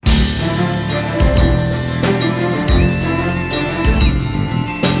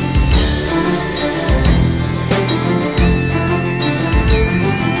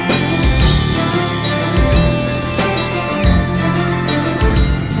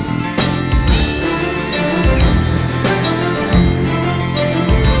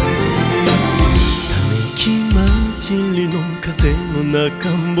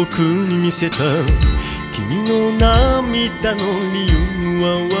に見せた君の涙の理由は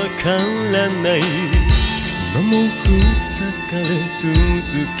わからない今も塞がれ続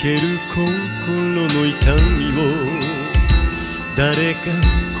ける心の痛みを誰が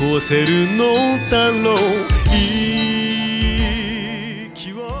壊せるのだろう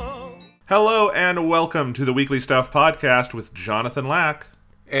息を Hello and welcome to the Weekly Stuff Podcast with Jonathan Lack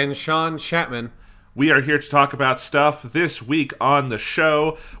and Sean Chapman. We are here to talk about stuff. This week on the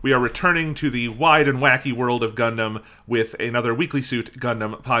show, we are returning to the wide and wacky world of Gundam with another Weekly Suit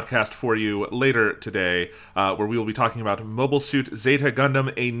Gundam podcast for you later today, where we will be talking about Mobile Suit Zeta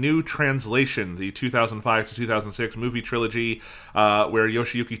Gundam, a new translation, the 2005 to 2006 movie trilogy, where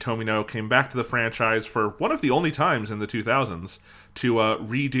Yoshiyuki Tomino came back to the franchise for one of the only times in the 2000s to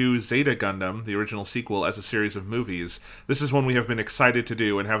redo Zeta Gundam, the original sequel, as a series of movies. This is one we have been excited to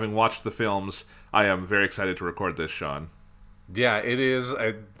do, and having watched the films, I am very excited to record this, Sean. Yeah, it is.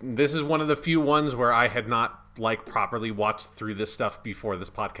 This is one of the few ones where I had not properly watched through this stuff before this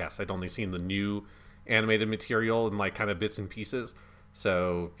podcast. I'd only seen the new animated material and kind of bits and pieces.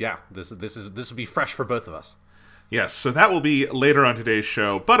 So yeah, this will be fresh for both of us. Yes, so that will be later on today's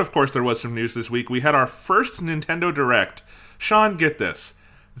show. But of course, there was some news this week. We had our first Nintendo Direct. Sean, get this.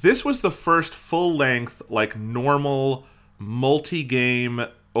 This was the first full-length, normal, multi-game,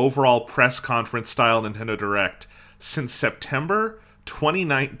 overall press conference style Nintendo Direct since September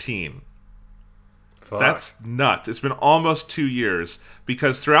 2019. Fuck. That's nuts. It's been almost 2 years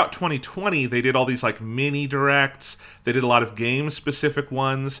because throughout 2020 they did all these mini directs. They did a lot of game-specific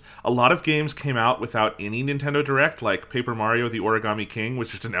ones. A lot of games came out without any Nintendo Direct, like Paper Mario: The Origami King,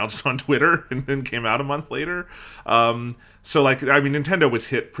 which just announced on Twitter and then came out a month later. Nintendo was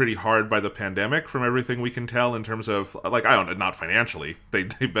hit pretty hard by the pandemic from everything we can tell in terms of, not financially. They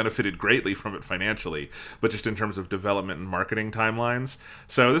benefited greatly from it financially, but just in terms of development and marketing timelines.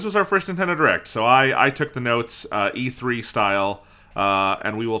 So this was our first Nintendo Direct. So I took the notes, E3 style,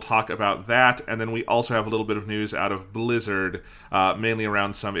 and we will talk about that. And then we also have a little bit of news out of Blizzard, mainly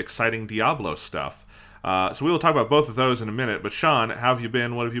around some exciting Diablo stuff. So we will talk about both of those in a minute. But Sean, how have you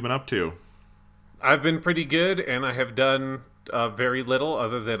been? What have you been up to? I've been pretty good, and I have done very little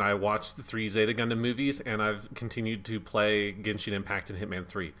other than I watched the 3 Zeta Gundam movies, and I've continued to play Genshin Impact and Hitman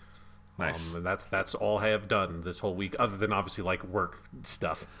 3. Nice. And that's all I have done this whole week, other than obviously work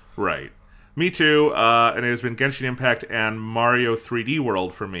stuff. Right. Me too, and it has been Genshin Impact and Mario 3D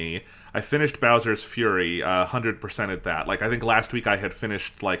World for me. I finished Bowser's Fury, 100%ed that. I think last week I had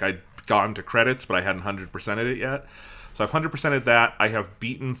finished, I'd gone to credits, but I hadn't 100%ed it yet. So I've 100%ed that. I have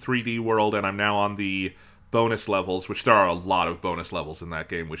beaten 3D World, and I'm now on the bonus levels, which there are a lot of bonus levels in that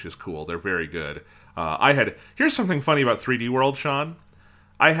game, which is cool. They're very good. Here's something funny about 3D World, Sean.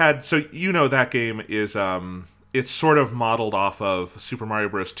 That game is, it's sort of modeled off of Super Mario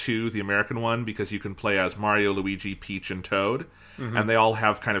Bros. 2, the American one, because you can play as Mario, Luigi, Peach, and Toad. Mm-hmm. And they all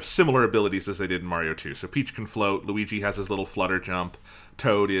have kind of similar abilities as they did in Mario 2. So Peach can float, Luigi has his little flutter jump,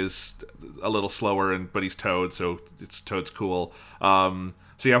 Toad is a little slower, but he's Toad, so Toad's cool. So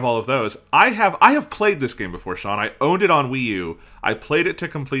you have all of those. I have played this game before, Sean. I owned it on Wii U. I played it to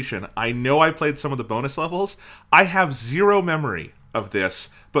completion. I know I played some of the bonus levels. I have zero memory of this,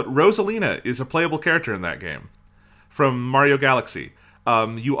 but Rosalina is a playable character in that game from Mario Galaxy.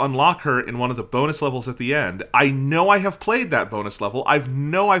 You unlock her in one of the bonus levels at the end. I know I have played that bonus level. I've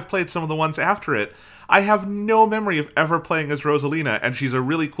played some of the ones after it. I have no memory of ever playing as Rosalina, and she's a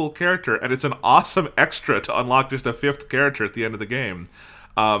really cool character, and it's an awesome extra to unlock just a 5th character at the end of the game.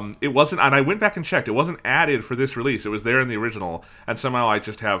 It wasn't, and I went back and checked, it wasn't added for this release. It was there in the original, and somehow I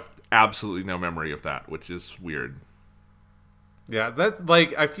just have absolutely no memory of that, which is weird. Yeah, that's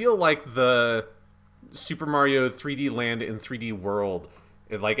I feel like the Super Mario 3D Land and 3D World,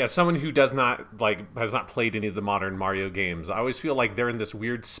 as someone who does not has not played any of the modern Mario games, I always feel like they're in this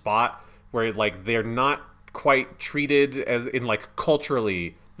weird spot where they're not quite treated as in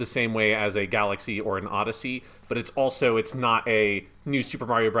culturally the same way as a Galaxy or an Odyssey, but it's not a new Super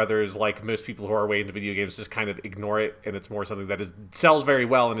Mario Brothers most people who are way into video games just kind of ignore it, and it's more something that sells very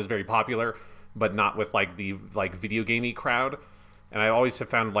well and is very popular, but not with the video gamey crowd. And I always have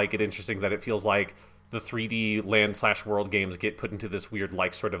found it interesting that it feels like the 3D land/world games get put into this weird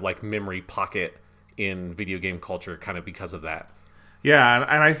memory pocket in video game culture kind of because of that. Yeah,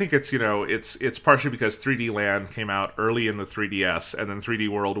 and I think it's it's partially because 3D Land came out early in the 3DS, and then 3D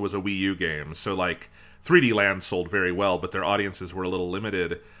World was a Wii U game. So 3D Land sold very well, but their audiences were a little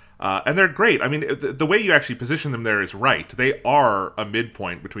limited. And they're great. I mean, the way you actually position them there is right. They are a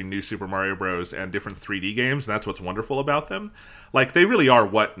midpoint between New Super Mario Bros. And different 3D games, and that's what's wonderful about them. They really are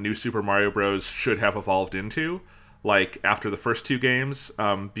what New Super Mario Bros. Should have evolved into. like after the first two games,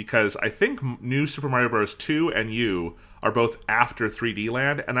 because I think New Super Mario Bros. 2 and U are both after 3D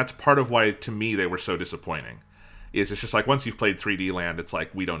Land, and that's part of why to me they were so disappointing. It's just like once you've played 3D Land, it's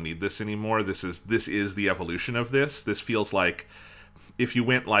like we don't need this anymore. This is the evolution of this. This feels like if you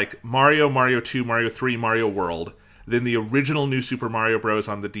went like Mario, Mario 2, Mario 3, Mario World, then the original New Super Mario Bros.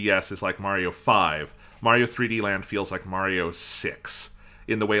 On the DS is like Mario 5. Mario 3D Land feels like Mario 6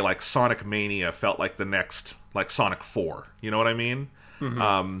 in the way like Sonic Mania felt like the next like Sonic 4. You know what I mean?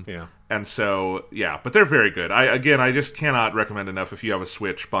 Yeah. And so, yeah, but they're very good. I just cannot recommend enough if you have a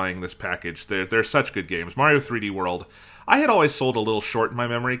Switch buying this package. They're such good games. Mario 3D World, I had always sold a little short in my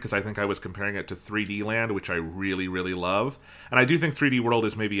memory because I think I was comparing it to 3D Land, which I really, really love. And I do think 3D World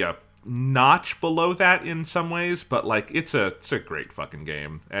is maybe a notch below that in some ways, but like it's a great fucking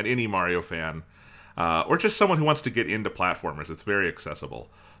game. And any Mario fan, or just someone who wants to get into platformers, it's very accessible.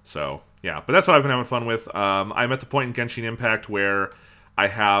 So, yeah, but that's what I've been having fun with. I'm at the point in Genshin Impact where I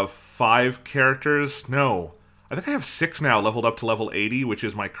have 5 characters. No, I think I have 6 now leveled up to level 80, which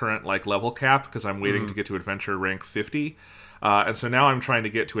is my current like level cap because I'm waiting to get to adventure rank 50. And so now I'm trying to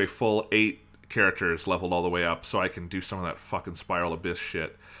get to a full 8 characters leveled all the way up so I can do some of that fucking Spiral Abyss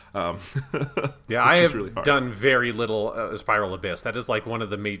shit. Yeah, I have really done very little Spiral Abyss. That is like one of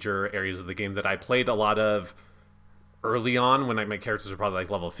the major areas of the game that I played a lot of early on when my characters are probably like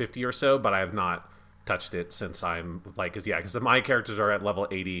level 50 or so, but I have not touched it since I'm like, because my characters are at level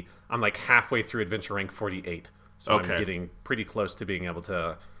 80. I'm like halfway through adventure rank 48, so I'm getting pretty close to being able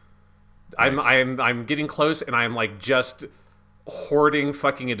to. Nice. I'm getting close, and I'm like just hoarding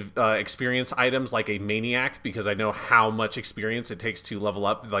fucking experience items like a maniac because I know how much experience it takes to level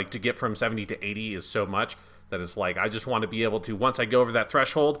up. Like to get from 70 to 80 is so much that it's like I just want to be able to, once I go over that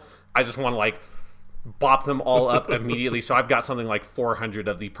threshold, I just want to like bop them all up immediately. So I've got something like 400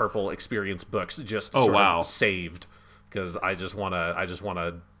 of the purple experience books just of saved because I just want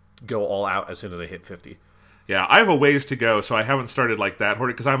to go all out as soon as I hit 50. Yeah, I have a ways to go, so I haven't started like that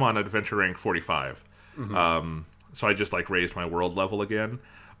because I'm on adventure rank 45. So I just like raised my world level again.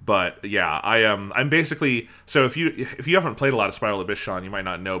 But yeah, I'm basically, so if you haven't played a lot of Spiral Abyss, Sean, you might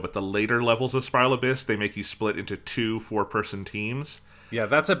not know, but the later levels of Spiral Abyss, they make you split into 2 4-person teams. Yeah,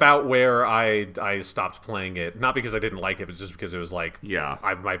 that's about where I stopped playing it. Not because I didn't like it, but just because it was like,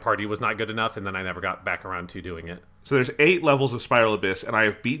 my party was not good enough, and then I never got back around to doing it. So there's 8 levels of Spiral Abyss, and I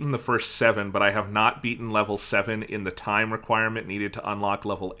have beaten the first 7, but I have not beaten level 7 in the time requirement needed to unlock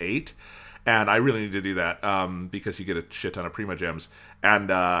level 8. And I really need to do that because you get a shit ton of Prima Gems.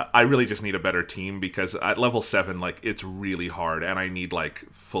 And I really just need a better team because at level 7, like, it's really hard, and I need, like,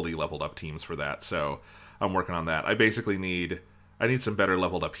 fully leveled up teams for that. So I'm working on that. I basically need some better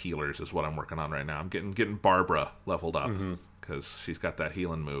leveled up healers is what I'm working on right now. I'm getting Barbara leveled up because she's got that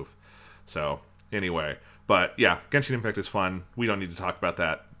healing move. So anyway, but yeah, Genshin Impact is fun. We don't need to talk about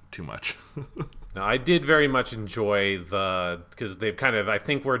that too much. No, I did very much enjoy because they've kind of, I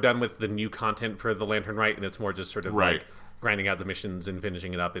think we're done with the new content for the Lantern Rite, and it's more just sort of like grinding out the missions and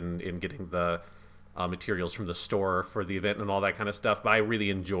finishing it up and getting the materials from the store for the event and all that kind of stuff. But I really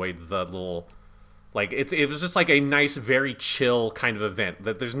enjoyed the little, like, it was just like a nice, very chill kind of event.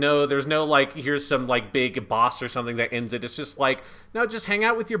 That there's no like, here's some like big boss or something that ends it. It's just like, no, just hang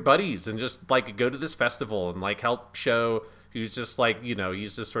out with your buddies and just like go to this festival and like help show who's just like, you know,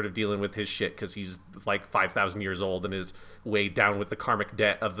 he's just sort of dealing with his shit because he's like 5,000 years old and is weighed down with the karmic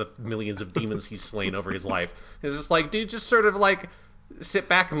debt of the millions of demons he's slain over his life. It's just like, dude, just sort of like sit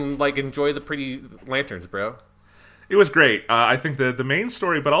back and like enjoy the pretty lanterns, bro. It was great. I think the main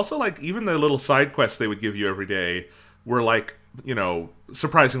story, but also like even the little side quests they would give you every day were like, you know,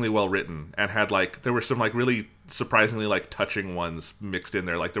 surprisingly well written and had like, there were some like really surprisingly like touching ones mixed in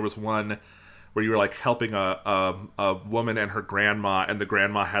there. Like there was one where you were like helping a woman and her grandma, and the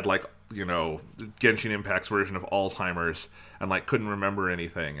grandma had like, you know, Genshin Impact's version of Alzheimer's and like couldn't remember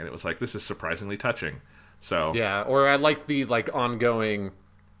anything, and it was like, this is surprisingly touching. So yeah, or I like the like ongoing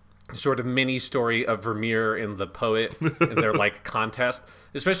sort of mini story of Vermeer and the poet in their like contest,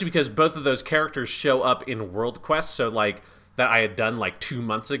 especially because both of those characters show up in World Quest, so like that I had done like 2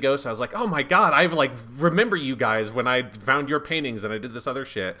 months ago. So I was like, oh my god, I like remember you guys when I found your paintings and I did this other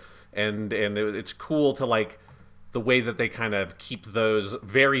shit. And it's cool to like the way that they kind of keep those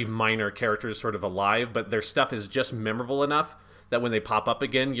very minor characters sort of alive, but their stuff is just memorable enough that when they pop up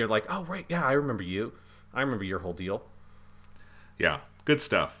again, you're like, oh right, yeah, I remember you. I remember your whole deal. Yeah, good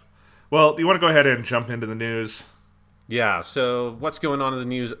stuff. Well, you want to go ahead and jump into the news? Yeah, so what's going on in the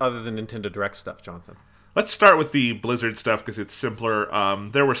news other than Nintendo Direct stuff, Jonathan? Let's start with the Blizzard stuff because it's simpler.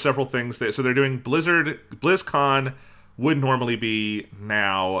 There were several things so they're doing BlizzCon would normally be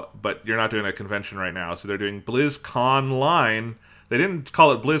now, but you're not doing a convention right now. So they're doing BlizzCon Line. They didn't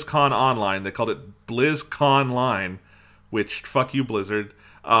call it BlizzCon Online. They called it BlizzCon Line, which, fuck you, Blizzard.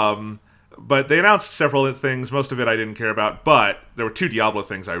 But they announced several things. Most of it I didn't care about, but there were 2 Diablo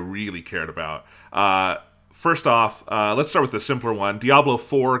things I really cared about. First off, let's start with the simpler one. Diablo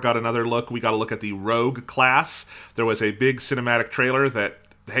 4 got another look. We got a look at the Rogue class. There was a big cinematic trailer that,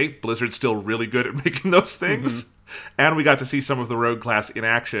 hey, Blizzard's still really good at making those things. And we got to see some of the Rogue class in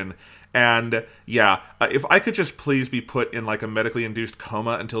action. And yeah, if I could just please be put in like a medically induced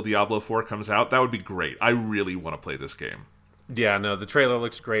coma until Diablo 4 comes out, that would be great. I really want to play this game. Yeah, no, the trailer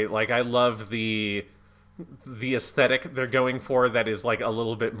looks great. Like, I love the aesthetic they're going for that is like a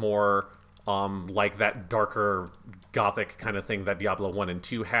little bit more like that darker gothic kind of thing that Diablo 1 and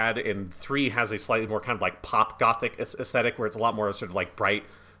 2 had, and 3 has a slightly more kind of like pop gothic aesthetic where it's a lot more sort of like bright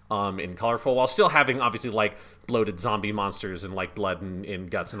and colorful, while still having obviously like bloated zombie monsters and like blood and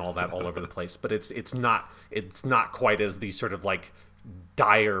guts and all that all over the place. But it's not quite as the sort of like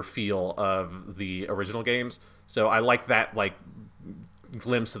dire feel of the original games. So I like that like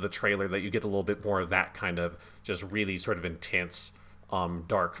glimpse of the trailer that you get a little bit more of that kind of just really sort of intense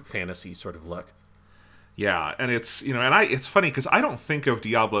dark fantasy sort of look. Yeah, and it's, and it's funny because I don't think of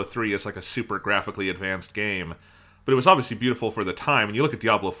Diablo 3 as like a super graphically advanced game, but it was obviously beautiful for the time. And you look at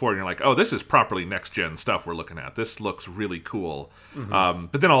Diablo 4 and you're like, oh, this is properly next-gen stuff we're looking at. This looks really cool.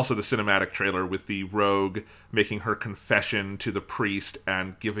 But then also the cinematic trailer with the rogue making her confession to the priest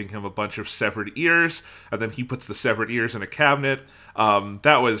and giving him a bunch of severed ears, and then he puts the severed ears in a cabinet.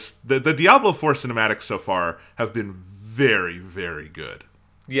 That was... The Diablo 4 cinematics so far have been very, very good.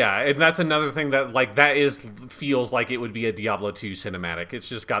 Yeah, and that's another thing that like feels like it would be a Diablo 2 cinematic. It's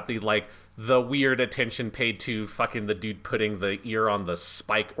just got the weird attention paid to fucking the dude putting the ear on the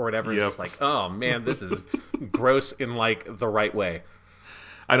spike or whatever. It's just like, oh man, this is gross in like the right way.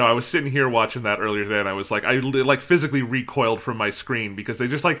 I know, I was sitting here watching that earlier today, and I was like, I like physically recoiled from my screen because they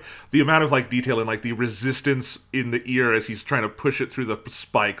just like the amount of like detail and like the resistance in the ear as he's trying to push it through the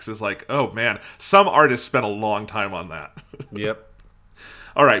spikes is like, oh man, some artists spent a long time on that. Yep.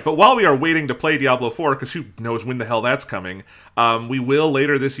 All right, but while we are waiting to play Diablo 4, because who knows when the hell that's coming, we will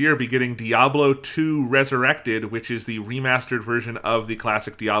later this year be getting Diablo 2 Resurrected, which is the remastered version of the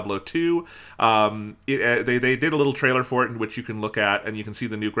classic Diablo 2. They did a little trailer for it, in which you can look at, and you can see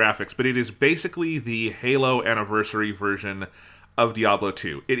the new graphics, but it is basically the Halo Anniversary version of Diablo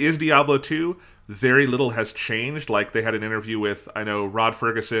 2. It is Diablo 2. Very little has changed. Like, they had an interview with, I know, Rod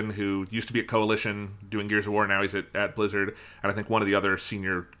Ferguson, who used to be at Coalition doing Gears of War. Now he's at Blizzard. And I think one of the other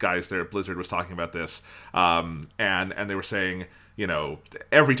senior guys there at Blizzard was talking about this. And they were saying,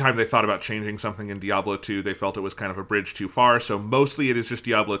 every time they thought about changing something in Diablo 2, they felt it was kind of a bridge too far. So mostly it is just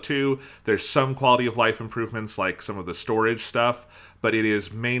Diablo 2. There's some quality of life improvements, like some of the storage stuff, but it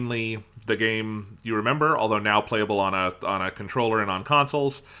is mainly the game you remember, although now playable on a controller and on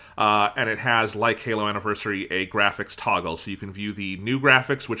consoles. And it has, like Halo Anniversary, a graphics toggle, so you can view the new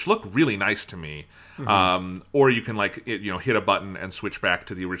graphics, which look really nice to me. Or you can hit a button and switch back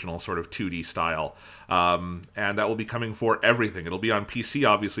to the original sort of 2D style. And that will be coming for everything. It'll be on PC,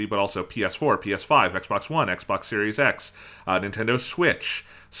 obviously, but also PS4, PS5, Xbox One, Xbox Series X, Nintendo Switch.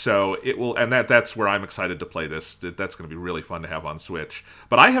 So it will, and that's where I'm excited to play this. That's going to be really fun to have on Switch.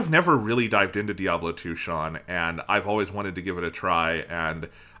 But I have never really dived into Diablo 2, Sean, and I've always wanted to give it a try, and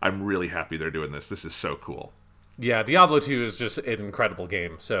I'm really happy they're doing this. This is so cool. Yeah, Diablo 2 is just an incredible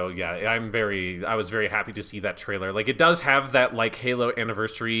game. So yeah, I was very happy to see that trailer. Like, it does have that like Halo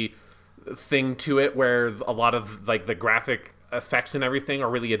Anniversary thing to it where a lot of like the graphic effects and everything are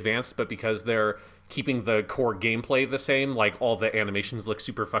really advanced, but because they're keeping the core gameplay the same, like all the animations look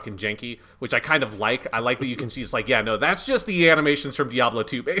super fucking janky, which I kind of like. I like that you can see it's like, yeah, no, that's just the animations from Diablo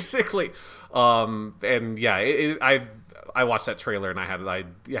 2 basically. And yeah, I watched that trailer and I had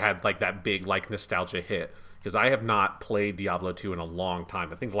like that big like nostalgia hit because I have not played Diablo 2 in a long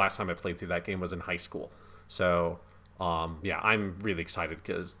time. I think the last time I played through that game was in high school. So yeah, I'm really excited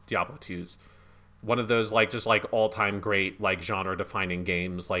because Diablo 2 is one of those like just like all-time great like genre defining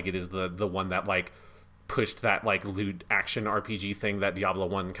games. Like, it is the one that like pushed that like loot action RPG thing that Diablo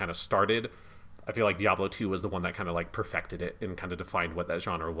 1 kind of started. I feel like Diablo 2 was the one that kind of like perfected it and kind of defined what that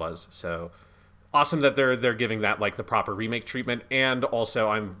genre was. So awesome that they're giving that like the proper remake treatment. And also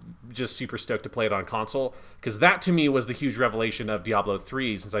I'm just super stoked to play it on console, because that to me was the huge revelation of Diablo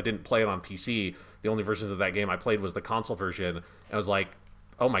 3, since I didn't play it on PC. The only versions of that game I played was the console version. I was like,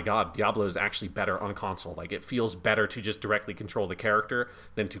 oh my god, Diablo is actually better on console. Like, it feels better to just directly control the character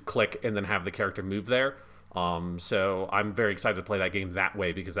than to click and then have the character move there. So I'm very excited to play that game that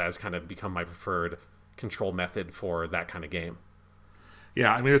way, because that has kind of become my preferred control method for that kind of game.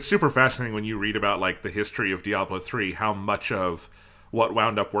 Yeah, I mean, it's super fascinating when you read about, like, the history of Diablo 3, how much of what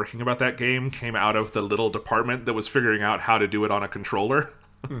wound up working about that game came out of the little department that was figuring out how to do it on a controller.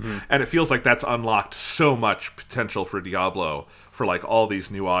 Mm-hmm. And it feels like that's unlocked so much potential for Diablo for, like, all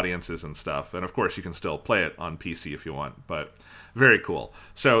these new audiences and stuff. And, of course, you can still play it on PC if you want, but very cool.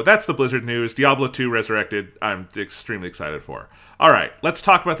 So that's the Blizzard news. Diablo 2 Resurrected, I'm extremely excited for. All right, let's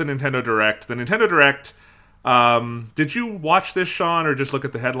talk about the Nintendo Direct. The Nintendo Direct... did you watch this, Sean, or just look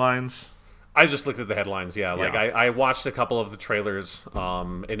at the headlines? I just looked at the headlines, yeah. Like, I watched a couple of the trailers,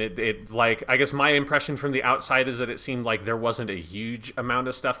 and it like, I guess my impression from the outside is that it seemed like there wasn't a huge amount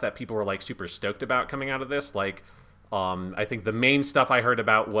of stuff that people were, like, super stoked about coming out of this. Like, I think the main stuff I heard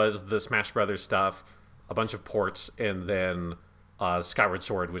about was the Smash Brothers stuff, a bunch of ports, and then Skyward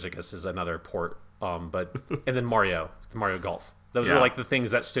Sword, which I guess is another port, and then Mario Golf. Those were, like, the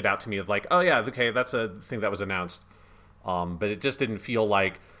things that stood out to me of, like, oh, yeah, okay, that's a thing that was announced. But it just didn't feel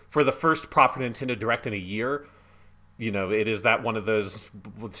like, for the first proper Nintendo Direct in a year, you know, it is that one of those,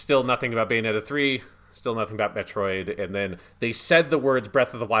 still nothing about Bayonetta 3, still nothing about Metroid, and then they said the words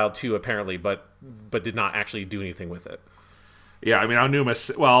Breath of the Wild 2, apparently, but did not actually do anything with it. Yeah, I mean,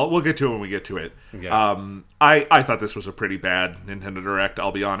 Aonuma, well, we'll get to it when we get to it. Yeah. I thought this was a pretty bad Nintendo Direct,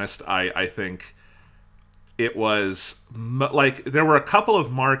 I'll be honest. I think... it was, like, there were a couple of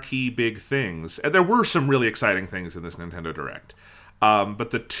marquee big things. And there were some really exciting things in this Nintendo Direct.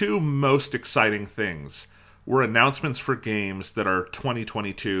 But the two most exciting things were announcements for games that are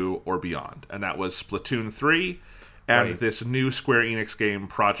 2022 or beyond. And that was Splatoon 3 and this new Square Enix game,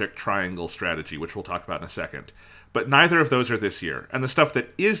 Project Triangle Strategy, which we'll talk about in a second. But neither of those are this year. And the stuff that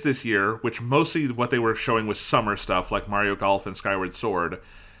is this year, which mostly what they were showing was summer stuff, like Mario Golf and Skyward Sword,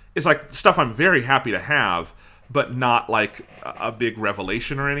 is like stuff I'm very happy to have, but not like a big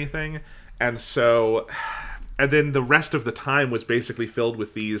revelation or anything. And so, and then the rest of the time was basically filled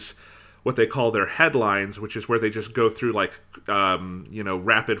with these, what they call their headlines, which is where they just go through like,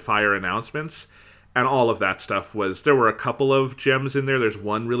 rapid fire announcements. And all of that stuff there were a couple of gems in there. There's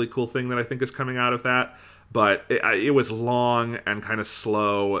one really cool thing that I think is coming out of that. But it was long and kind of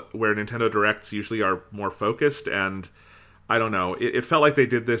slow, where Nintendo Directs usually are more focused, and I don't know. It felt like they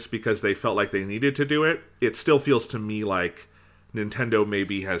did this because they felt like they needed to do it. It still feels to me like Nintendo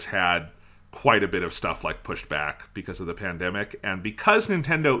maybe has had quite a bit of stuff like pushed back because of the pandemic. And because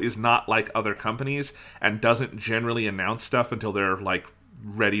Nintendo is not like other companies and doesn't generally announce stuff until they're like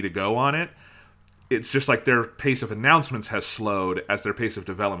ready to go on it, it's just like their pace of announcements has slowed as their pace of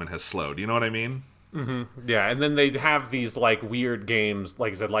development has slowed. You know what I mean? Mm-hmm. Yeah, and then they have these like weird games,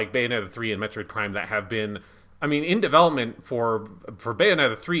 like I said, like Bayonetta 3 and Metroid Prime that have been... I mean, in development for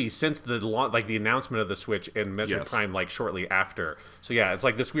Bayonetta 3 since the announcement of the Switch and Metroid Prime like shortly after. So yeah, it's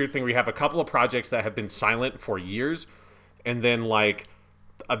like this weird thing where you have a couple of projects that have been silent for years, and then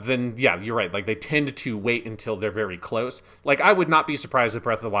you're right. Like they tend to wait until they're very close. Like I would not be surprised if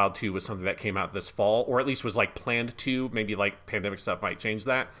Breath of the Wild 2 was something that came out this fall, or at least was like planned to. Maybe like pandemic stuff might change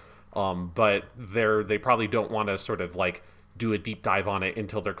that. But they probably don't want to sort of like do a deep dive on it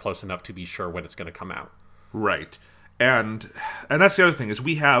until they're close enough to be sure when it's going to come out. Right. And that's the other thing, is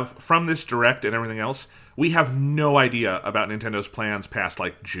we have, from this Direct and everything else, we have no idea about Nintendo's plans past,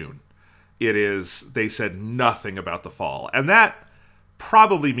 like, June. They said nothing about the fall. And that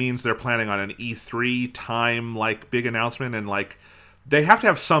probably means they're planning on an E3 time, like, big announcement, and, like, they have to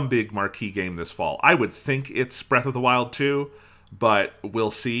have some big marquee game this fall. I would think it's Breath of the Wild 2, but we'll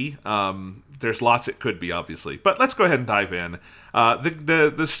see. There's lots it could be, obviously. But let's go ahead and dive in. I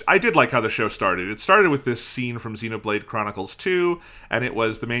did like how the show started. It started with this scene from Xenoblade Chronicles 2, and it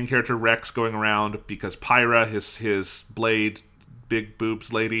was the main character Rex going around because Pyra, his blade, big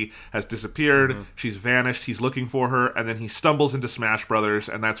boobs lady, has disappeared. Mm-hmm. She's vanished. He's looking for her, and then he stumbles into Smash Brothers,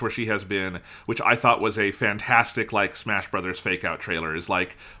 and that's where she has been, which I thought was a fantastic, like, Smash Brothers fake-out trailer. Is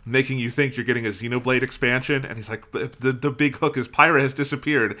like making you think you're getting a Xenoblade expansion, and he's like, the big hook is Pyra has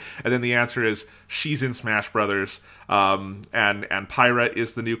disappeared, and then the answer is she's in Smash Brothers, and Pyra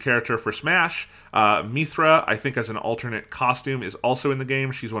is the new character for Smash. Mithra, I think as an alternate costume, is also in the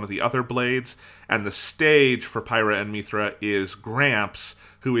game. She's one of the other blades, and the stage for Pyra and Mithra is Gramps,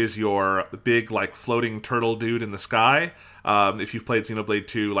 who is your big, like, floating turtle dude in the sky. If you've played Xenoblade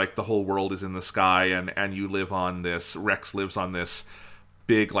 2, like, the whole world is in the sky, and you live on this, Rex lives on this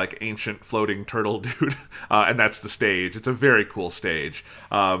big, like, ancient floating turtle dude, and that's the stage. It's a very cool stage.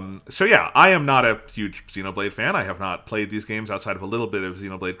 So yeah, I am not a huge Xenoblade fan. I have not played these games outside of a little bit of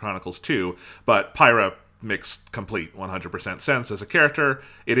Xenoblade Chronicles 2, but Pyra makes complete 100% sense as a character.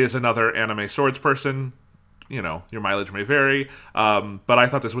 It is another anime swords person. You know, your mileage may vary, but I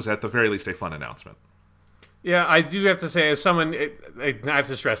thought this was at the very least a fun announcement. Yeah, I do have to say, as someone, I have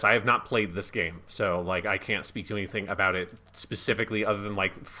to stress, I have not played this game, so like I can't speak to anything about it specifically, other than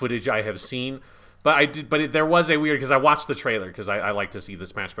like footage I have seen. But I did, there was a weird because I watched the trailer because I like to see the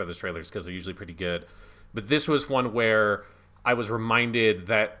Smash Brothers trailers because they're usually pretty good. But this was one where I was reminded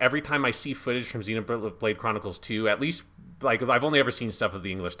that every time I see footage from Xenoblade Chronicles 2, at least like I've only ever seen stuff of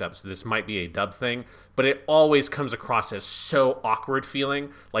the English dub, so this might be a dub thing, but it always comes across as so awkward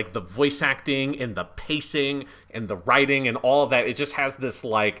feeling. Like the voice acting and the pacing and the writing and all of that, it just has this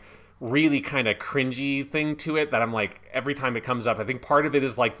like really kind of cringy thing to it that I'm like, every time it comes up, I think part of it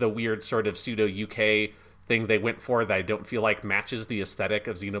is like the weird sort of pseudo UK thing they went for that I don't feel like matches the aesthetic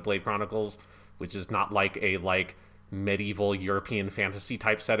of Xenoblade Chronicles, which is not like a like medieval European fantasy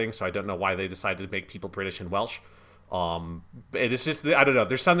type setting. So I don't know why they decided to make people British and Welsh. It is just, I don't know,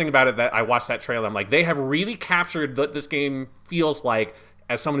 there's something about it that I watched that trailer, I'm like, they have really captured what this game feels like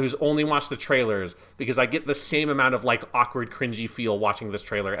as someone who's only watched the trailers, because I get the same amount of like awkward cringy feel watching this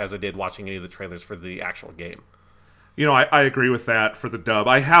trailer as I did watching any of the trailers for the actual game. You know, I agree with that for the dub.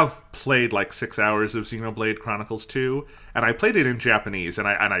 I have played like 6 hours of Xenoblade Chronicles 2, and I played it in Japanese, and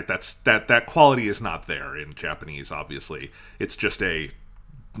that quality is not there in Japanese, obviously. It's just a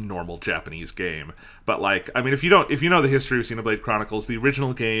normal Japanese game. But like, I mean, if you know the history of Xenoblade Chronicles, the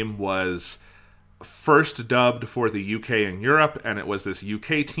original game was first dubbed for the UK and Europe, and it was this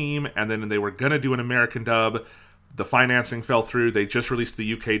UK team, and then they were gonna do an American dub. The financing fell through. They just released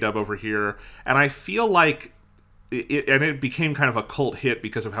the UK dub over here, and I feel like it became kind of a cult hit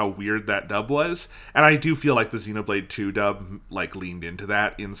because of how weird that dub was. And I do feel like the Xenoblade 2 dub like leaned into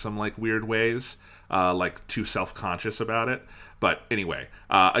that in some like weird ways, like too self-conscious about it. But anyway,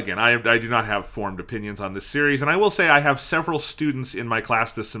 again, I do not have formed opinions on this series, and I will say I have several students in my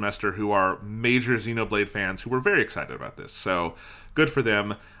class this semester who are major Xenoblade fans who were very excited about this, so good for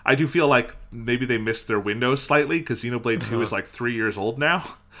them. I do feel like maybe they missed their window slightly, because Xenoblade 2 is like 3 years old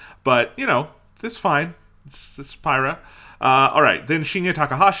now, but, you know, it's fine. It's Pyra. All right, then Shinya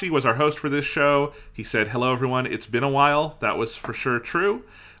Takahashi was our host for this show. He said, "Hello, everyone. It's been a while." That was for sure true.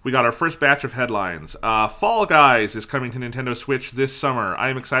 We got our first batch of headlines. Fall Guys is coming to Nintendo Switch this summer. I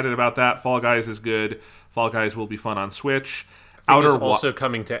am excited about that. Fall Guys is good. Fall Guys will be fun on Switch. Also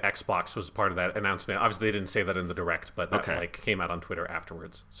coming to Xbox was part of that announcement. Obviously, they didn't say that in the direct, but that like came out on Twitter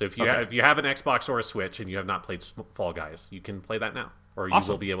afterwards. So if you have an Xbox or a Switch and you have not played Fall Guys, you can play that now, or you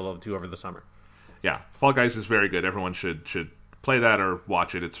will be able to over the summer. Yeah, Fall Guys is very good. Everyone should play that or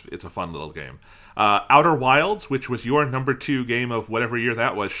watch it. It's a fun little game. Outer Wilds, which was your number 2 game of whatever year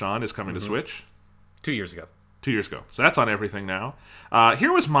that was, Sean, is coming to Switch. 2 years ago. 2 years ago. So that's on everything now.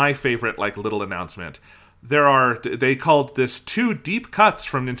 Here was my favorite like little announcement. They called this 2 deep cuts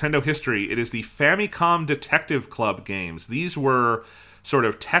from Nintendo history. It is the Famicom Detective Club games. These were sort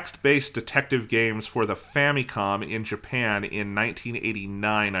of text-based detective games for the Famicom in Japan in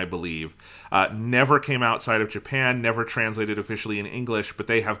 1989, I believe. Never came outside of Japan, never translated officially in English, but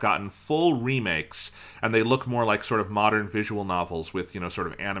they have gotten full remakes, and they look more like sort of modern visual novels with, you know, sort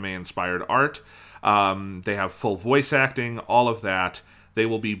of anime-inspired art. They have full voice acting, all of that. They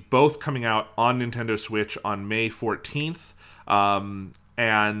will be both coming out on Nintendo Switch on May 14th.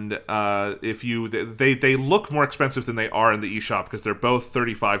 And if you they look more expensive than they are in the eShop because they're both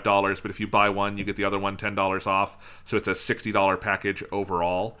 $35, but if you buy one, you get the other one $10 off. So it's a $60 package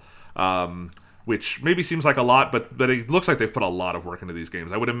overall, which maybe seems like a lot, but it looks like they've put a lot of work into these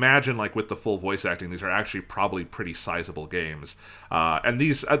games. I would imagine, like with the full voice acting, these are actually probably pretty sizable games. And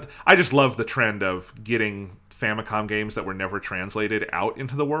these, I just love the trend of getting Famicom games that were never translated out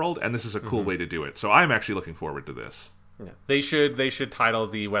into the world, and this is a cool way to do it. So I'm actually looking forward to this. Yeah. They should title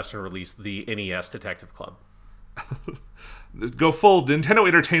the Western release the NES Detective Club. Go full Nintendo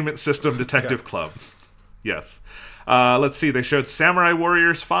Entertainment System Detective Club. Yes. Let's see. They showed Samurai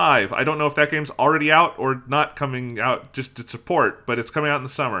Warriors 5. I don't know if that game's already out or not coming out just to support, but it's coming out in the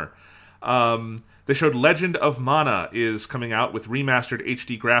summer. They showed Legend of Mana is coming out with remastered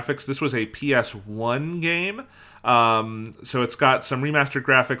HD graphics. This was a PS1 game. So it's got some remastered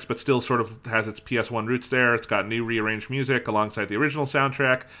graphics, but still sort of has its PS1 roots there. It's got new rearranged music alongside the original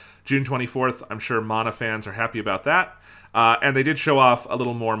soundtrack. June 24th, I'm sure Mana fans are happy about that. And they did show off a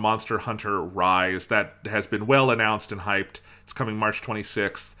little more Monster Hunter Rise that has been well announced and hyped. It's coming March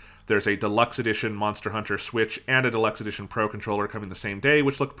 26th. There's a deluxe edition Monster Hunter Switch and a deluxe edition Pro controller coming the same day,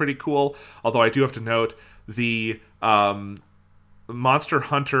 which look pretty cool. Although I do have to note the Monster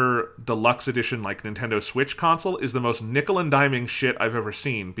Hunter Deluxe Edition, like Nintendo Switch console, is the most nickel and diming shit I've ever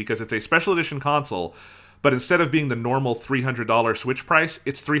seen, because it's a special edition console, but instead of being the normal $300 Switch price,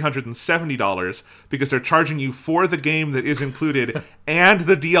 it's $370 because they're charging you for the game that is included and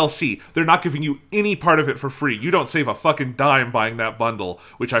the DLC. They're not giving you any part of it for free. You don't save a fucking dime buying that bundle,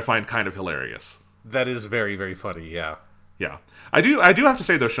 which I find kind of hilarious. That is very, very funny, yeah. Yeah. I do have to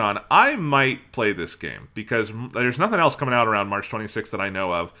say, though, Sean, I might play this game because there's nothing else coming out around March 26th that I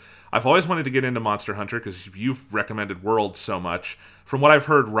know of. I've always wanted to get into Monster Hunter because you've recommended World so much. From what I've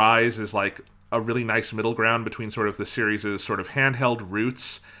heard, Rise is like a really nice middle ground between sort of the series' sort of handheld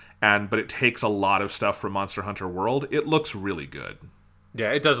roots, but it takes a lot of stuff from Monster Hunter World. It looks really good.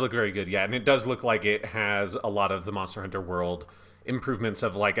 Yeah, it does look very good, yeah. And it does look like it has a lot of the Monster Hunter World improvements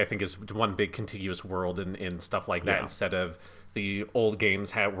of, like, I think is one big contiguous world and stuff like that, instead of the old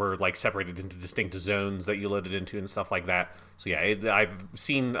games were like separated into distinct zones that you loaded into and stuff like that. So yeah, I've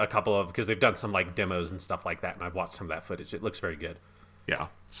seen a couple of, because they've done some like demos and stuff like that, and I've watched some of that footage. It looks very good. Yeah,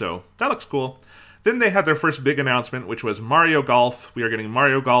 so that looks cool. Then they had their first big announcement, which was Mario Golf. We are getting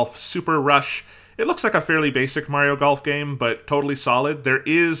Mario Golf Super Rush. It looks like a fairly basic Mario Golf game, but totally solid. There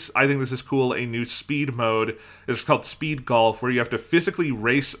is, I think this is cool, a new speed mode. It's called Speed Golf, where you have to physically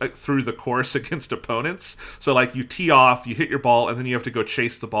race through the course against opponents. So, like, you tee off, you hit your ball, and then you have to go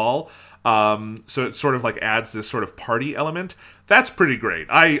chase the ball. So it sort of, like, adds this sort of party element. That's pretty great.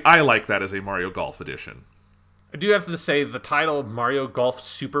 I like that as a Mario Golf edition. I do have to say the title Mario Golf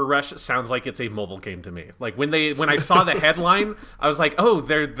Super Rush sounds like it's a mobile game to me. Like when I saw the headline, I was like, "Oh,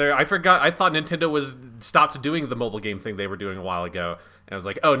 they're I forgot. I thought Nintendo was stopped doing the mobile game thing they were doing a while ago." And I was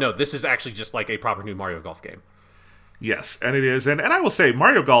like, "Oh no, this is actually just like a proper new Mario Golf game." Yes, and it is. And I will say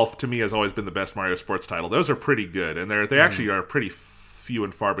Mario Golf to me has always been the best Mario sports title. Those are pretty good, and they actually are pretty few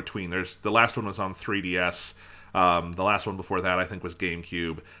and far between. The last one was on 3DS. The last one before that, I think, was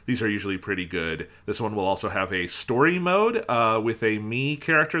GameCube. These are usually pretty good. This one will also have a story mode with a Mii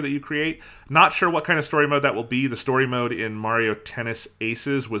character that you create. Not sure what kind of story mode that will be. The story mode in Mario Tennis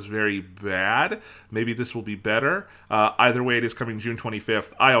Aces was very bad. Maybe this will be better. Either way, it is coming June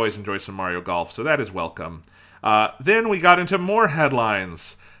 25th. I always enjoy some Mario Golf, so that is welcome. Then we got into more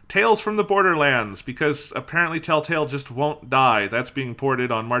headlines. Tales from the Borderlands, because apparently Telltale just won't die. That's being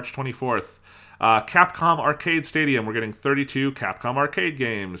ported on March 24th. Capcom Arcade Stadium, we're getting 32 Capcom Arcade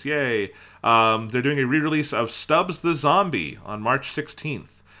games. Yay. They're doing a re-release of Stubbs the Zombie on March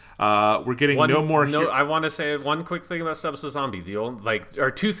 16th. We're getting no more... I want to say one quick thing about Stubbs the Zombie.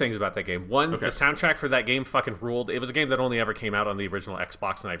 Or two things about that game. One, The soundtrack for that game fucking ruled. It was a game that only ever came out on the original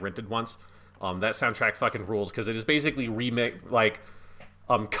Xbox, and I rented once. That soundtrack fucking rules, because it is basically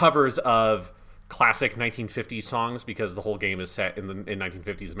covers of classic 1950s songs, because the whole game is set in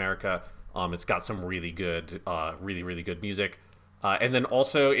 1950s America. It's got some really good, really good music. And then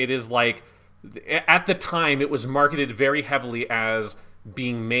also it is like, at the time, it was marketed very heavily as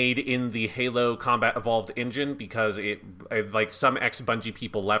being made in the Halo Combat Evolved engine, because some ex-Bungie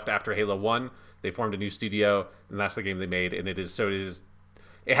people left after Halo 1. They formed a new studio, and that's the game they made. And it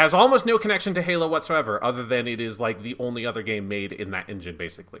has almost no connection to Halo whatsoever, other than it is like the only other game made in that engine,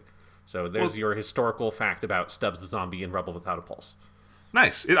 basically. So there's your historical fact about Stubbs the Zombie and Rebel Without a Pulse.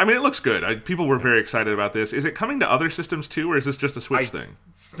 Nice. It looks good. People were very excited about this. Is it coming to other systems too, or is this just a Switch thing?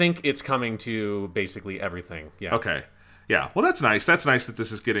 I think it's coming to basically everything. Yeah. Okay. Yeah. Well, that's nice. That's nice that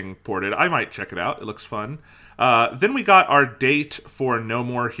this is getting ported. I might check it out. It looks fun. Then we got our date for No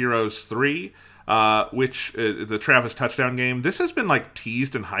More Heroes 3, which the Travis Touchdown game. This has been like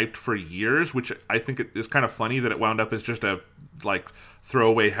teased and hyped for years, which I think it is kind of funny that it wound up as just a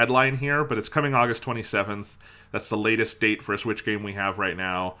throwaway headline here. But it's coming August 27th. That's the latest date for a Switch game we have right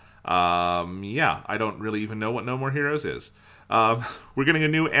now. I don't really even know what No More Heroes is. We're getting a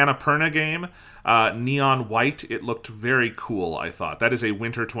new Annapurna game, Neon White. It looked very cool, I thought. That is a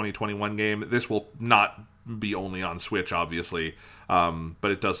winter 2021 game. This will not be only on Switch, obviously,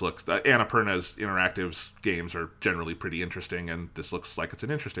 but it does look... Annapurna's interactive games are generally pretty interesting, and this looks like it's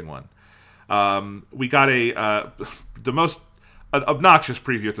an interesting one. We got the most... An obnoxious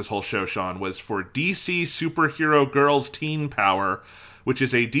preview at this whole show, Sean, was for DC Superhero Girls Teen Power, which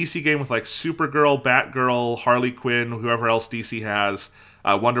is a DC game with like Supergirl, Batgirl, Harley Quinn, whoever else DC has,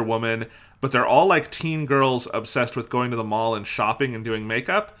 Wonder Woman, but they're all like teen girls obsessed with going to the mall and shopping and doing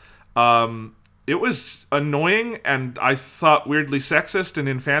makeup. It was annoying, and I thought weirdly sexist and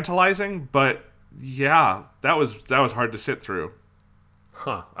infantilizing, but yeah, that was hard to sit through.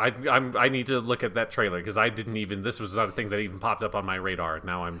 Huh. I need to look at that trailer, because this was not a thing that even popped up on my radar.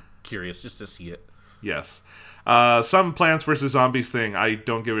 Now I'm curious just to see it. Yes. Some Plants vs. Zombies thing. I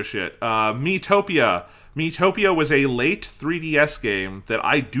don't give a shit. Miitopia. Miitopia was a late 3DS game that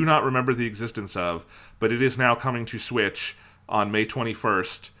I do not remember the existence of, but it is now coming to Switch on May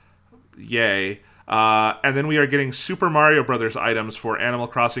 21st. Yay. And then we are getting Super Mario Brothers items for Animal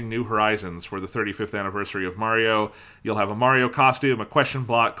Crossing New Horizons for the 35th anniversary of Mario. You'll have a Mario costume, a question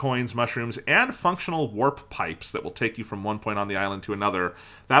block, coins, mushrooms, and functional warp pipes that will take you from one point on the island to another.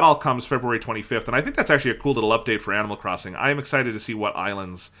 That all comes February 25th, and I think that's actually a cool little update for Animal Crossing. I am excited to see what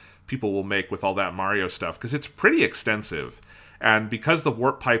islands people will make with all that Mario stuff, because it's pretty extensive. And because the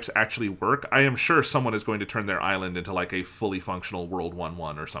warp pipes actually work, I am sure someone is going to turn their island into like a fully functional World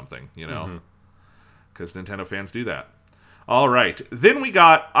 1-1 or something, you know? Mm-hmm. Because Nintendo fans do that. All right. Then we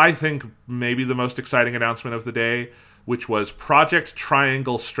got, I think, maybe the most exciting announcement of the day, which was Project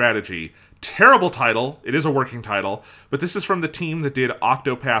Triangle Strategy. Terrible title. It is a working title. But this is from the team that did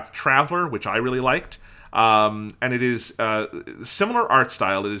Octopath Traveler, which I really liked. And it is similar art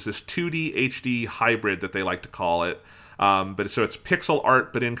style. It is this 2D HD hybrid that they like to call it. But so it's pixel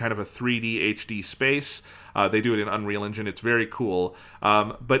art, but in kind of a 3D HD space. They do it in Unreal Engine. It's very cool.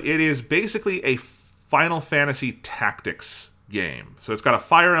 But it is basically a Final Fantasy Tactics game. So it's got a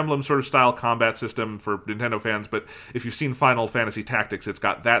Fire Emblem sort of style combat system for Nintendo fans, but if you've seen Final Fantasy Tactics, it's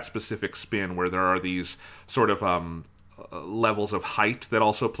got that specific spin where there are these sort of levels of height that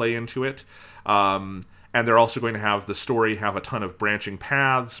also play into it. And they're also going to have the story have a ton of branching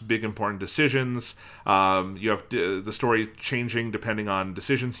paths, big important decisions. You have the story changing depending on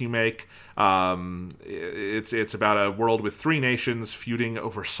decisions you make. It's about a world with 3 nations feuding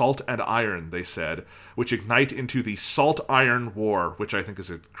over salt and iron, they said, which ignite into the Salt-Iron War, which I think is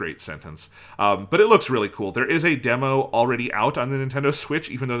a great sentence. But it looks really cool. There is a demo already out on the Nintendo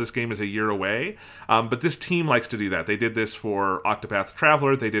Switch, even though this game is a year away. But this team likes to do that. They did this for Octopath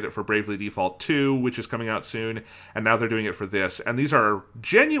Traveler. They did it for Bravely Default 2, which is coming out soon. And now they're doing it for this. And these are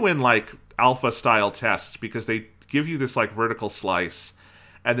genuine, like, alpha-style tests because they give you this, like, vertical slice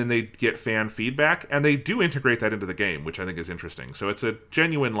and then they get fan feedback, and they do integrate that into the game, which I think is interesting. So it's a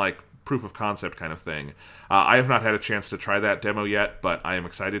genuine, like, proof of concept kind of thing. I have not had a chance to try that demo yet, but I am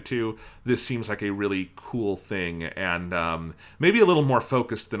excited to. This seems like a really cool thing, and maybe a little more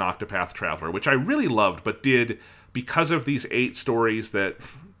focused than Octopath Traveler, which I really loved, but did, because of these 8 stories that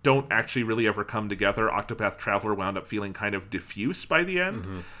don't actually really ever come together, Octopath Traveler wound up feeling kind of diffuse by the end.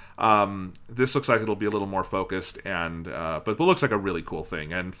 Mm-hmm. This looks like it'll be a little more focused, and but it looks like a really cool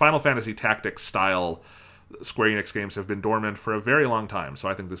thing. And Final Fantasy Tactics style Square Enix games have been dormant for a very long time, so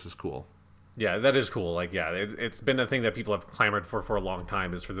I think this is cool. Yeah, that is cool. Like, yeah, it's been a thing that people have clamored for a long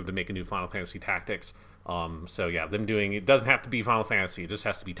time, is for them to make a new Final Fantasy Tactics. So yeah, them doing it doesn't have to be Final Fantasy; it just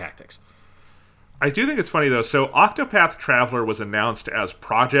has to be Tactics. I do think it's funny, though. So Octopath Traveler was announced as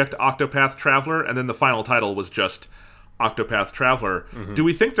Project Octopath Traveler, and then the final title was just Octopath Traveler. Mm-hmm. Do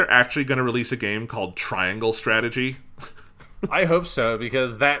we think they're actually going to release a game called Triangle Strategy? I hope so,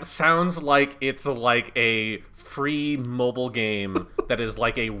 because that sounds like it's like a free mobile game that is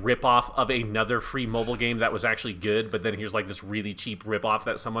like a ripoff of another free mobile game that was actually good, but then here's like this really cheap ripoff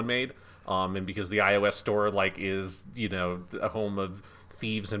that someone made. And because the iOS store like is, you know, a home of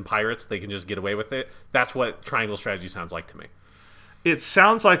thieves and pirates, they can just get away with it. That's what Triangle Strategy sounds like to me. It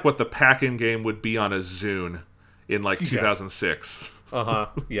sounds like what the pack-in game would be on a Zune in like 2006.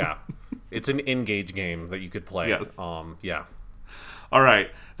 Yeah. It's an Engage game that you could play. Yes. Yeah. All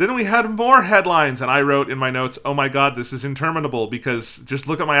right. Then we had more headlines, and I wrote in my notes, oh my god, this is interminable, because just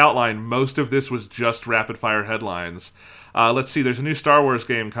look at my outline. Most of this was just rapid-fire headlines. Let's see. There's a new Star Wars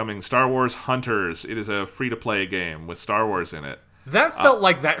game coming, Star Wars Hunters. It is a free-to-play game with Star Wars in it. That felt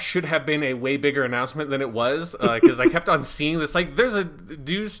like that should have been a way bigger announcement than it was, because I kept on seeing this, like, there's a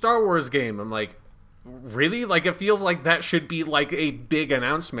new Star Wars game. I'm like, really? Like, it feels like that should be, like, a big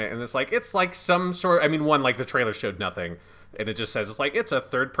announcement, and it's like some sort... I mean, one, like, the trailer showed nothing, and it just says, it's like, it's a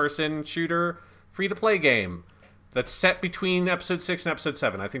third-person shooter free-to-play game that's set between Episode 6 and Episode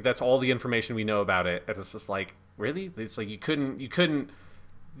 7. I think that's all the information we know about it, and it's just like, really? It's like, you couldn't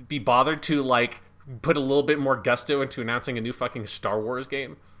be bothered to, like, put a little bit more gusto into announcing a new fucking Star Wars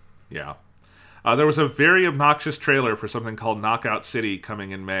game? Yeah. There was a very obnoxious trailer for something called Knockout City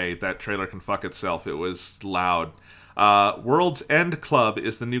coming in May. That trailer can fuck itself. It was loud. World's End Club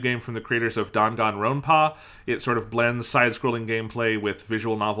is the new game from the creators of Danganronpa. It sort of blends side-scrolling gameplay with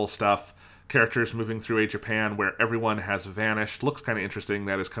visual novel stuff. Characters moving through a Japan where everyone has vanished. Looks kind of interesting.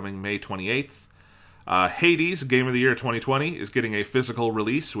 That is coming May 28th. Hades, Game of the Year 2020, is getting a physical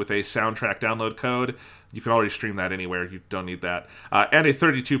release with a soundtrack download code. You can already stream that anywhere. You don't need that. And a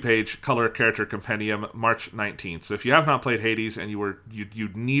 32-page color character compendium, March 19th. So if you have not played Hades and you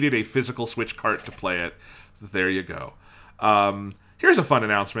needed a physical Switch cart to play it, there you go. Here's a fun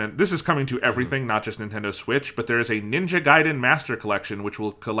announcement. This is coming to everything, not just Nintendo Switch, but there is a Ninja Gaiden Master Collection, which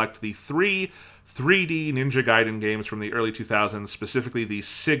will collect the 3 3D Ninja Gaiden games from the early 2000s, specifically the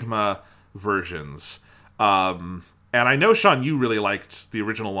Sigma versions. And I know, Sean, you really liked the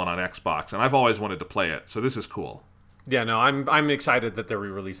original one on Xbox, and I've always wanted to play it, so this is cool. Yeah, no, I'm excited that they're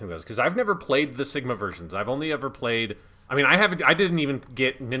re-releasing those, because I've never played the Sigma versions. I've only ever played... I mean, I didn't even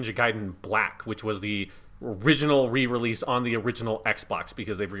get Ninja Gaiden Black, which was the original re-release on the original Xbox,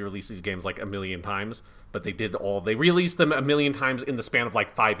 because they've re-released these games like a million times, but they re-released them a million times in the span of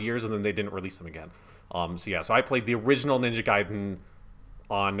like 5 years, and then they didn't release them again. So I played the original Ninja Gaiden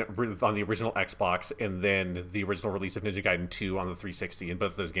on the original Xbox, and then the original release of Ninja Gaiden 2 on the 360, and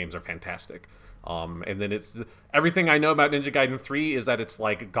both of those games are fantastic. And then it's everything I know about Ninja Gaiden 3 is that it's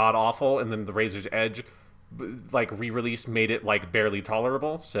like god awful, and then the Razor's Edge like re-release made it like barely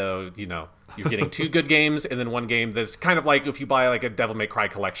tolerable. So you're getting 2 good games and then 1 game that's kind of like if you buy like a Devil May Cry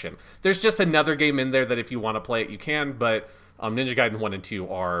collection. There's just another game in there that if you want to play it you can, but Ninja Gaiden 1 and 2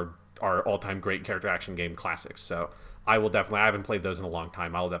 are all-time great character action game classics. So I haven't played those in a long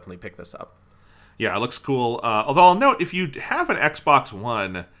time. I'll definitely pick this up. Yeah, it looks cool. Although I'll note, if you have an Xbox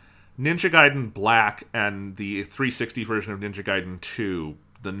One, Ninja Gaiden Black and the 360 version of Ninja Gaiden 2,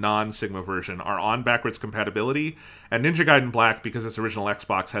 the non-Sigma version, are on backwards compatibility. And Ninja Gaiden Black, because its original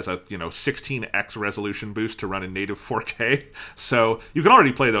Xbox, has a 16x resolution boost to run in native 4K. So you can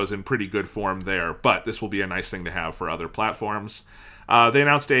already play those in pretty good form there, but this will be a nice thing to have for other platforms. They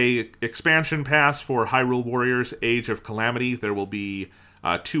announced a expansion pass for Hyrule Warriors Age of Calamity. There will be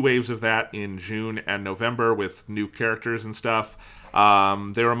 2 waves of that in June and November with new characters and stuff.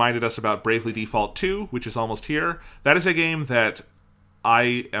 They reminded us about Bravely Default 2, which is almost here. That is a game that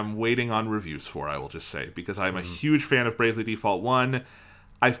I am waiting on reviews for, I will just say, because I'm a huge fan of Bravely Default 1.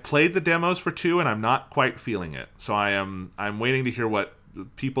 I've played the demos for 2, and I'm not quite feeling it. So I'm waiting to hear what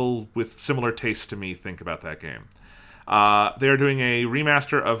people with similar tastes to me think about that game. They're doing a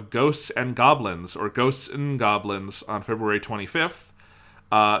remaster of Ghosts and Goblins on February 25th.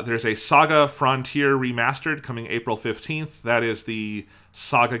 There's a Saga Frontier Remastered coming April 15th. That is the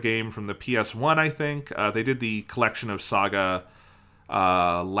Saga game from the PS1, I think. They did the collection of Saga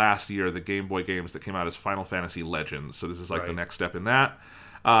last year, the Game Boy games that came out as Final Fantasy Legends. So this is like the next step in that.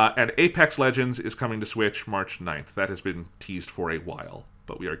 And Apex Legends is coming to Switch March 9th. That has been teased for a while,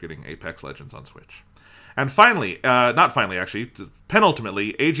 but we are getting Apex Legends on Switch. And finally, penultimately,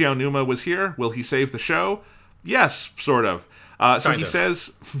 Eiji Aonuma was here. Will he save the show? Yes, sort of. So he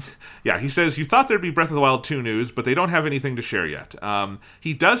says, he says, you thought there'd be Breath of the Wild 2 news, but they don't have anything to share yet.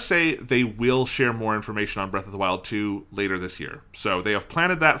 He does say they will share more information on Breath of the Wild 2 later this year. So they have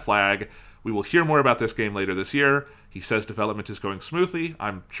planted that flag. We will hear more about this game later this year. He says development is going smoothly.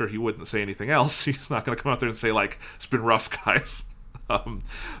 I'm sure he wouldn't say anything else. He's not going to come out there and say, like, it's been rough, guys.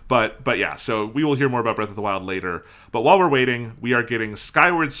 But yeah, so we will hear more about Breath of the Wild later. But while we're waiting, we are getting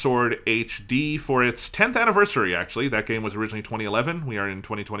Skyward Sword HD for its 10th anniversary, actually. That game was originally 2011. We are in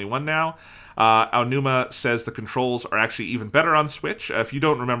 2021 now. Aonuma says the controls are actually even better on Switch. If you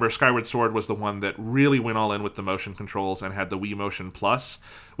don't remember, Skyward Sword was the one that really went all in with the motion controls and had the Wii Motion Plus,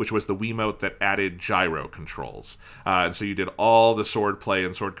 which was the Wiimote that added gyro controls. And so you did all the sword play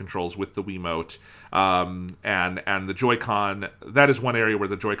and sword controls with the Wiimote. And the Joy-Con, that is one area where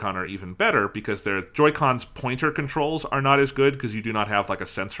the Joy-Con are even better, because their Joy-Con's pointer controls are not as good because you do not have like a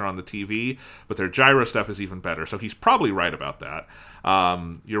sensor on the TV, but their gyro stuff is even better. So he's probably right about that.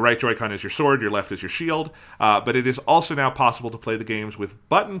 Your right Joy-Con is your sword, your left is your shield, but it is also now possible to play the games with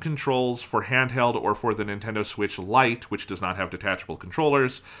button controls for handheld or for the Nintendo Switch Lite, which does not have detachable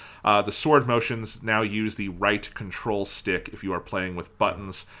controllers. The sword motions now use the right control stick if you are playing with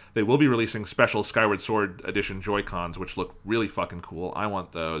buttons. They will be releasing special Skyward Sword Edition Joy-Cons, which look really fucking cool. I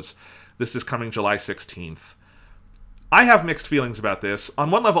want those. This is coming July 16th. I have mixed feelings about this.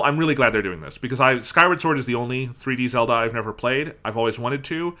 On one level, I'm really glad they're doing this, because Skyward Sword is the only 3D Zelda I've never played. I've always wanted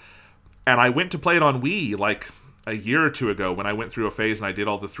to. And I went to play it on Wii like a year or two ago when I went through a phase and I did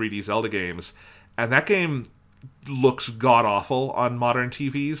all the 3D Zelda games. And that game looks god-awful on modern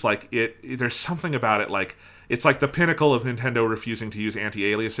TVs. Like, there's something about it, like, it's like the pinnacle of Nintendo refusing to use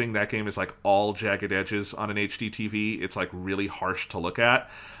anti-aliasing. That game is like all jagged edges on an HD TV. It's like really harsh to look at.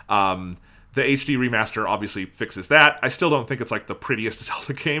 The HD remaster obviously fixes that. I still don't think it's like the prettiest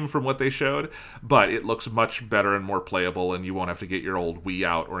Zelda game from what they showed, but it looks much better and more playable, and you won't have to get your old Wii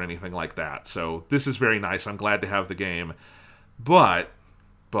out or anything like that. So this is very nice. I'm glad to have the game. But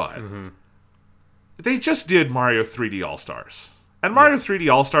they just did Mario 3D All-Stars. And Mario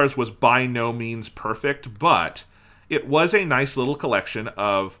 3D All-Stars was by no means perfect, but it was a nice little collection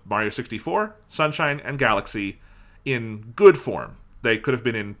of Mario 64, Sunshine, and Galaxy in good form. They could have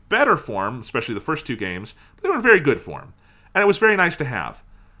been in better form, especially the first 2 games, but they were in very good form. And it was very nice to have.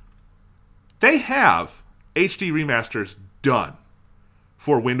 They have HD remasters done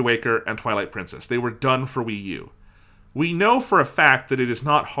for Wind Waker and Twilight Princess. They were done for Wii U. We know for a fact that it is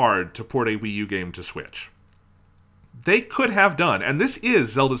not hard to port a Wii U game to Switch. They could have done, and this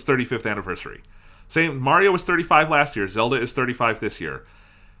is Zelda's 35th anniversary. Same, Mario was 35 last year, Zelda is 35 this year.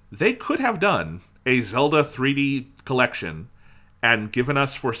 They could have done a Zelda 3D collection and given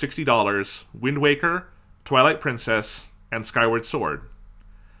us for $60 Wind Waker, Twilight Princess, and Skyward Sword.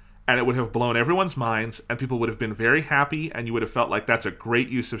 And it would have blown everyone's minds, and people would have been very happy, and you would have felt like that's a great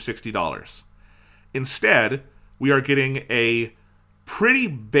use of $60. Instead, we are getting a pretty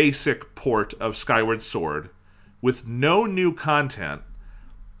basic port of Skyward Sword with no new content,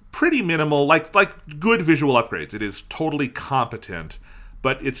 pretty minimal, like good visual upgrades. It is totally competent,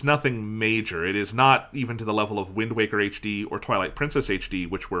 but it's nothing major. It is not even to the level of Wind Waker HD or Twilight Princess HD,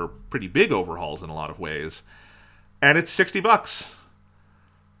 which were pretty big overhauls in a lot of ways. And it's $60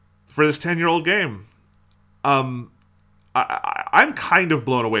 for this 10-year-old game. I'm kind of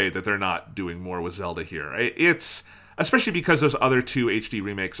blown away that they're not doing more with Zelda here. It's especially because those other two HD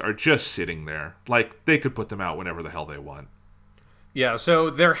remakes are just sitting there. Like, they could put them out whenever the hell they want. Yeah, so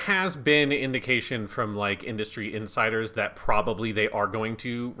there has been indication from like industry insiders that probably they are going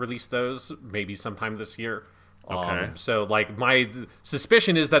to release those maybe sometime this year. Okay. So like my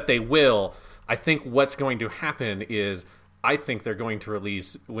suspicion is that they will. I think what's going to happen is I think they're going to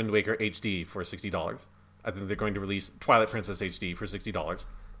release Wind Waker HD for $60. I think they're going to release Twilight Princess HD for $60.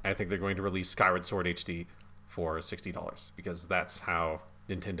 I think they're going to release Skyward Sword HD for $60 because that's how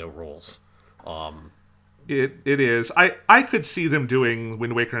Nintendo rolls. It is. I could see them doing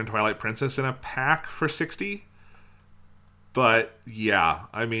Wind Waker and Twilight Princess in a pack for $60. But yeah,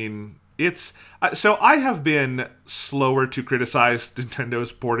 I mean, it's so I have been slower to criticize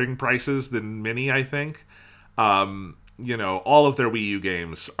Nintendo's porting prices than many, I think. You know, all of their Wii U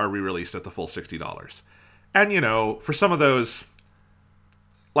games are re-released at the full $60. And, you know, for some of those,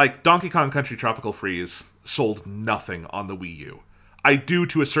 like Donkey Kong Country Tropical Freeze sold nothing on the Wii U. I do,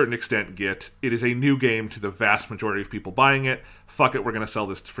 to a certain extent, get it is a new game to the vast majority of people buying it. Fuck it, we're going to sell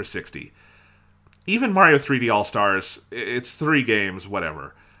this for $60. Even Mario 3D All-Stars, it's 3 games,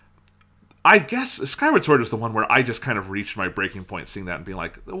 whatever. I guess Skyward Sword is the one where I just kind of reached my breaking point seeing that and being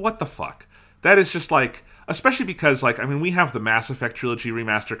like, what the fuck? That is just like, especially because, like, I mean, we have the Mass Effect Trilogy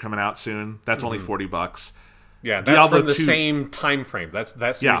remaster coming out soon. That's only $40. Yeah, that's from the same time frame. That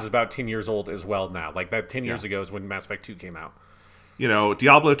series is about 10 years old as well now. Like, that 10 years ago is when Mass Effect 2 came out. You know,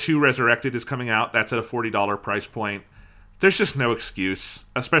 Diablo 2 Resurrected is coming out. That's at a $40 price point. There's just no excuse,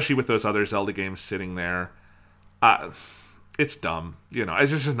 especially with those other Zelda games sitting there. It's dumb. You know,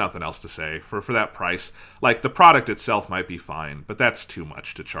 there's just nothing else to say for that price. Like, the product itself might be fine, but that's too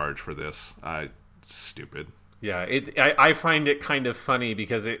much to charge for this. Stupid. Yeah, I find it kind of funny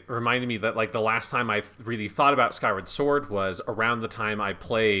because it reminded me that, like, the last time I really thought about Skyward Sword was around the time I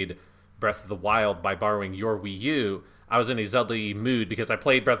played Breath of the Wild by borrowing your Wii U. I was in a Zelda mood because I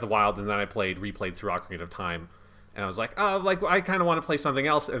played Breath of the Wild and then I replayed through Ocarina of Time. And I was like, oh, like, I kind of want to play something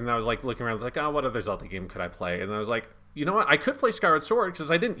else. And I was like looking around, like, oh, what other Zelda game could I play? And I was like, you know what? I could play Skyward Sword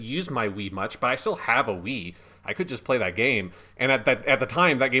because I didn't use my Wii much, but I still have a Wii. I could just play that game. And at the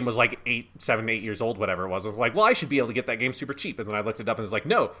time, that game was like 7, 8 years old, whatever it was. I was like, well, I should be able to get that game super cheap. And then I looked it up and was like,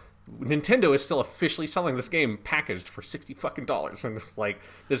 no, Nintendo is still officially selling this game packaged for $60 fucking dollars. And it's like,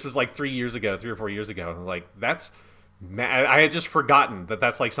 this was like 3 or 4 years ago. And I was like, that's... I had just forgotten that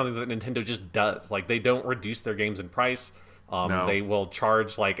that's like something that Nintendo just does. Like, they don't reduce their games in price. No. They will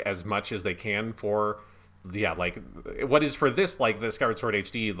charge like as much as they can for, like what is for this, like the Skyward Sword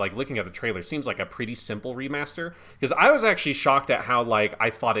HD. Like, looking at the trailer, seems like a pretty simple remaster. Because I was actually shocked at how, like,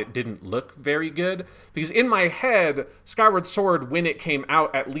 I thought it didn't look very good. Because in my head, Skyward Sword, when it came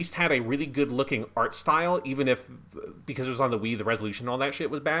out, at least had a really good looking art style, even if because it was on the Wii, the resolution and all that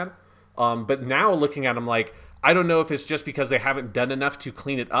shit was bad. But now looking at them, like, I don't know if it's just because they haven't done enough to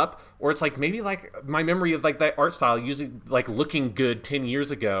clean it up, or it's like maybe like my memory of like that art style usually like looking good 10 years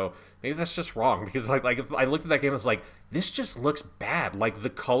ago. Maybe that's just wrong because like if I looked at that game, I was like, this just looks bad. Like,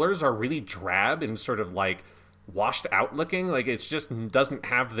 the colors are really drab and sort of like washed out looking. Like, it's just doesn't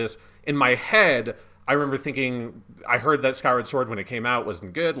have this. In my head, I remember thinking, I heard that Skyward Sword when it came out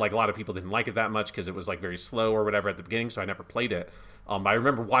wasn't good. Like, a lot of people didn't like it that much because it was like very slow or whatever at the beginning, so I never played it. I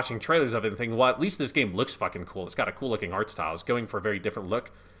remember watching trailers of it and thinking, well, at least this game looks fucking cool. It's got a cool looking art style. It's going for a very different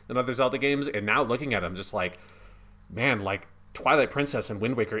look than other Zelda games. And now looking at them, just like, man, like Twilight Princess and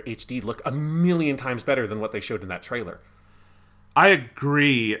Wind Waker HD look a million times better than what they showed in that trailer. I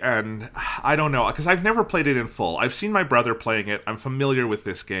agree, and I don't know, because I've never played it in full. I've seen my brother playing it. I'm familiar with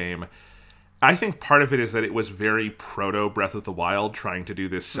this game. I think part of it is that it was very proto Breath of the Wild, trying to do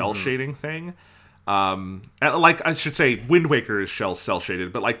this cell shading thing. And like I should say, Wind Waker is cell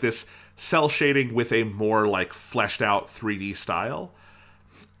shaded, but like this cell shading with a more like fleshed out 3D style.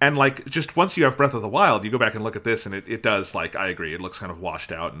 And like just once you have Breath of the Wild, you go back and look at this, and it does, like, I agree, it looks kind of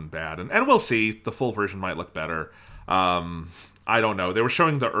washed out and bad. And we'll see. The full version might look better. I don't know. They were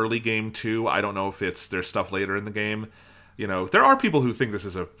showing the early game too. I don't know if there's stuff later in the game. You know, there are people who think this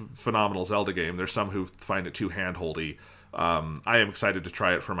is a phenomenal Zelda game. There's some who find it too hand-holdy. I am excited to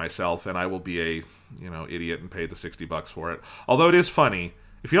try it for myself, and I will be a idiot and pay the $60 for it. Although it is funny,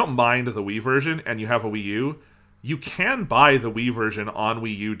 if you don't mind the Wii version and you have a Wii U, you can buy the Wii version on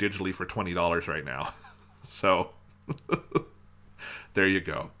Wii U digitally for $20 right now. So, there you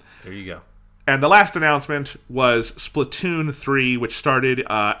go. There you go. And the last announcement was Splatoon 3, which started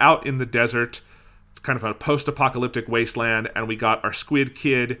out in the desert. It's kind of a post-apocalyptic wasteland, and we got our Squid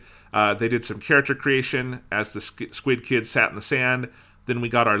Kid. They did some character creation as the Squid Kid sat in the sand. Then we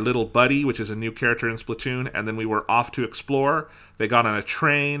got our Little Buddy, which is a new character in Splatoon, and then we were off to explore. They got on a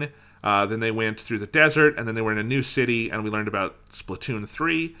train. Then they went through the desert, and then they were in a new city, and we learned about Splatoon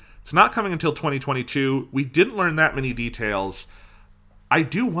 3. It's not coming until 2022. We didn't learn that many details. I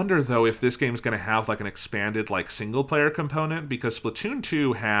do wonder, though, if this game's going to have like an expanded like single-player component, because Splatoon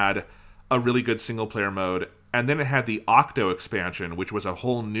 2 had a really good single-player mode, and then it had the Octo expansion, which was a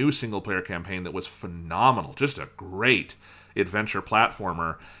whole new single-player campaign that was phenomenal. Just a great adventure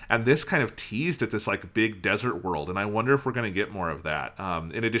platformer, and this kind of teased at this like big desert world, and I wonder if we're going to get more of that.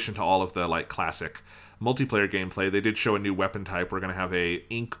 In addition to all of the like classic multiplayer gameplay, they did show a new weapon type. We're going to have a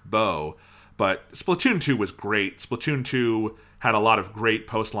ink bow, but Splatoon 2 was great. Splatoon 2 had a lot of great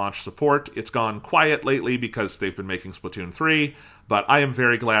post-launch support. It's gone quiet lately because they've been making Splatoon 3, but I am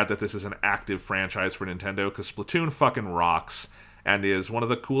very glad that this is an active franchise for Nintendo, because Splatoon fucking rocks and is one of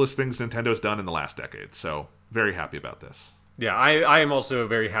the coolest things Nintendo's done in the last decade. So, very happy about this. Yeah, I am also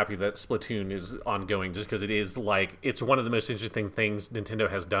very happy that Splatoon is ongoing, just because it is like, it's one of the most interesting things Nintendo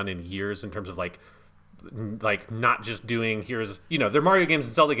has done in years in terms of like not just doing, here's, their Mario games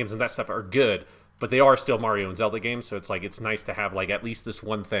and Zelda games and that stuff are good, but they are still Mario and Zelda games, so it's like, it's nice to have like at least this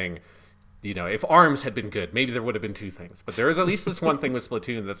one thing. If ARMS had been good, maybe there would have been two things, but there is at least this one thing with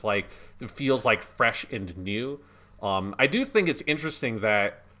Splatoon that's like, it feels like fresh and new. I do think it's interesting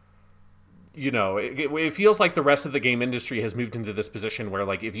that it feels like the rest of the game industry has moved into this position where,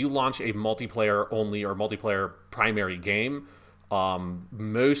 like, if you launch a multiplayer only or multiplayer primary game,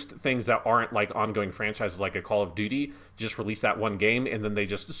 most things that aren't like ongoing franchises, like a Call of Duty, just release that one game and then they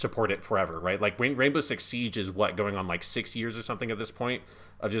just support it forever, right? Like Rainbow Six Siege is going on like 6 years or something at this point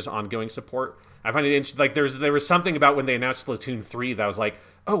of just ongoing support. I find it interesting. Like there was something about when they announced Splatoon 3 that was like,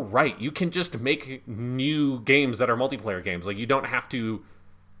 oh right, you can just make new games that are multiplayer games. Like you don't have to.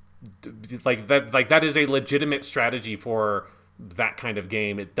 That is a legitimate strategy for that kind of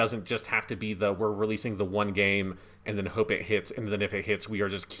game. It doesn't just have to be we're releasing the one game and then hope it hits, and then if it hits, we are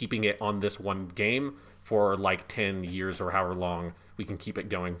just keeping it on this one game for like 10 years or however long we can keep it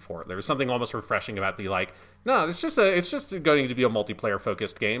going for. There was something almost refreshing about no, it's just going to be a multiplayer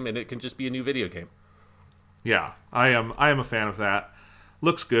focused game, and it can just be a new video game. Yeah, I am a fan of that.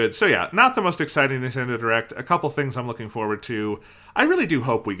 Looks good. So yeah, not the most exciting Nintendo Direct. A couple things I'm looking forward to. I really do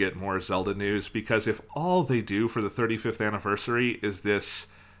hope we get more Zelda news, because if all they do for the 35th anniversary is this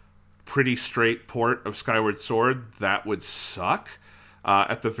pretty straight port of Skyward Sword, that would suck.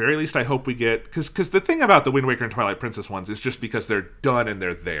 At the very least, I hope we get... Because the thing about the Wind Waker and Twilight Princess ones is just because they're done and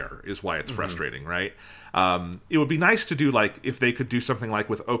they're there is why it's frustrating, right? It would be nice to do, like, if they could do something like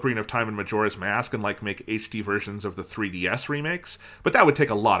with Ocarina of Time and Majora's Mask and, like, make HD versions of the 3DS remakes, but that would take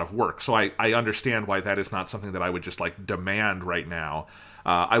a lot of work, so I understand why that is not something that I would just, like, demand right now.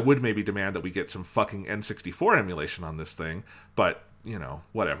 I would maybe demand that we get some fucking N64 emulation on this thing, but,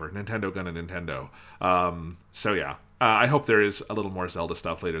 whatever. Nintendo gonna Nintendo. So yeah. I hope there is a little more Zelda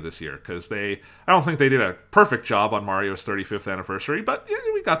stuff later this year, because I don't think they did a perfect job on Mario's 35th anniversary, but yeah,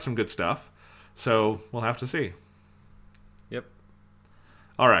 we got some good stuff. So we'll have to see. Yep.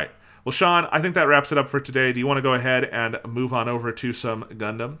 All right. Well, Sean, I think that wraps it up for today. Do you want to go ahead and move on over to some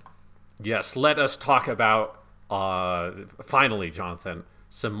Gundam? Yes, let us talk about, finally, Jonathan,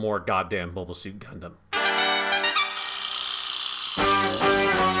 some more goddamn Mobile Suit Gundam.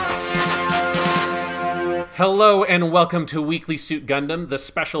 Hello and welcome to Weekly Suit Gundam, the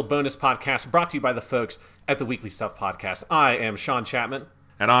special bonus podcast brought to you by the folks at the Weekly Stuff Podcast. I am Sean Chapman.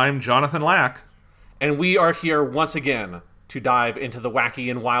 And I'm Jonathan Lack. And we are here once again to dive into the wacky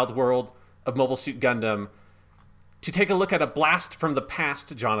and wild world of Mobile Suit Gundam, to take a look at a blast from the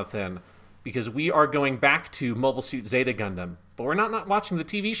past, Jonathan, because we are going back to Mobile Suit Zeta Gundam. But we're not watching the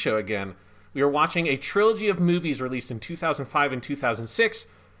TV show again. We are watching a trilogy of movies released in 2005 and 2006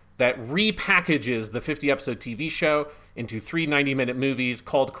 that repackages the 50-episode TV show into 3 90-minute movies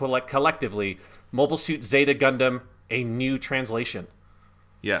called collectively Mobile Suit Zeta Gundam: A New Translation.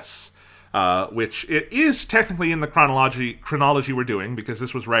 Yes. Which it is technically in the chronology we're doing, because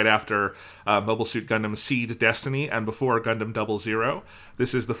this was right after Mobile Suit Gundam Seed Destiny and before Gundam 00.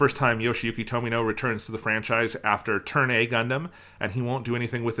 This is the first time Yoshiyuki Tomino returns to the franchise after Turn A Gundam, and he won't do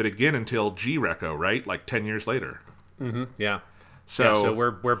anything with it again until G-Reco, right? Like 10 years later. Mm-hmm, yeah. So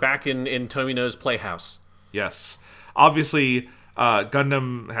we're back in Tomino's playhouse. Yes. Obviously,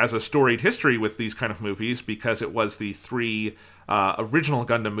 Gundam has a storied history with these kind of movies because it was the 3 original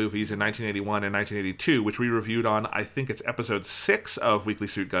Gundam movies in 1981 and 1982, which we reviewed on, I think it's episode 6 of Weekly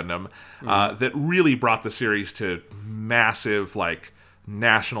Suit Gundam, that really brought the series to massive, like,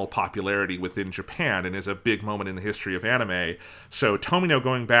 national popularity within Japan and is a big moment in the history of anime. So Tomino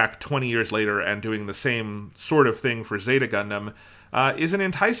going back 20 years later and doing the same sort of thing for Zeta Gundam is an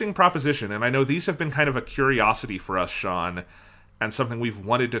enticing proposition, and I know these have been kind of a curiosity for us, Sean, and something we've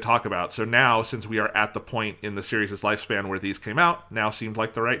wanted to talk about. So now, since we are at the point in the series' lifespan where these came out, now seemed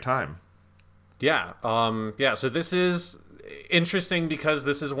like the right time. Yeah. So this is interesting because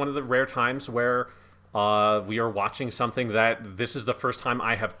this is one of the rare times where we are watching something that this is the first time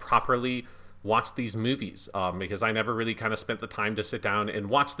I have properly watched these movies, because I never really kind of spent the time to sit down and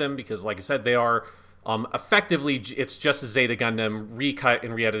watch them because, like I said, they are effectively, it's just Zeta Gundam recut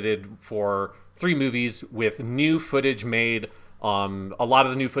and re-edited for 3 movies with new footage made. A lot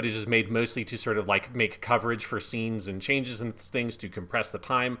of the new footage is made mostly to sort of like make coverage for scenes and changes and things to compress the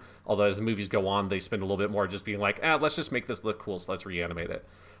time. Although as the movies go on, they spend a little bit more just being like, let's just make this look cool, so let's reanimate it.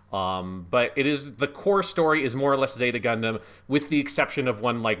 But it is, the core story is more or less Zeta Gundam, with the exception of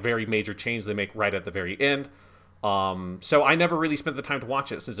one like very major change they make right at the very end. So I never really spent the time to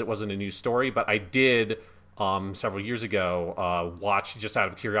watch it since it wasn't a new story, but I did several years ago watch, just out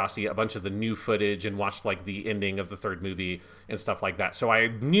of curiosity, a bunch of the new footage and watched like the ending of the 3rd movie and stuff like that. So I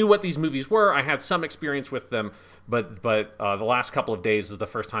knew what these movies were. I had some experience with them, but the last couple of days is the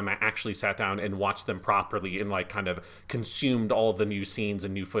first time I actually sat down and watched them properly and like kind of consumed all of the new scenes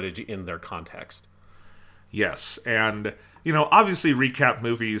and new footage in their context. Yes, and obviously recap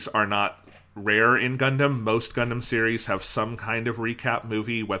movies are not rare in Gundam. Most Gundam series have some kind of recap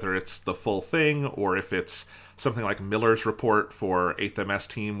movie, whether it's the full thing or if it's something like Miller's Report for 8th MS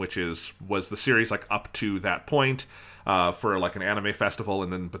Team, which was the series like up to that point for like an anime festival,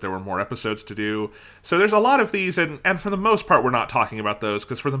 but there were more episodes to do. So there's a lot of these, and for the most part we're not talking about those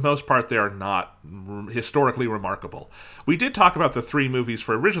because for the most part they are not historically remarkable. We did talk about the 3 movies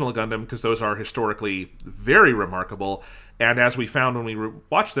for original Gundam because those are historically very remarkable. And as we found when we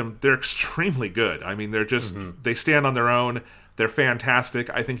watched them, they're extremely good. I mean, they're just, they stand on their own. They're fantastic.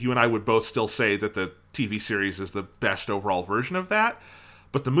 I think you and I would both still say that the TV series is the best overall version of that.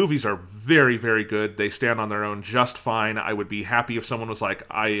 But the movies are very, very good. They stand on their own just fine. I would be happy if someone was like,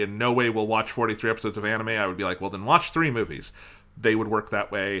 I in no way will watch 43 episodes of anime. I would be like, well, then watch 3 movies. They would work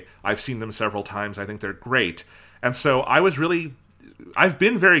that way. I've seen them several times. I think they're great. And so I've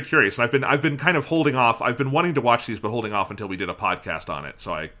been very curious, and I've been kind of holding off. I've been wanting to watch these, but holding off until we did a podcast on it,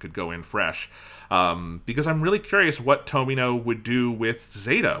 so I could go in fresh. Because I'm really curious what Tomino would do with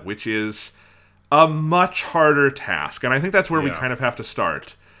Zeta, which is a much harder task. And I think that's where we kind of have to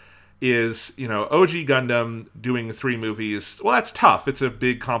start. Is, OG Gundam doing 3 movies, well, that's tough. It's a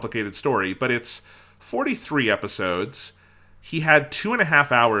big, complicated story, but it's 43 episodes. He had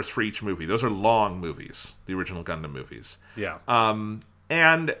 2.5 hours for each movie. Those are long movies, the original Gundam movies. Yeah. And,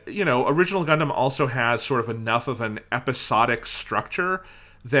 original Gundam also has sort of enough of an episodic structure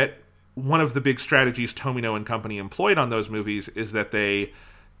that one of the big strategies Tomino and company employed on those movies is that they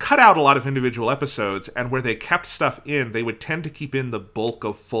cut out a lot of individual episodes, and where they kept stuff in, they would tend to keep in the bulk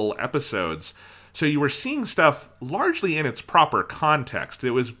of full episodes. So you were seeing stuff largely in its proper context. It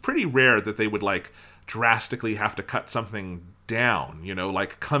was pretty rare that they would, like, drastically have to cut something down,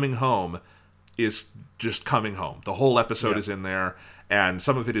 like Coming Home is just Coming Home. The whole episode is in there, and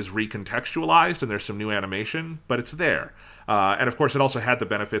some of it is recontextualized, and there's some new animation, but it's there. And of course, it also had the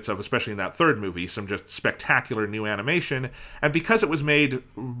benefits of, especially in that 3rd movie, some just spectacular new animation. And because it was made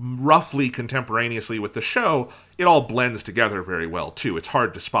roughly contemporaneously with the show, it all blends together very well, too. It's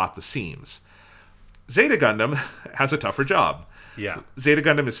hard to spot the seams. Zeta Gundam has a tougher job. Yeah. Zeta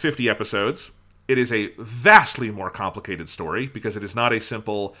Gundam is 50 episodes. It is a vastly more complicated story because it is not a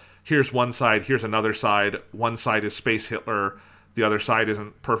simple, here's one side, here's another side. One side is Space Hitler. The other side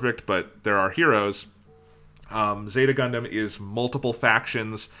isn't perfect, but there are heroes. Zeta Gundam is multiple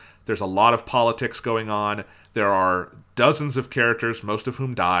factions. There's a lot of politics going on. There are dozens of characters, most of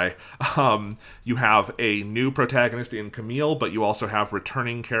whom die. You have a new protagonist in Camille, but you also have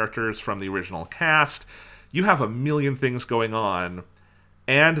returning characters from the original cast. You have a million things going on.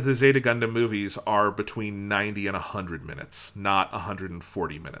 And the Zeta Gundam movies are between 90 and 100 minutes, not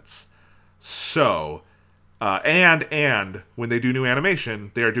 140 minutes. So, and when they do new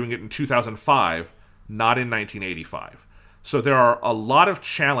animation, they are doing it in 2005, not in 1985. So there are a lot of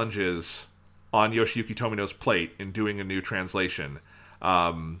challenges on Yoshiyuki Tomino's plate in doing a new translation.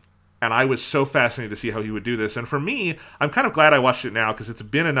 And I was so fascinated to see how he would do this. And for me, I'm kind of glad I watched it now because it's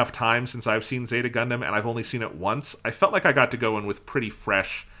been enough time since I've seen Zeta Gundam, and I've only seen it once. I felt like I got to go in with pretty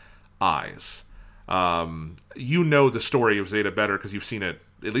fresh eyes. You know the story of Zeta better because you've seen it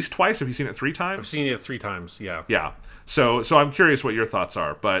at least twice. Have you seen it 3 times? I've seen it 3 times, yeah. Yeah. So I'm curious what your thoughts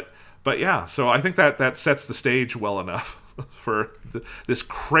are. But yeah, so I think that sets the stage well enough for this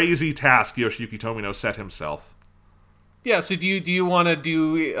crazy task Yoshiyuki Tomino set himself. Yeah, so do you want to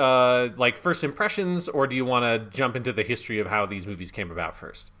do like first impressions, or do you want to jump into the history of how these movies came about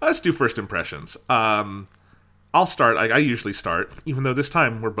first? Let's do first impressions. I'll start. I usually start, even though this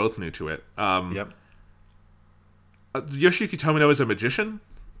time we're both new to it. Yep. Yoshiyuki Tomino is a magician.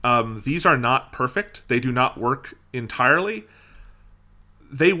 These are not perfect. They do not work entirely.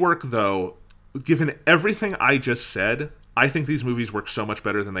 They work, though, given everything I just said. I think these movies work so much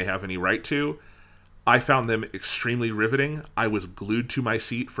better than they have any right to. I found them extremely riveting. I was glued to my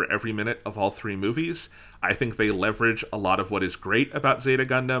seat for every minute of all 3 movies. I think they leverage a lot of what is great about Zeta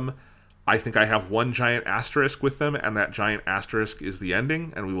Gundam. I think I have one giant asterisk with them, and that giant asterisk is the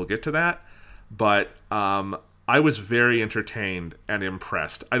ending, and we will get to that. But I was very entertained and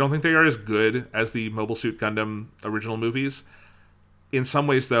impressed. I don't think they are as good as the Mobile Suit Gundam original movies. In some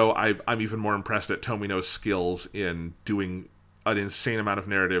ways, though, I'm even more impressed at Tomino's skills in doing an insane amount of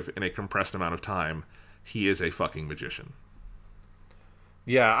narrative in a compressed amount of time. He is a fucking magician.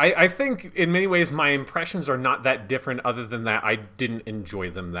 Yeah, I think in many ways my impressions are not that different, other than that I didn't enjoy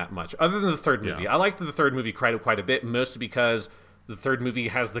them that much. Other than the third movie. Yeah. I liked the third movie quite a bit, mostly because the third movie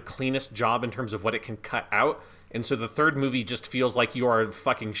has the cleanest job in terms of what it can cut out. And so the third movie just feels like you are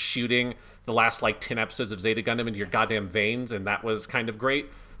fucking shooting the last 10 episodes of Zeta Gundam into your goddamn veins, and that was kind of great.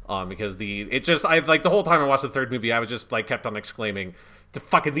 Because the whole time I watched the third movie, I was just kept on exclaiming,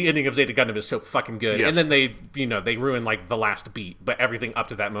 the ending of Zeta Gundam is so fucking good. Yes. And then they ruin the last beat, but everything up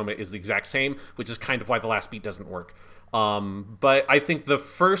to that moment is the exact same, which is kind of why the last beat doesn't work. But I think the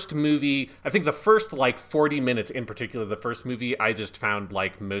first movie, the first 40 minutes in particular, the first movie, I just found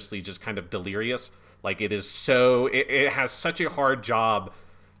mostly just kind of delirious. It is so, it has such a hard job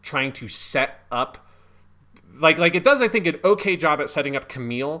trying to set up. It does, I think, an okay job at setting up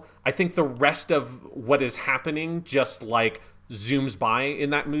Camille. I think the rest of what is happening just zooms by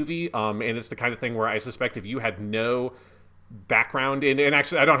in that movie. And it's the kind of thing where I suspect if you had no background in, and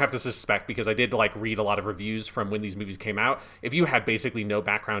actually I don't have to suspect because I did read a lot of reviews from when these movies came out. If you had basically no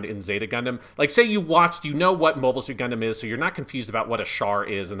background in Zeta Gundam, say you watched, what Mobile Suit Gundam is, so you're not confused about what a Char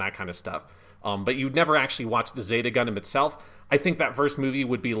is and that kind of stuff. But you'd never actually watched the Zeta Gundam itself. I think that first movie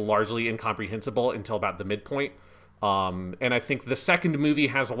would be largely incomprehensible until about the midpoint. And I think the second movie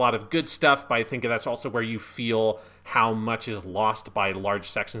has a lot of good stuff, but I think that's also where you feel how much is lost by large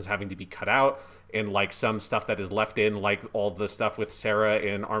sections having to be cut out, and some stuff that is left in, all the stuff with Sarah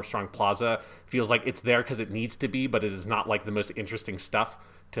in Armstrong Plaza feels like it's there because it needs to be, but it is not the most interesting stuff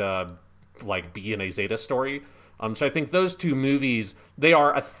to be in a Zeta story. So I think those 2 movies, they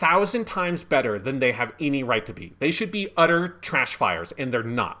are 1,000 times better than they have any right to be. They should be utter trash fires, and they're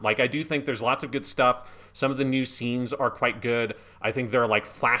not. I do think there's lots of good stuff. Some of the new scenes are quite good. I think there are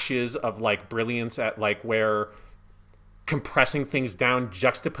flashes of brilliance at where compressing things down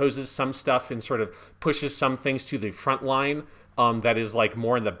juxtaposes some stuff and sort of pushes some things to the front line. That is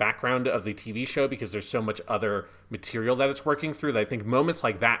more in the background of the TV show because there's so much other material that it's working through. That I think moments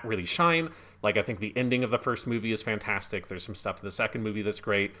like that really shine. I think the ending of the first movie is fantastic. There's some stuff in the second movie that's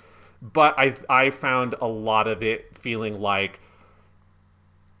great. But I found a lot of it feeling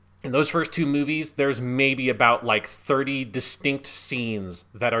in those first 2 movies, there's maybe about 30 distinct scenes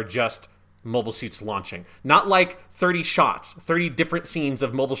that are just mobile suits launching. Not 30 shots, 30 different scenes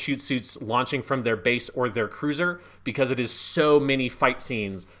of mobile suits launching from their base or their cruiser, because it is so many fight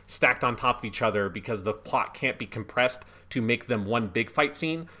scenes stacked on top of each other because the plot can't be compressed to make them one big fight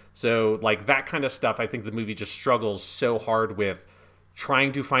scene. So that kind of stuff, I think the movie just struggles so hard with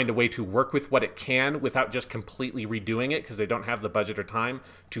trying to find a way to work with what it can without just completely redoing it because they don't have the budget or time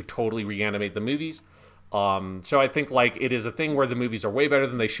to totally reanimate the movies. So I think it is a thing where the movies are way better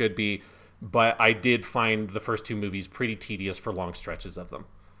than they should be, but I did find the first 2 movies pretty tedious for long stretches of them.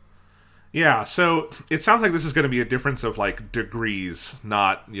 Yeah, so it sounds like this is going to be a difference of like degrees,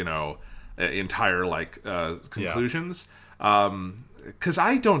 not, entire like conclusions. Because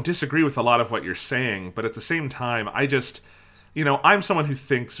I don't disagree with a lot of what you're saying, but at the same time, I just, I'm someone who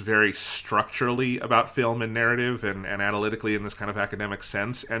thinks very structurally about film and narrative and analytically in this kind of academic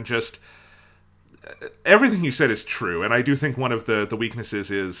sense, and just everything you said is true. And I do think one of the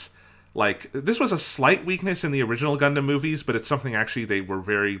weaknesses is, like, this was a slight weakness in the original Gundam movies, but it's something actually they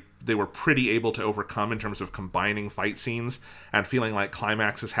were pretty able to overcome in terms of combining fight scenes and feeling like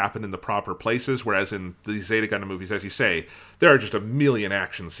climaxes happen in the proper places, whereas in the Zeta Gundam movies, as you say, there are just a million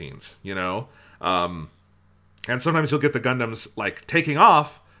action scenes, and sometimes you'll get the Gundams, like, taking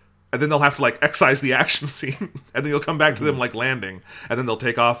off, and then they'll have to, like, excise the action scene, and then you'll come back to them, like, landing, and then they'll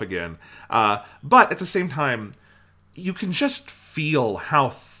take off again. But at the same time, you can just feel how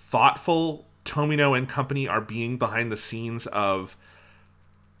thoughtful Tomino and company are being behind the scenes of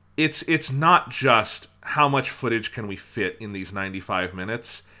it's not just how much footage can we fit in these 95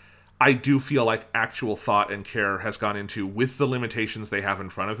 minutes. I do feel like actual thought and care has gone into, with the limitations they have in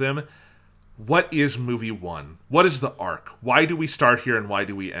front of them, what is movie one? What is the arc? Why do we start here and why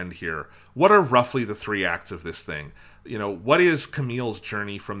do we end here? What are roughly the 3 acts of this thing? What is Camille's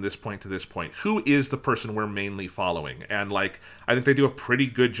journey from this point to this point? Who is the person we're mainly following? And, like, I think they do a pretty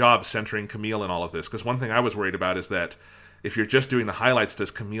good job centering Camille in all of this, because one thing I was worried about is that if you're just doing the highlights, does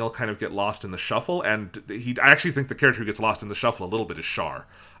Camille kind of get lost in the shuffle? And I actually think the character who gets lost in the shuffle a little bit is Char.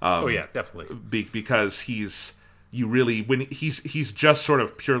 Oh yeah, definitely. Because he's just sort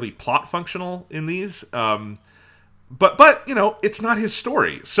of purely plot functional in these. But it's not his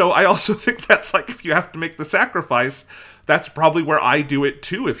story. So I also think that's, like, if you have to make the sacrifice, that's probably where I do it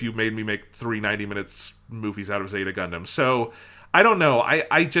too, if you made me make 3 90-minute movies out of Zeta Gundam. So I don't know.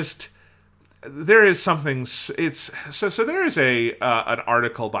 I just, there is something, so there is an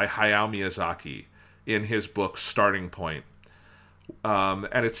article by Hayao Miyazaki in his book Starting Point. And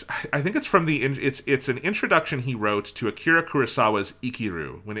I think it's from it's an introduction he wrote to Akira Kurosawa's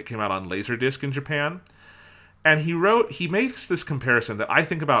Ikiru when it came out on Laserdisc in Japan. And he makes this comparison that I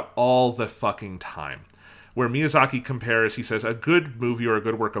think about all the fucking time, where Miyazaki compares, he says, a good movie or a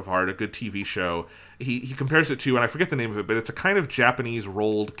good work of art, a good TV show, he compares it to, and I forget the name of it, but it's a kind of Japanese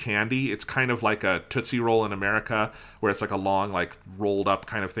rolled candy. It's kind of like a Tootsie Roll in America, where it's like a long, like, rolled up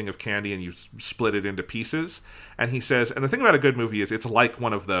kind of thing of candy, and you split it into pieces. And he says, and the thing about a good movie is it's like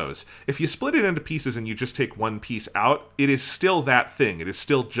one of those. If you split it into pieces and you just take one piece out, it is still that thing. It is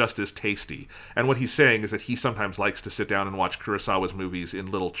still just as tasty. And what he's saying is that he sometimes likes to sit down and watch Kurosawa's movies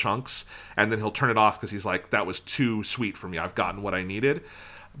in little chunks, and then he'll turn it off because he's like, that was too sweet for me. I've gotten what I needed.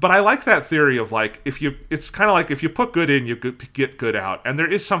 But I like that theory of, like, it's kind of like if you put good in, you get good out. And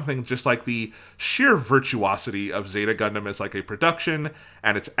there is something just like the sheer virtuosity of Zeta Gundam as, like, a production,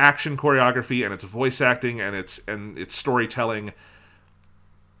 and its action choreography, and its voice acting, and its storytelling.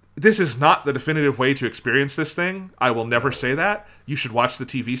 This is not the definitive way to experience this thing. I will never say that. You should watch the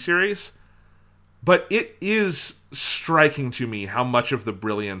TV series. But it is striking to me how much of the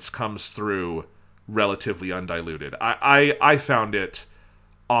brilliance comes through relatively undiluted. I found it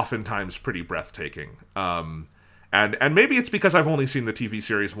oftentimes pretty breathtaking. And maybe it's because I've only seen the TV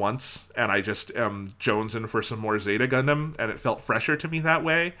series once, and I just am jonesing for some more Zeta Gundam, and it felt fresher to me that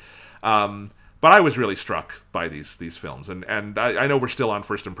way. But I was really struck by these films, and I know we're still on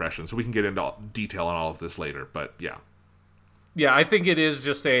first impressions, so we can get into detail on all of this later, but yeah. Yeah, I think it is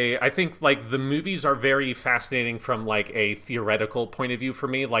just I think, like, the movies are very fascinating from, like, a theoretical point of view for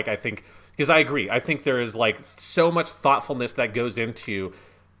me. Like, I think, because I agree, I think there is, like, so much thoughtfulness that goes into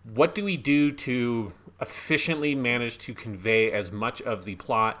what do we do to efficiently manage to convey as much of the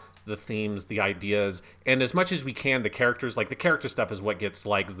plot, the themes, the ideas, and as much as we can, the characters. Like, the character stuff is what gets,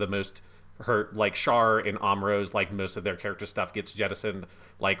 like, the most hurt. Like, Char and Amro's, like, most of their character stuff gets jettisoned.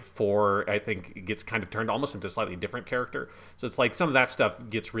 Like, 4, I think, it gets kind of turned almost into a slightly different character. So it's like some of that stuff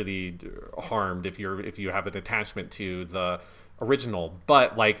gets really harmed if you have an attachment to the original.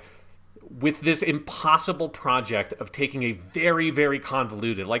 But, like, with this impossible project of taking a very, very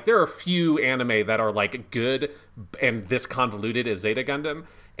convoluted, like, there are a few anime that are, like, good and this convoluted as Zeta Gundam,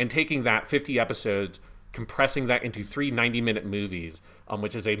 and taking that 50 episodes, compressing that into 3 90-minute movies,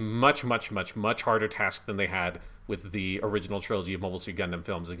 which is a much, much, much, much harder task than they had with the original trilogy of Mobile Suit Gundam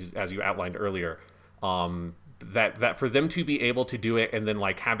films, as you outlined earlier. That for them to be able to do it and then,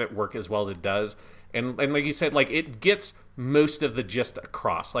 like, have it work as well as it does, and like you said, like, it gets most of the gist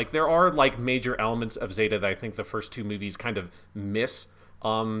across. Like, there are, like, major elements of Zeta that I think the first 2 movies kind of miss,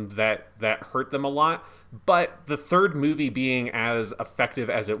 that hurt them a lot. But the third movie being as effective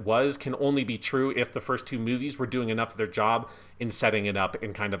as it was can only be true if the first two movies were doing enough of their job in setting it up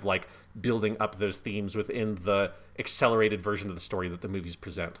and kind of like building up those themes within the accelerated version of the story that the movies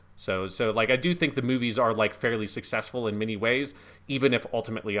present. So like I do think the movies are like fairly successful in many ways, even if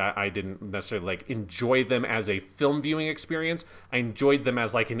ultimately I didn't necessarily like enjoy them as a film viewing experience. I enjoyed them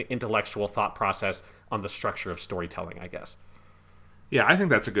as like an intellectual thought process on the structure of storytelling, I guess. Yeah, I think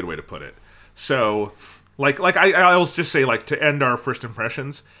that's a good way to put it. So, I'll just say, like, to end our first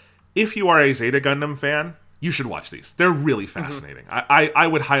impressions, if you are a Zeta Gundam fan, you should watch these. They're really fascinating. I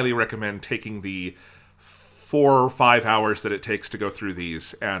would highly recommend taking the 4 or 5 hours that it takes to go through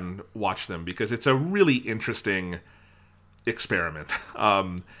these and watch them, because it's a really interesting experiment.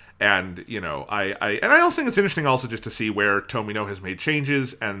 And, you know, I also think it's interesting also just to see where Tomino has made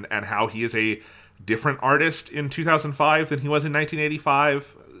changes and how he is a different artist in 2005 than he was in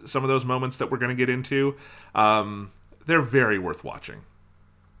 1985. Some of those moments that we're going to get into, they're very worth watching.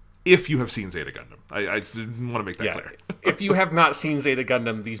 If you have seen Zeta Gundam. I want to make that clear. If you have not seen Zeta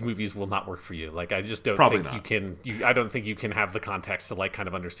Gundam, these movies will not work for you. Like, I just don't think you can. I don't think you can have the context to like kind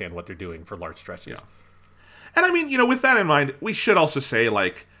of understand what they're doing for large stretches. Yeah. And I mean, you know, with that in mind, we should also say,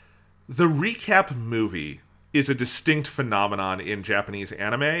 like, the recap movie is a distinct phenomenon in Japanese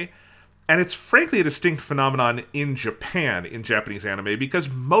anime. And it's frankly a distinct phenomenon in Japan, in Japanese anime, because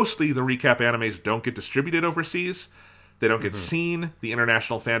mostly the recap animes don't get distributed overseas. They don't get seen. The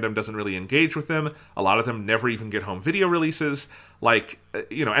international fandom doesn't really engage with them. A lot of them never even get home video releases. Like,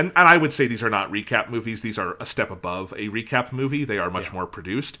 you know, and I would say these are not recap movies. These are a step above a recap movie. They are much more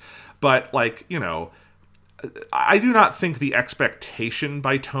produced. But, like, you know, I do not think the expectation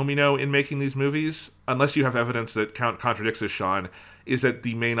by Tomino in making these movies, unless you have evidence that contradicts this, Sean, is that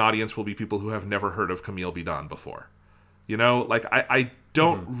the main audience will be people who have never heard of Camille Bidan before. You know, like, I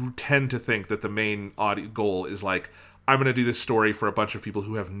don't tend to think that the main goal is like, I'm going to do this story for a bunch of people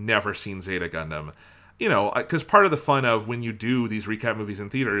who have never seen Zeta Gundam. You know, because part of the fun of when you do these recap movies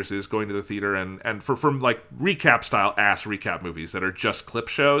in theaters is going to the theater and for like recap style ass recap movies that are just clip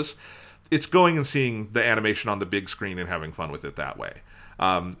shows, it's going and seeing the animation on the big screen and having fun with it that way.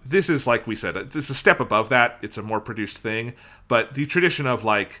 This is, like we said, it's a step above that. It's a more produced thing. But the tradition of,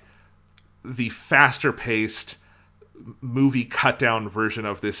 like, the faster-paced movie cut-down version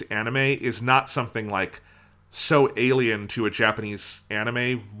of this anime is not something, like, so alien to a Japanese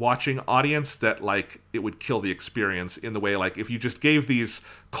anime watching audience that, like, it would kill the experience in the way, like, if you just gave these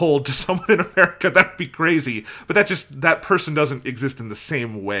cold to someone in America, that'd be crazy. But that person doesn't exist in the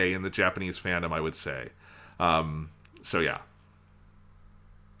same way in the Japanese fandom, I would say. So, yeah.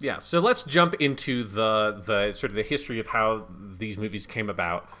 Yeah, so let's jump into the sort of the history of how these movies came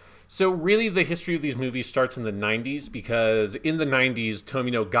about. So really the history of these movies starts in the 90s, because in the 90s,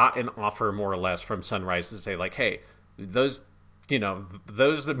 Tomino got an offer more or less from Sunrise to say, like, hey, those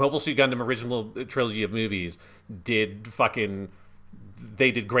Mobile Suit Gundam original trilogy of movies did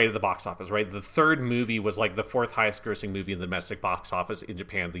great at the box office, right? The third movie was like the fourth highest grossing movie in the domestic box office in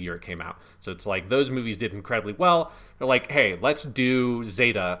Japan the year it came out. So it's like those movies did incredibly well. They're like, hey, let's do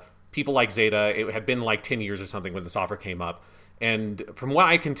Zeta. People like Zeta. It had been like 10 years or something when this offer came up. And from what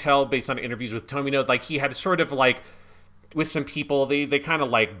I can tell based on interviews with Tomino, like he had sort of like with some people, they kind of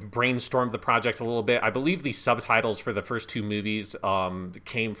like brainstormed the project a little bit. I believe the subtitles for the first two movies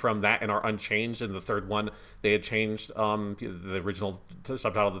came from that and are unchanged. And the third one, they had changed. The original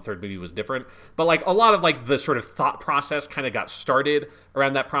subtitle of the third movie was different. But like a lot of like the sort of thought process kind of got started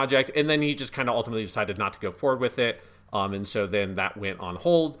around that project. And then he just kind of ultimately decided not to go forward with it. And so then that went on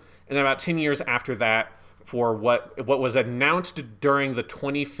hold. And then about 10 years after that, for what was announced during the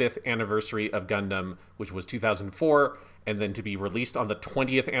 25th anniversary of Gundam, which was 2004, and then to be released on the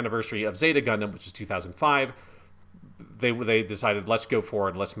 20th anniversary of Zeta Gundam, which is 2005, they decided, let's go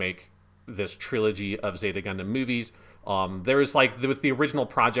forward, let's make this trilogy of Zeta Gundam movies. There was like, with the original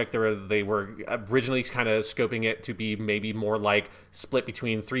project, they were originally kind of scoping it to be maybe more like split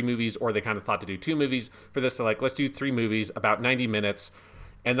between 3 movies, or they kind of thought to do 2 movies. For this, they're like, let's do 3 movies, about 90 minutes.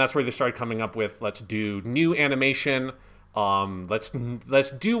 And that's where they started coming up with, let's do new animation. Let's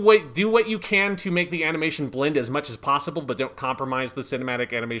do what you can to make the animation blend as much as possible, but don't compromise the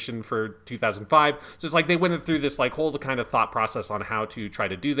cinematic animation for 2005. So it's like they went through this like whole kind of thought process on how to try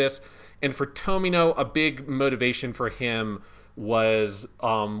to do this. And for Tomino, a big motivation for him was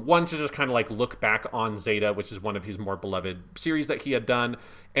one, to just kind of like look back on Zeta, which is one of his more beloved series that he had done,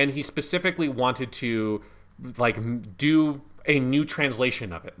 and he specifically wanted to like do a new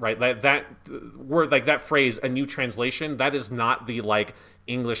translation of it, right? That word, like that phrase, a new translation, that is not the like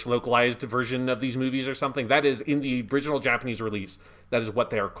English localized version of these movies or something. That is in the original Japanese release. That is what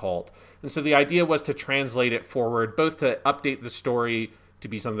they are called. And so the idea was to translate it forward, both to update the story to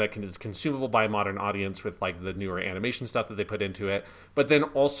be something that is consumable by a modern audience with like the newer animation stuff that they put into it, but then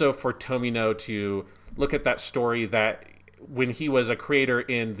also for Tomino to look at that story that when he was a creator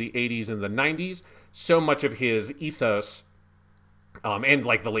in the 80s and the 90s, so much of his ethos and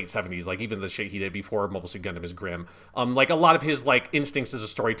like the late 70s, like even the shit he did before Mobile Suit Gundam is grim. Like a lot of his like instincts as a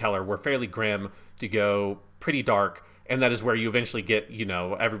storyteller were fairly grim to go pretty dark, and that is where you eventually get, you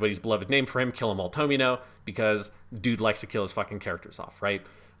know, everybody's beloved name for him, Kill 'Em All Tomino, because dude likes to kill his fucking characters off, right?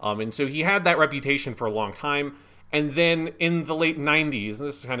 And so he had that reputation for a long time, and then in the late 90s, and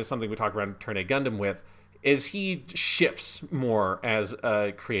this is kind of something we talk about in Turn A Gundam with, is he shifts more as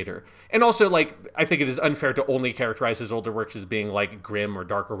a creator. And also, like, I think it is unfair to only characterize his older works as being, like, grim or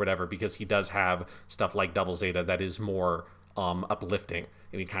dark or whatever, because he does have stuff like Double Zeta that is more uplifting,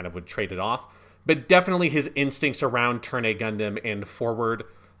 and he kind of would trade it off. But definitely his instincts around Turn A Gundam and forward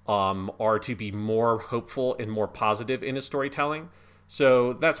are to be more hopeful and more positive in his storytelling.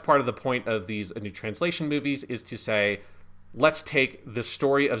 So that's part of the point of these new translation movies, is to say, let's take the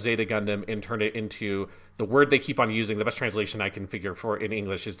story of Zeta Gundam and turn it into the word they keep on using. The best translation I can figure for in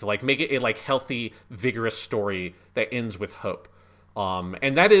English is to like make it a like healthy, vigorous story that ends with hope.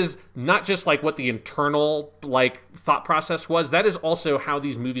 And that is not just like what the internal like thought process was. That is also how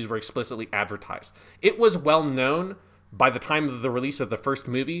these movies were explicitly advertised. It was well known by the time of the release of the first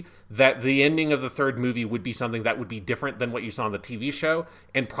movie that the ending of the third movie would be something that would be different than what you saw on the TV show,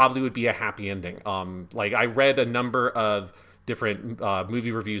 and probably would be a happy ending. Like I read a number of different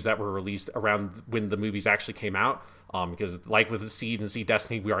movie reviews that were released around when the movies actually came out. Because like with Seed and Seed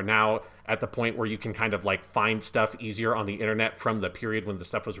Destiny, we are now at the point where you can kind of like find stuff easier on the internet from the period when the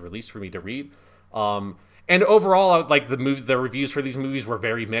stuff was released for me to read. And overall, like the reviews for these movies were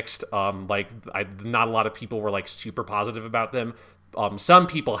very mixed. Not a lot of people were like super positive about them. Some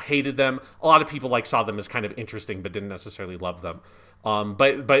people hated them. A lot of people like saw them as kind of interesting, but didn't necessarily love them.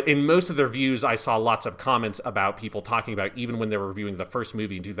 But in most of their views, I saw lots of comments about people talking about, even when they were reviewing the first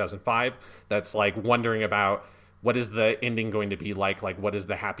movie in 2005, that's like wondering about what is the ending going to be like what is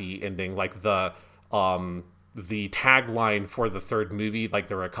the happy ending, like the tagline for the third movie, like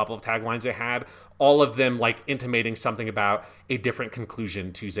there were a couple of taglines it had, all of them like intimating something about a different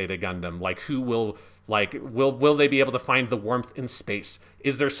conclusion to Zeta Gundam, like who will will they be able to find the warmth in space,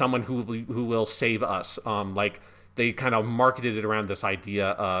 is there someone who will save us, like they kind of marketed it around this idea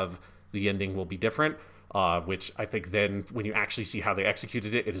of the ending will be different, which I think then when you actually see how they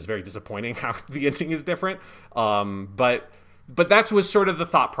executed it, it is very disappointing how the ending is different. But that was sort of the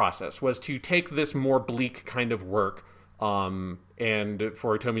thought process, was to take this more bleak kind of work and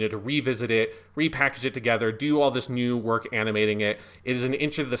for Tomino to revisit it, repackage it together, do all this new work animating it. It is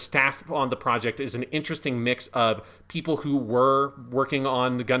the staff on the project is an interesting mix of people who were working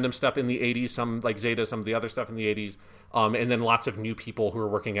on the Gundam stuff in the 80s, some like Zeta, some of the other stuff in the 80s, and then lots of new people who are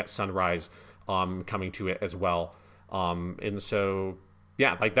working at Sunrise coming to it as well. And so,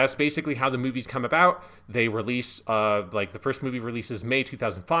 yeah, like that's basically how the movies come about. They release, like the first movie releases May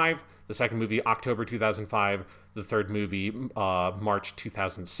 2005, the second movie October 2005, the third movie March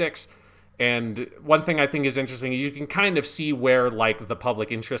 2006. And one thing I think is interesting, you can kind of see where like the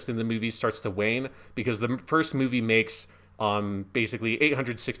public interest in the movies starts to wane, because the first movie makes basically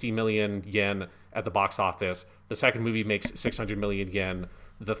 860 million yen at the box office. The second movie makes 600 million yen.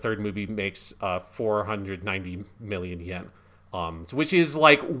 The third movie makes 490 million yen. Which is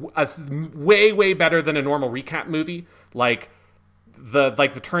like way better than a normal recap movie. Like the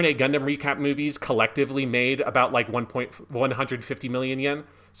Turn A Gundam recap movies collectively made about like 150 million yen.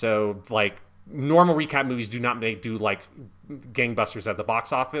 So like normal recap movies do not do like gangbusters at the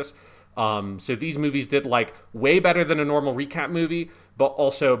box office. So these movies did like way better than a normal recap movie, but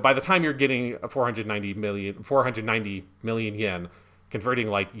also by the time you're getting 490 million yen, converting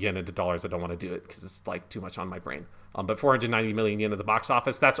like yen into dollars, I don't want to do it because it's like too much on my brain. But 490 million yen at the box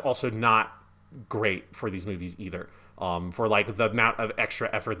office, that's also not great for these movies either. For like the amount of extra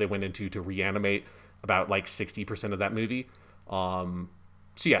effort they went into to reanimate about like 60% of that movie.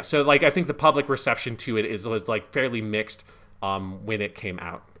 So like I think the public reception to it was like fairly mixed when it came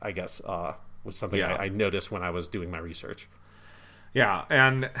out, I guess, was something I noticed when I was doing my research. Yeah,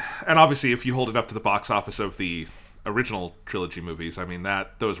 and obviously if you hold it up to the box office of the original trilogy movies, I mean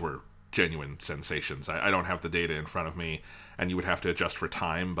those were genuine sensations. I don't have the data in front of me, and you would have to adjust for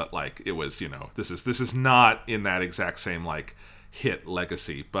time, but like it was, this is not in that exact same like hit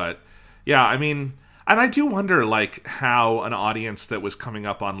legacy. But yeah, I mean, And I do wonder, like, how an audience that was coming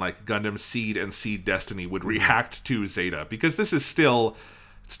up on, like, Gundam Seed and Seed Destiny would react to Zeta. Because this is still...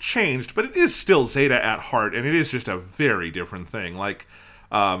 It's changed, but it is still Zeta at heart, and it is just a very different thing. Like,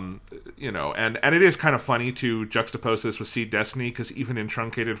 you know, and it is kind of funny to juxtapose this with Seed Destiny, because even in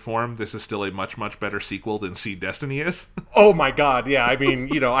truncated form, this is still a much, much better sequel than Seed Destiny is. Oh my god, yeah. I mean,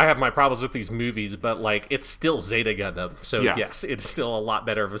 you know, I have my problems with these movies, but, like, it's still Zeta Gundam. So, Yeah. yes, it's still a lot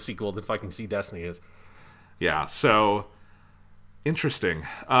better of a sequel than fucking Seed Destiny is. Yeah, so... Interesting.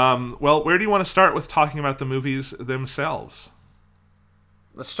 Well, where do you want to start with talking about the movies themselves?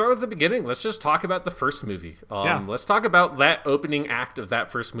 Let's start with the beginning. Let's just talk about the first movie. Yeah. Let's talk about that opening act of that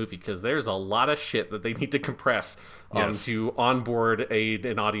first movie, because there's a lot of shit that they need to compress Yes. to onboard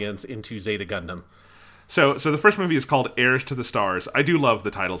an audience into Zeta Gundam. So the first movie is called Heirs to the Stars. I do love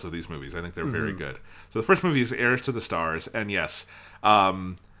the titles of these movies. I think they're very good. So the first movie is Heirs to the Stars, and yes,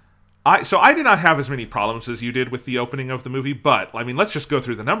 I did not have as many problems as you did with the opening of the movie, but I mean, let's just go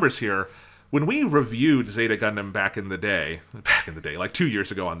through the numbers here. When we reviewed Zeta Gundam back in the day, like 2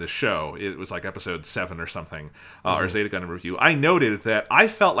 years ago on this show, it was like episode 7 or something, our Zeta Gundam review, I noted that I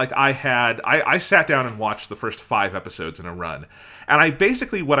felt like I sat down and watched the first 5 episodes in a run. And I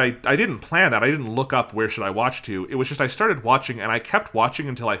basically, I didn't plan that, I didn't look up where should I watch to, it was just I started watching, and I kept watching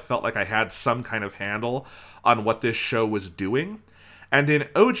until I felt like I had some kind of handle on what this show was doing. And in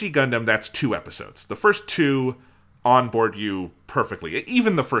OG Gundam, that's 2 episodes. The first 2... onboard you perfectly.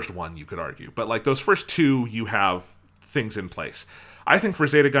 Even the first one, you could argue. But, like, those first 2, you have things in place. I think for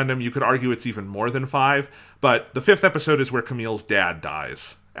Zeta Gundam, you could argue it's even more than 5, but the 5th episode is where Camille's dad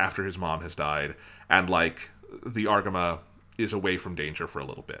dies after his mom has died, and, like, the Argama is away from danger for a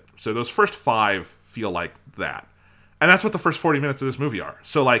little bit. So those first 5 feel like that. And that's what the first 40 minutes of this movie are.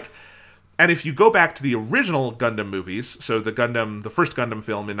 So, like... And if you go back to the original Gundam movies, so the first Gundam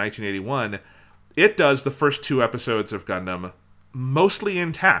film in 1981... it does the first 2 episodes of Gundam mostly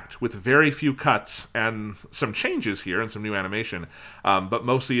intact, with very few cuts and some changes here and some new animation. But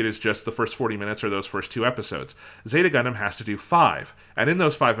mostly it is just the first 40 minutes or those first 2 episodes. Zeta Gundam has to do 5. And in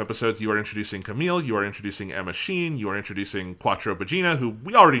those 5 episodes, you are introducing Camille, you are introducing Emma Sheen, you are introducing Quattro Bagina, who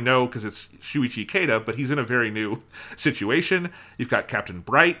we already know because it's Shuichi Ikeda, but he's in a very new situation. You've got Captain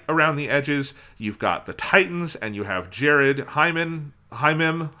Bright around the edges, you've got the Titans, and you have Jared Hyman.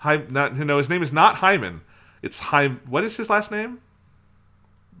 His name is not Hyman. It's what is his last name?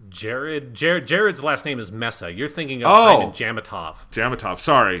 Jared's last name is Mesa. You're thinking of Hyman Jamatov. Jamatov.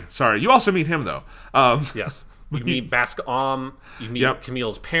 Sorry. You also meet him, though. Yes. You meet Bask you meet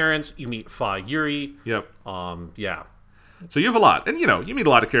Camille's parents, you meet Fa Yuri. Yep. Yeah. So you have a lot. And, you meet a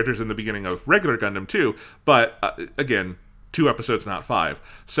lot of characters in the beginning of regular Gundam, too. But, again... 2 episodes, not 5.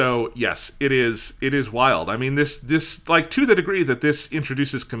 So yes, it is wild. I mean, this like to the degree that this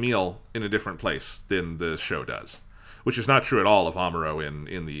introduces Camille in a different place than the show does, which is not true at all of Amuro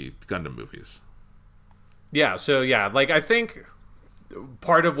in the Gundam movies. Yeah. So yeah, like I think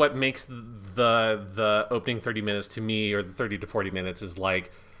part of what makes the opening 30 minutes to me, or the 30 to 40 minutes, is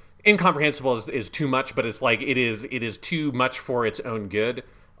like incomprehensible is too much, but it's like it is too much for its own good.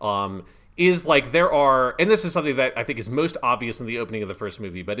 Is like there are, and this is something that I think is most obvious in the opening of the first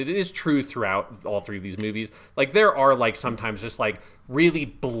movie, but it is true throughout all 3 of these movies. Like there are like sometimes just like really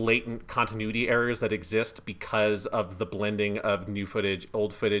blatant continuity errors that exist because of the blending of new footage,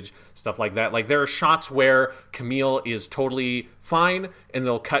 old footage, stuff like that. Like there are shots where Camille is totally fine, and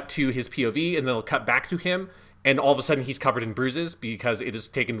they'll cut to his POV, and they'll cut back to him, and all of a sudden he's covered in bruises because it is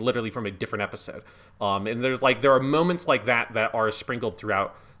taken literally from a different episode. And there are moments like that are sprinkled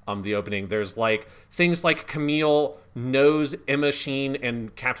throughout the opening. There's like things like Camille knows Emma Sheen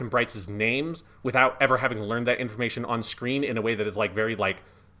and Captain Bright's names without ever having learned that information on screen in a way that is like very like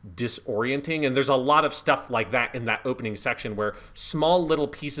disorienting. And there's a lot of stuff like that in that opening section where small little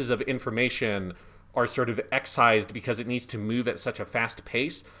pieces of information are sort of excised because it needs to move at such a fast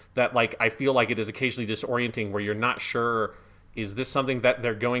pace that like I feel like it is occasionally disorienting, where you're not sure, is this something that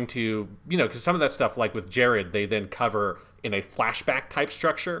they're going to, because some of that stuff, like with Jared, they then cover in a flashback type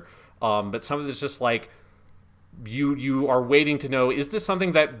structure. But some of it's just like, you are waiting to know, is this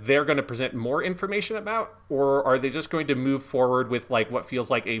something that they're going to present more information about? Or are they just going to move forward with like what feels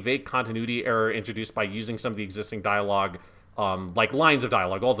like a vague continuity error introduced by using some of the existing dialogue, like lines of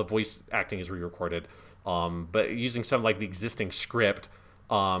dialogue, all the voice acting is re-recorded, but using some like the existing script,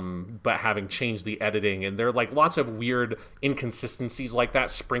 but having changed the editing. And there are like lots of weird inconsistencies like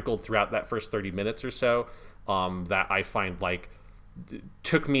that sprinkled throughout that first 30 minutes or so, that I find like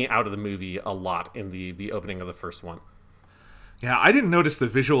took me out of the movie a lot in the opening of the first one. Yeah, I didn't notice the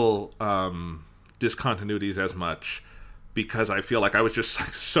visual discontinuities as much because I feel like I was just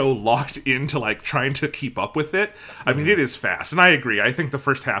like, so locked into like trying to keep up with it. I mean, it is fast, and I agree. I think the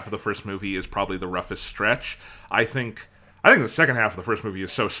first half of the first movie is probably the roughest stretch. I think the second half of the first movie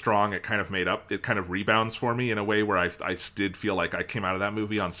is so strong it kind of rebounds for me in a way where I did feel like I came out of that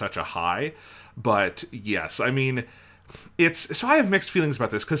movie on such a high. But yes, I mean, so I have mixed feelings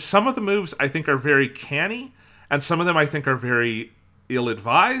about this, because some of the moves I think are very canny, and some of them I think are very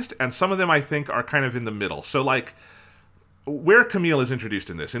ill-advised, and some of them I think are kind of in the middle. So like, where Camille is introduced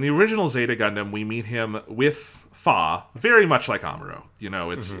in this. In the original Zeta Gundam, we meet him with Fa, very much like Amuro. You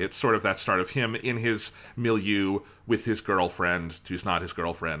know, it's sort of that start of him in his milieu with his girlfriend, who's not his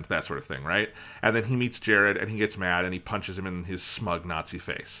girlfriend, that sort of thing, right? And then he meets Jared, and he gets mad, and he punches him in his smug Nazi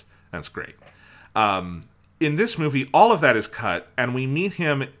face. That's great. In this movie, all of that is cut, and we meet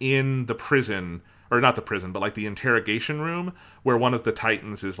him in the prison, or not the prison, but like the interrogation room, where one of the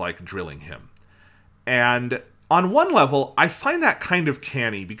Titans is like drilling him. And on one level, I find that kind of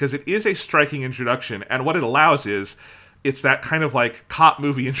canny, because it is a striking introduction, and what it allows is, it's that kind of like cop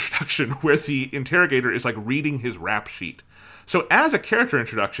movie introduction where the interrogator is like reading his rap sheet. So as a character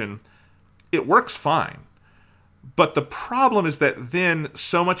introduction, it works fine. But the problem is that then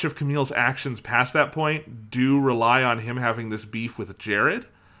so much of Camille's actions past that point do rely on him having this beef with Jared,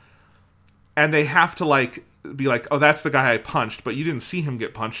 and they have to like be like, oh, that's the guy I punched, but you didn't see him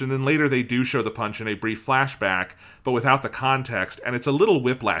get punched. And then later they do show the punch in a brief flashback, but without the context. And it's a little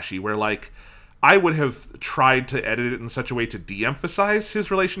whiplashy, where like, I would have tried to edit it in such a way to de-emphasize his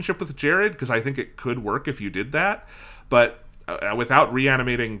relationship with Jared, because I think it could work if you did that. But without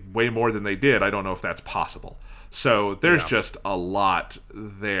reanimating way more than they did, I don't know if that's possible. So there's just a lot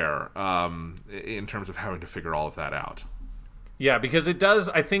there in terms of having to figure all of that out. Yeah, because it does,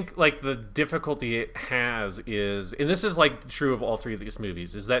 I think, like, the difficulty it has is, and this is, like, true of all three of these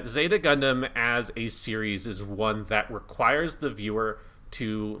movies, is that Zeta Gundam as a series is one that requires the viewer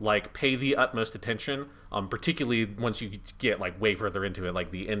to, like, pay the utmost attention, particularly once you get, like, way further into it,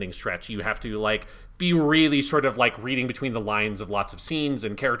 like the ending stretch. You have to, like, be really sort of, like, reading between the lines of lots of scenes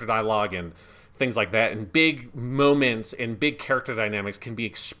and character dialogue and things like that, and big moments and big character dynamics can be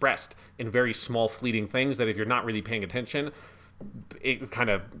expressed in very small, fleeting things that if you're not really paying attention, it kind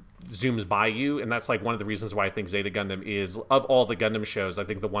of zooms by you. And that's like one of the reasons why I think Zeta Gundam is, of all the Gundam shows, I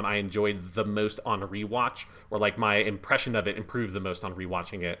think the one I enjoyed the most on rewatch, or like my impression of it improved the most on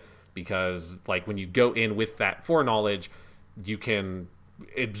rewatching it, because like when you go in with that foreknowledge, you can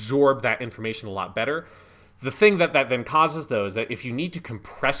absorb that information a lot better. The thing that then causes, though, is that if you need to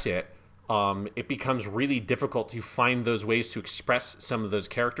compress it, it becomes really difficult to find those ways to express some of those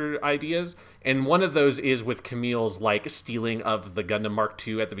character ideas. And one of those is with Camille's, like, stealing of the Gundam Mark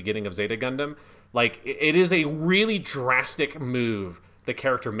II at the beginning of Zeta Gundam. Like, it is a really drastic move the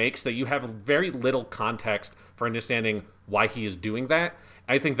character makes that you have very little context for understanding why he is doing that.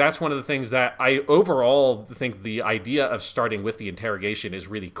 I think that's one of the things that I overall think the idea of starting with the interrogation is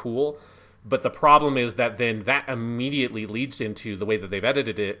really cool. But the problem is that then that immediately leads into the way that they've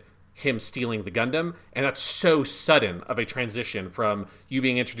edited it, him stealing the Gundam, and that's so sudden of a transition from you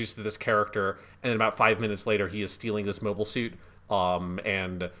being introduced to this character, and then about 5 minutes later he is stealing this mobile suit,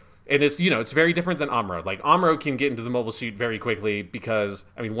 and it's, you know, it's very different than Amuro. Like, Amuro can get into the mobile suit very quickly because,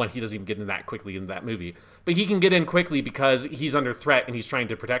 I mean, one, he doesn't even get in that quickly in that movie, but he can get in quickly because he's under threat and he's trying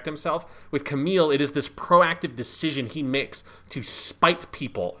to protect himself. With Camille, it is this proactive decision he makes to spite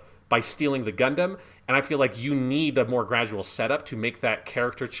people by stealing the Gundam. And I feel like you need a more gradual setup to make that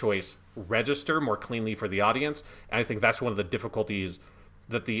character choice register more cleanly for the audience. And I think that's one of the difficulties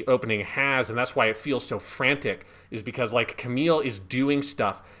that the opening has, and that's why it feels so frantic, is because, like, Camille is doing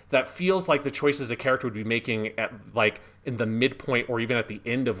stuff that feels like the choices a character would be making at, like, in the midpoint or even at the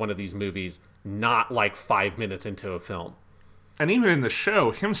end of one of these movies, not, like, 5 minutes into a film. And even in the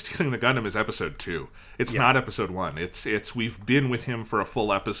show, him stealing the Gundam is episode 2. It's not episode 1. It's we've been with him for a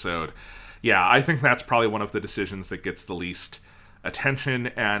full episode. Yeah, I think that's probably one of the decisions that gets the least attention.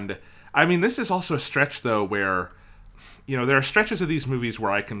 And, I mean, this is also a stretch, though, where, you know, there are stretches of these movies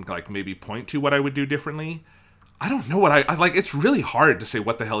where I can, like, maybe point to what I would do differently. I don't know what I like, it's really hard to say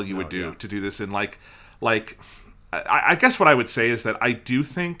what the hell you would do to do this. And, I guess what I would say is that I do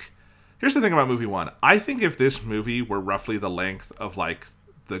think, here's the thing about movie 1. I think if this movie were roughly the length of, like,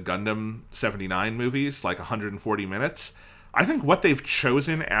 the Gundam 79 movies, like 140 minutes, I think what they've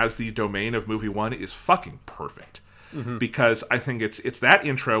chosen as the domain of movie 1 is fucking perfect. Mm-hmm. Because I think it's that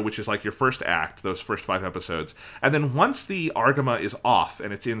intro, which is like your first act, those first 5 episodes. And then once the Argama is off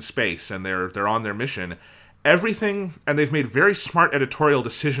and it's in space and they're on their mission, everything, and they've made very smart editorial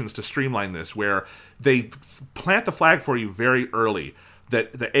decisions to streamline this, where they plant the flag for you very early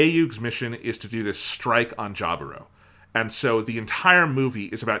that the AUG's mission is to do this strike on Jaburo. And so the entire movie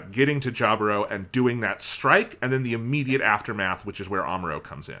is about getting to Jaburo and doing that strike, and then the immediate aftermath, which is where Amuro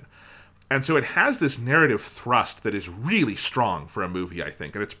comes in. And so it has this narrative thrust that is really strong for a movie, I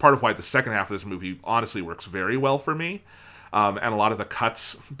think. And it's part of why the second half of this movie honestly works very well for me. And a lot of the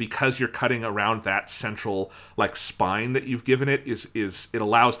cuts, because you're cutting around that central like spine that you've given it, is it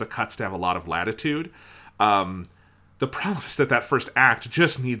allows the cuts to have a lot of latitude. The problem is that first act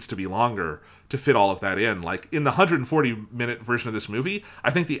just needs to be longer to fit all of that in. Like, in the 140-minute version of this movie,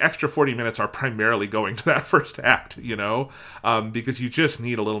 I think the extra 40 minutes are primarily going to that first act, you know? Because you just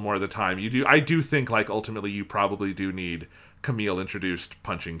need a little more of the time. I do think, like, ultimately you probably do need Camille introduced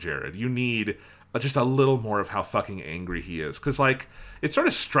punching Jared. You need just a little more of how fucking angry he is. Because, like, it sort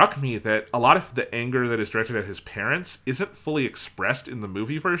of struck me that a lot of the anger that is directed at his parents isn't fully expressed in the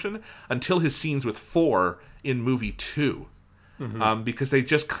movie version until his scenes with 4 in movie 2. Because they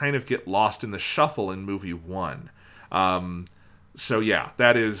just kind of get lost in the shuffle in movie 1. So yeah,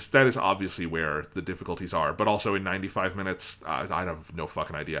 that is obviously where the difficulties are. But also in 95 minutes, I have no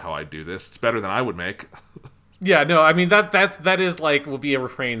fucking idea how I'd do this. It's better than I would make. Yeah, no, I mean that is like will be a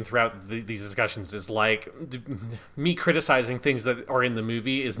refrain throughout these discussions. Is like me criticizing things that are in the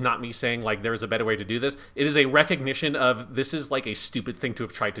movie is not me saying like there's a better way to do this. It is a recognition of this is like a stupid thing to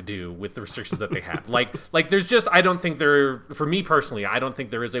have tried to do with the restrictions that they had. like there's just I don't think for me personally, I don't think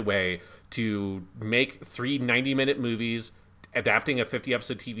there is a way to make 3 90-minute movies adapting a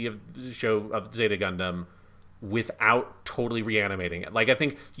 50-episode TV show of Zeta Gundam without totally reanimating it. Like, I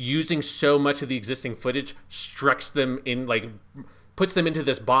think using so much of the existing footage structs them in, like, puts them into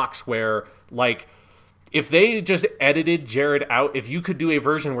this box where, like, if they just edited Jared out, if you could do a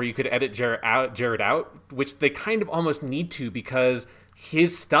version where you could edit Jared out, which they kind of almost need to because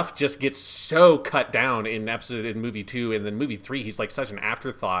his stuff just gets so cut down in movie 2, and then movie 3, he's, like, such an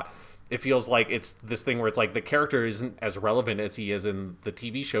afterthought. It feels like it's this thing where it's like the character isn't as relevant as he is in the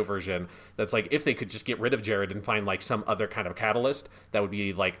TV show version. That's like, if they could just get rid of Jared and find like some other kind of catalyst that would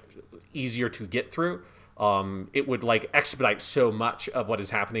be like easier to get through, it would like expedite so much of what is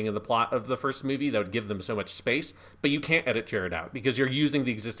happening in the plot of the first movie that would give them so much space. But you can't edit Jared out because you're using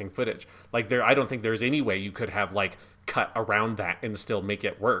the existing footage. Like I don't think there's any way you could have like cut around that and still make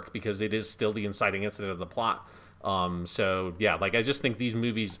it work because it is still the inciting incident of the plot. So yeah, like I just think these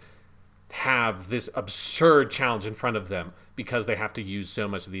movies have this absurd challenge in front of them because they have to use so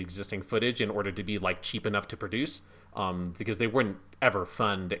much of the existing footage in order to be like cheap enough to produce, because they wouldn't ever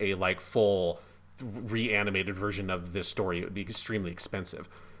fund a like full reanimated version of this story. It would be extremely expensive.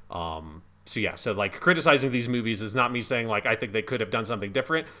 So yeah, so like criticizing these movies is not me saying like I think they could have done something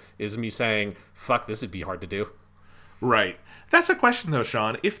different, is me saying fuck, this would be hard to do. Right. That's a question though,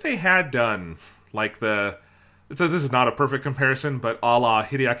 Sean. If they had done like so this is not a perfect comparison, but a la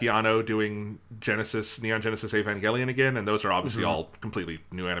Hideaki Anno doing Neon Genesis Evangelion again, and those are obviously all completely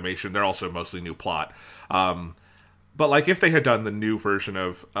new animation. They're also mostly new plot. But like if they had done the new version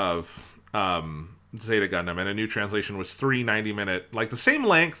of Zeta Gundam and a new translation was 3 90-minute, like the same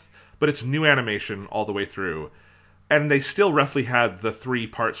length, but it's new animation all the way through, and they still roughly had the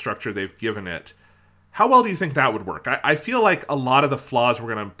 3-part structure they've given it, how well do you think that would work? I feel like a lot of the flaws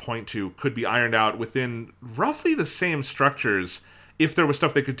we're going to point to could be ironed out within roughly the same structures if there was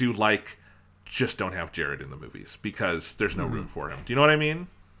stuff they could do, like just don't have Jared in the movies because there's no room for him. Do you know what I mean?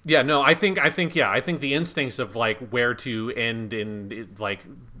 Yeah, no, I think the instincts of like where to end and like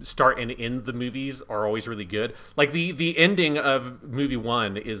start and end the movies are always really good. Like the ending of movie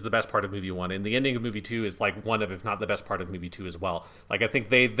 1 is the best part of movie 1, and the ending of movie 2 is like one of, if not the best part of movie 2 as well. Like I think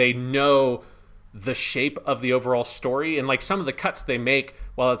they know the shape of the overall story, and like some of the cuts they make,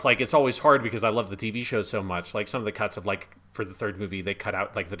 well, it's like it's always hard because I love the TV show so much. Like some of the cuts of like for the third movie, they cut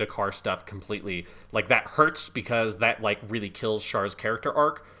out like the Dakar stuff completely. Like that hurts because that like really kills Char's character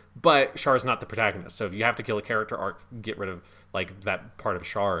arc, but Char's not the protagonist, so if you have to kill a character arc, get rid of like that part of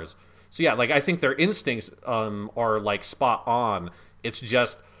Char's. So yeah, like I think their instincts are like spot on. It's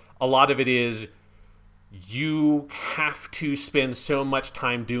just a lot of it is you have to spend so much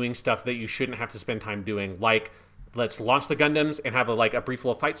time doing stuff that you shouldn't have to spend time doing. Like, let's launch the Gundams and have a brief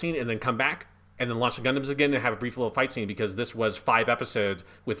little fight scene and then come back and then launch the Gundams again and have a brief little fight scene because this was 5 episodes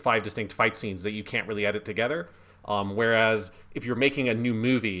with 5 distinct fight scenes that you can't really edit together. Whereas if you're making a new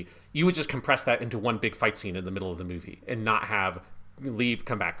movie, you would just compress that into one big fight scene in the middle of the movie and not have leave,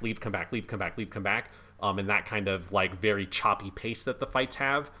 come back, leave, come back, leave, come back, leave, come back. And that kind of like very choppy pace that the fights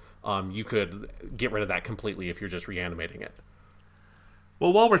have. You could get rid of that completely if you're just reanimating it.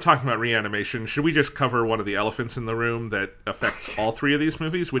 Well, while we're talking about reanimation, should we just cover one of the elephants in the room that affects all 3 of these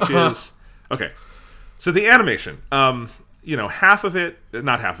movies, which is... Okay. So the animation, half of it,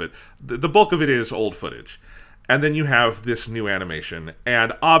 not half of it, the bulk of it is old footage. And then you have this new animation,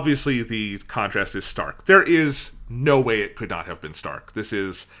 and obviously the contrast is stark. There is no way it could not have been stark. This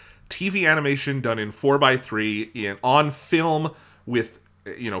is TV animation done in 4:3 on film with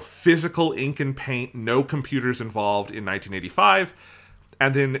physical ink and paint, no computers involved in 1985,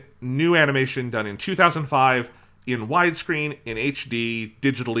 and then new animation done in 2005 in widescreen, in HD,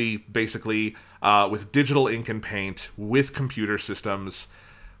 digitally, basically, with digital ink and paint, with computer systems.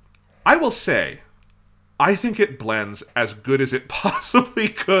 I will say, I think it blends as good as it possibly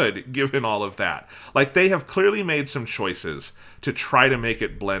could, given all of that. Like, they have clearly made some choices to try to make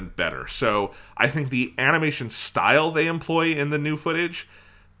it blend better. So I think the animation style they employ in the new footage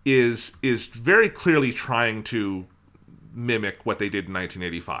is very clearly trying to mimic what they did in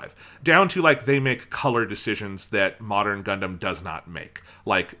 1985. Down to, like, they make color decisions that modern Gundam does not make.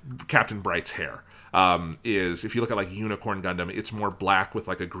 Like, Captain Bright's hair. If you look at like Unicorn Gundam, it's more black with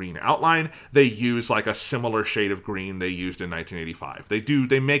like a green outline. They use like a similar shade of green they used in 1985.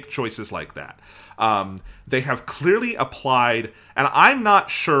 They make choices like that. They have clearly applied, and I'm not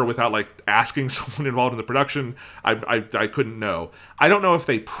sure without like asking someone involved in the production, I couldn't know. I don't know if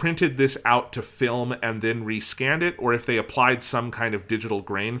they printed this out to film and then rescanned it, or if they applied some kind of digital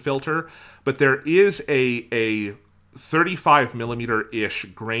grain filter, but there is a 35 millimeter-ish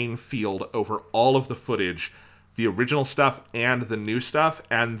grain field over all of the footage, the original stuff and the new stuff,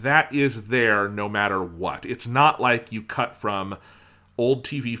 and that is there no matter what. It's not like you cut from old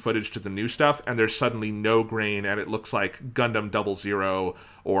TV footage to the new stuff and there's suddenly no grain and it looks like Gundam 00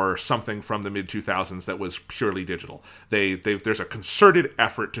 or something from the mid-2000s that was purely digital. There's a concerted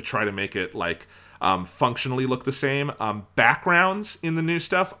effort to try to make it like functionally look the same. Backgrounds in the new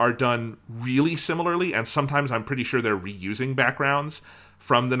stuff are done really similarly, and sometimes I'm pretty sure they're reusing backgrounds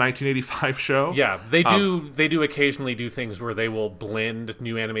from the 1985 show. Yeah, they do. They do occasionally do things where they will blend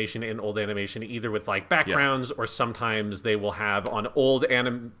new animation and old animation, either with like backgrounds, or sometimes they will have on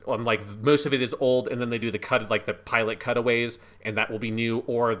like most of it is old, and then they do the pilot cutaways, and that will be new,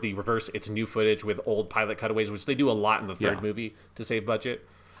 or the reverse. It's new footage with old pilot cutaways, which they do a lot in the third movie to save budget.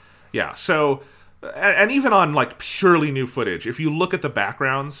 Yeah, so. And even on like purely new footage, if you look at the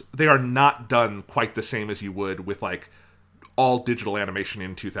backgrounds, they are not done quite the same as you would with like all digital animation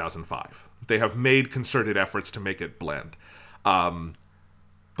in 2005. They have made concerted efforts to make it blend.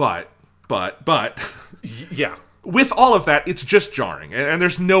 But yeah. With all of that, it's just jarring, and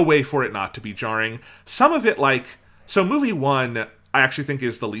there's no way for it not to be jarring. Some of it, so movie one, I actually think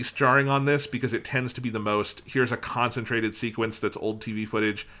is the least jarring on this, because it tends to be the most, here's a concentrated sequence that's old TV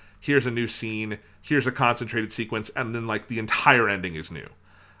footage, here's a new scene, here's a concentrated sequence, and then like the entire ending is new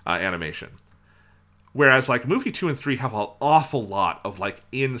animation. Whereas like movie 2 and 3 have an awful lot of like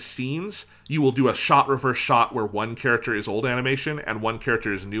in scenes, you will do a shot reverse shot where one character is old animation and one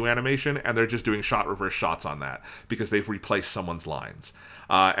character is new animation, and they're just doing shot reverse shots on that because they've replaced someone's lines.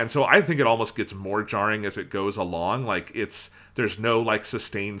 And so I think it almost gets more jarring as it goes along. Like there's no like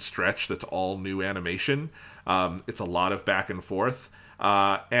sustained stretch that's all new animation. It's a lot of back and forth.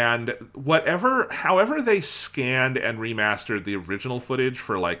 And however they scanned and remastered the original footage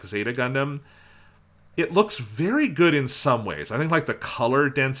for like Zeta Gundam, it looks very good in some ways. I think like the color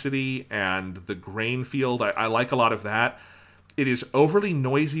density and the grain field, I like a lot of that. It is overly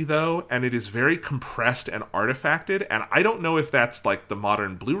noisy though, and it is very compressed and artifacted, and I don't know if that's like the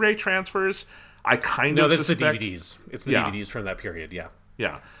modern Blu-ray transfers. I kind of suspect... No, that's the DVDs. It's the DVDs from that period, yeah.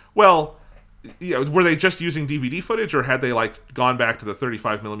 Yeah. Well... were they just using DVD footage, or had they like gone back to the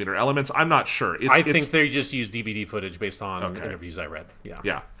 35 millimeter elements? I'm not sure. I think they just used DVD footage based on interviews I read. Yeah.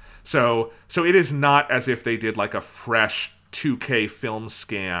 Yeah. So it is not as if they did like a fresh 2K film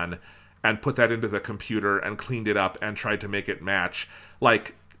scan and put that into the computer and cleaned it up and tried to make it match.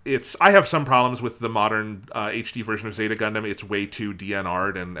 Like I have some problems with the modern HD version of Zeta Gundam. It's way too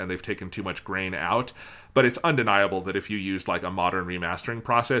DNR'd and they've taken too much grain out. But it's undeniable that if you used like a modern remastering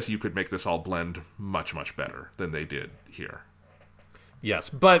process, you could make this all blend much, much better than they did here. Yes,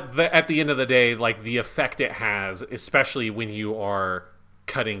 but at the end of the day, like the effect it has, especially when you are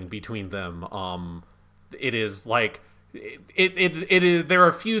cutting between them, it is like it is. There are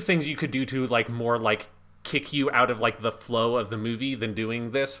a few things you could do to like more like kick you out of like the flow of the movie than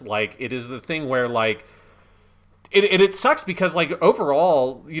doing this. Like it is the thing where like. It sucks because, like,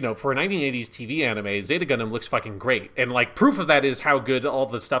 overall, for a 1980s TV anime, Zeta Gundam looks fucking great. And, like, proof of that is how good all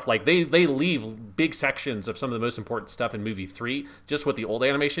the stuff, like, they leave big sections of some of the most important stuff in movie 3, just what the old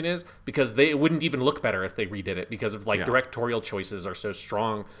animation is, because it wouldn't even look better if they redid it, because of, like, directorial choices are so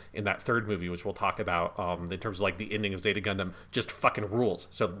strong in that third movie, which we'll talk about, in terms of, like, the ending of Zeta Gundam just fucking rules.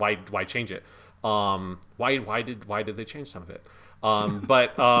 So why change it? Why did they change some of it?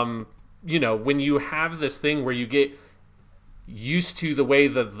 when you have this thing where you get used to the way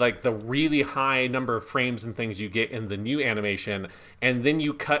that like the really high number of frames and things you get in the new animation, and then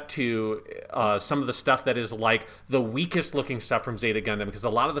you cut to some of the stuff that is like the weakest looking stuff from Zeta Gundam, because a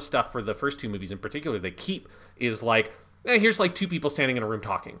lot of the stuff for the first two movies in particular they keep is like, here's like two people standing in a room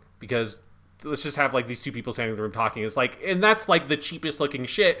talking, because let's just have like these two people standing in the room talking. It's like, and that's like the cheapest looking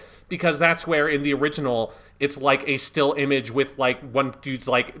shit, because that's where in the original it's like a still image with like one dude's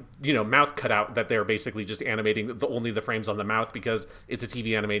like, mouth cut out, that they're basically just animating only the frames on the mouth because it's a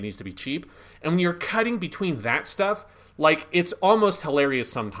TV anime, it needs to be cheap. And when you're cutting between that stuff, like it's almost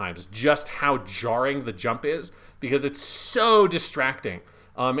hilarious sometimes just how jarring the jump is, because it's so distracting.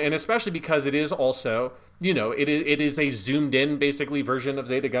 And especially because it is also, it is a zoomed in basically version of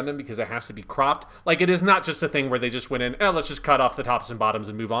Zeta Gundam, because it has to be cropped. Like, it is not just a thing where they just went in, let's just cut off the tops and bottoms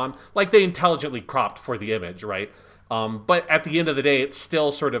and move on. Like, they intelligently cropped for the image, right? But at the end of the day, it's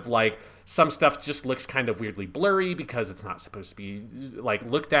still sort of like some stuff just looks kind of weirdly blurry because it's not supposed to be like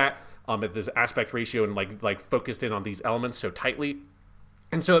looked at this aspect ratio and like focused in on these elements so tightly.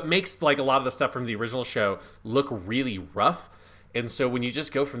 And so it makes like a lot of the stuff from the original show look really rough. And so when you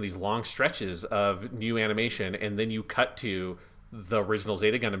just go from these long stretches of new animation and then you cut to the original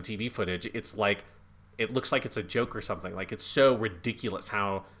Zeta Gundam TV footage, it's like, it looks like it's a joke or something. Like, it's so ridiculous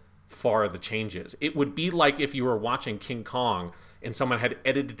how far the change is. It would be like if you were watching King Kong and someone had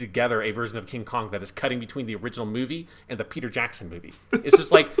edited together a version of King Kong that is cutting between the original movie and the Peter Jackson movie. It's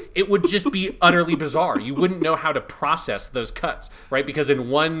just like, it would just be utterly bizarre. You wouldn't know how to process those cuts, right? Because in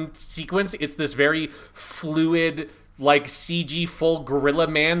one sequence, it's this very fluid, like CG full gorilla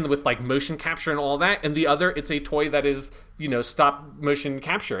man with like motion capture and all that, and the other it's a toy that is stop motion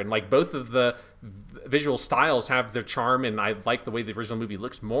capture, and like both of the visual styles have their charm, and I like the way the original movie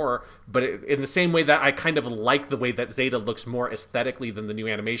looks more, but in the same way that I kind of like the way that Zeta looks more aesthetically than the new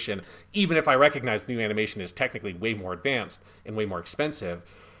animation, even if I recognize the new animation is technically way more advanced and way more expensive,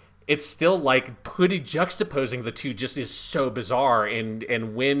 it's still like juxtaposing the two just is so bizarre,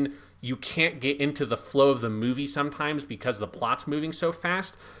 and when you can't get into the flow of the movie sometimes because the plot's moving so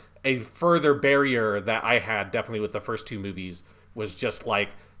fast. A further barrier that I had definitely with the first two movies was just like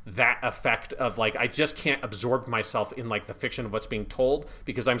that effect of like, I just can't absorb myself in like the fiction of what's being told,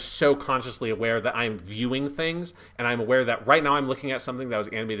 because I'm so consciously aware that I'm viewing things, and I'm aware that right now I'm looking at something that was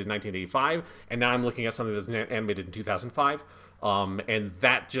animated in 1985, and now I'm looking at something that's animated in 2005. And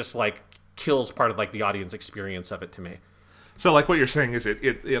that just like kills part of like the audience experience of it to me. So, like, what you're saying is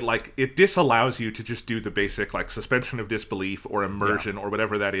it disallows you to just do the basic, like, suspension of disbelief or immersion or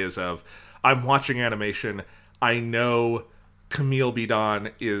whatever that is of, I'm watching animation, I know Camille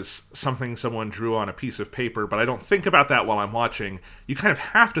Bidon is something someone drew on a piece of paper, but I don't think about that while I'm watching. You kind of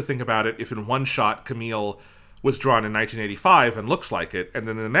have to think about it if in one shot Camille was drawn in 1985 and looks like it, and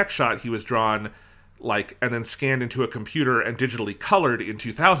then in the next shot he was drawn, like, and then scanned into a computer and digitally colored in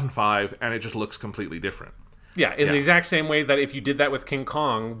 2005, and it just looks completely different. Yeah, in the exact same way that if you did that with King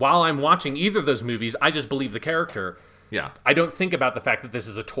Kong, while I'm watching either of those movies, I just believe the character. Yeah. I don't think about the fact that this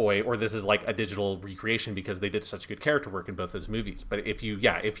is a toy or this is like a digital recreation, because they did such good character work in both those movies. But if you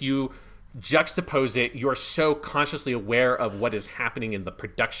juxtapose it, you're so consciously aware of what is happening in the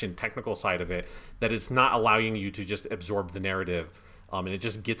production technical side of it that it's not allowing you to just absorb the narrative, and it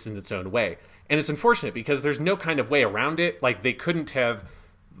just gets in its own way. And it's unfortunate because there's no kind of way around it. Like, they couldn't have...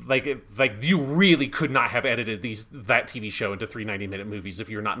 Like you really could not have edited that TV show into 3 90-minute movies if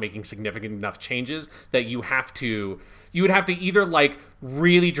you're not making significant enough changes that you would have to either like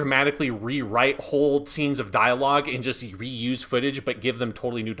really dramatically rewrite whole scenes of dialogue and just reuse footage, but give them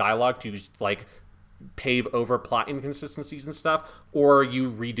totally new dialogue to like pave over plot inconsistencies and stuff, or you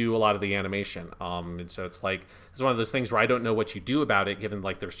redo a lot of the animation. And so it's one of those things where I don't know what you do about it given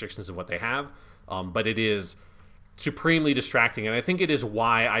like the restrictions of what they have. But it is supremely distracting, and I think it is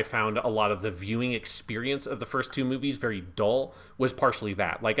why I found a lot of the viewing experience of the first two movies very dull, was partially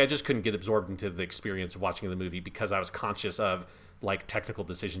that. Like, I just couldn't get absorbed into the experience of watching the movie because I was conscious of like technical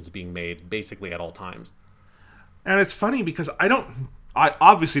decisions being made basically at all times. And it's funny because I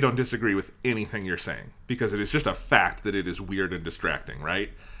obviously don't disagree with anything you're saying, because it is just a fact that it is weird and distracting,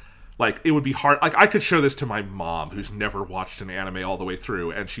 right? Like, it would be hard. Like, I could show this to my mom, who's never watched an anime all the way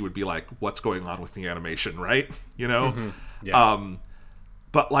through, and she would be like, what's going on with the animation, right? You know? Mm-hmm. Yeah.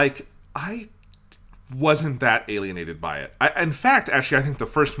 But, like, I wasn't that alienated by it. In fact, actually, I think the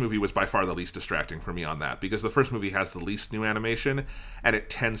first movie was by far the least distracting for me on that, because the first movie has the least new animation, and it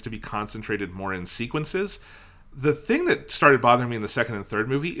tends to be concentrated more in sequences. The thing that started bothering me in the second and third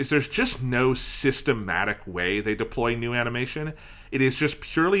movie is there's just no systematic way they deploy new animation. It is just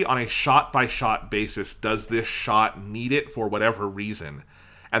purely on a shot-by-shot basis. Does this shot need it for whatever reason?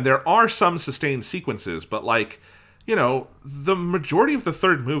 And there are some sustained sequences, but like, you know, the majority of the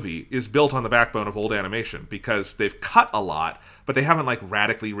third movie is built on the backbone of old animation because they've cut a lot, but they haven't like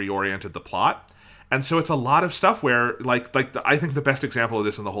radically reoriented the plot. And so it's a lot of stuff where, I think the best example of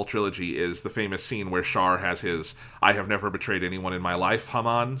this in the whole trilogy is the famous scene where Char has his "I have never betrayed anyone in my life"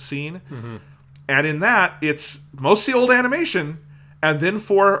 Haman scene. Mm-hmm. And in that, it's mostly old animation, and then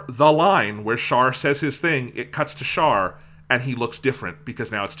for the line where Char says his thing, it cuts to Char, and he looks different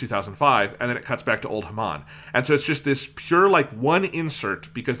because now it's 2005, and then it cuts back to old Haman. And so it's just this pure, like, one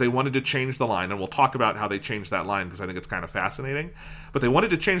insert because they wanted to change the line, and we'll talk about how they changed that line because I think it's kind of fascinating. But they wanted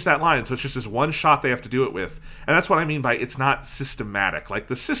to change that line, so it's just this one shot they have to do it with. And that's what I mean by it's not systematic. Like,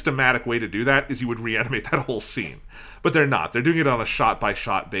 the systematic way to do that is you would reanimate that whole scene. But they're not. They're doing it on a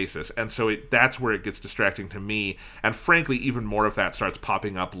shot-by-shot basis. And so that's where it gets distracting to me. And frankly, even more of that starts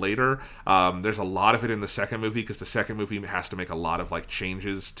popping up later. There's a lot of it in the second movie because the second movie has to make a lot of like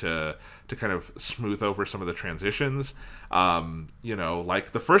changes to kind of smooth over some of the transitions. You know,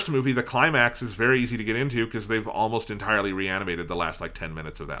 like the first movie, the climax is very easy to get into because they've almost entirely reanimated the last like 10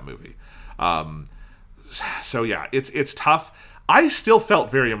 minutes of that movie. So yeah, it's tough. I still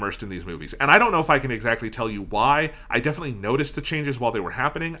felt very immersed in these movies, and I don't know if I can exactly tell you why. I definitely noticed the changes while they were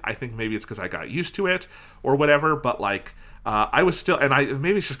happening. I think maybe it's because I got used to it or whatever, but like I was still, and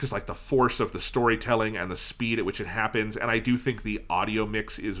maybe it's just because like the force of the storytelling and the speed at which it happens, and I do think the audio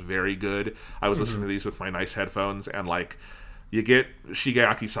mix is very good. I was listening to these with my nice headphones, and like you get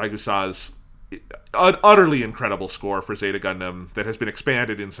Shigeaki Saigusa's utterly incredible score for Zeta Gundam that has been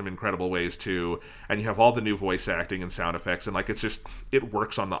expanded in some incredible ways too, and you have all the new voice acting and sound effects, and like it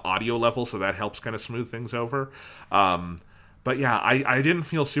works on the audio level, so that helps kind of smooth things over. But yeah, I didn't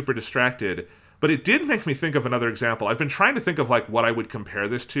feel super distracted, but it did make me think of another example. I've been trying to think of like what I would compare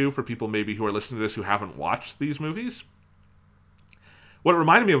this to for people maybe who are listening to this who haven't watched these movies. What it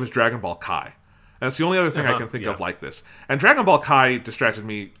reminded me of was Dragon Ball Kai. That's the only other thing I can think of like this. And Dragon Ball Kai distracted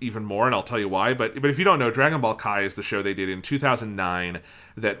me even more, and I'll tell you why. But if you don't know, Dragon Ball Kai is the show they did in 2009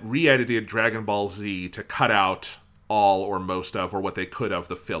 that re-edited Dragon Ball Z to cut out all or most of, or what they could of,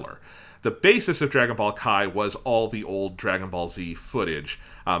 the filler. The basis of Dragon Ball Kai was all the old Dragon Ball Z footage,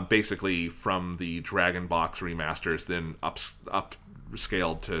 basically from the Dragon Box remasters, then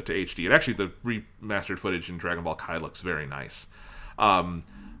upscaled to HD. And actually, the remastered footage in Dragon Ball Kai looks very nice.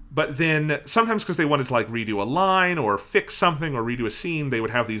 But then sometimes because they wanted to like redo a line or fix something or redo a scene, they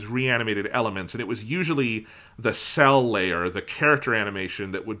would have these reanimated elements. And it was usually the cell layer, the character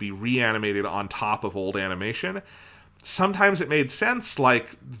animation that would be reanimated on top of old animation. Sometimes it made sense,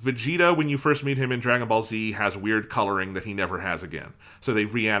 like Vegeta, when you first meet him in Dragon Ball Z, has weird coloring that he never has again. So they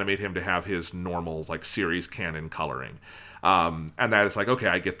reanimate him to have his normal like series canon coloring. And that is like, okay,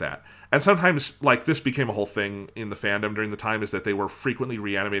 I get that. And sometimes, like, this became a whole thing in the fandom during the time, is that they were frequently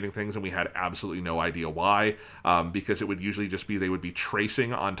reanimating things and we had absolutely no idea why, because it would usually just be they would be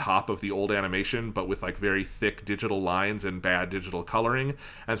tracing on top of the old animation, but with, like, very thick digital lines and bad digital coloring,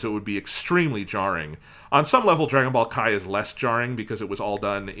 and so it would be extremely jarring. On some level, Dragon Ball Kai is less jarring because it was all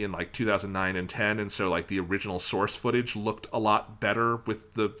done in, like, 2009 and 10, and so, like, the original source footage looked a lot better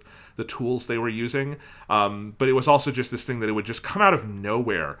with the tools they were using, but it was also just this thing that it would just come out of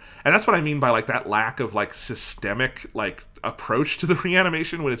nowhere, and that's what I mean by like that lack of like systemic like approach to the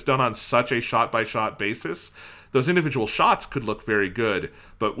reanimation when it's done on such a shot-by-shot basis. Those individual shots could look very good,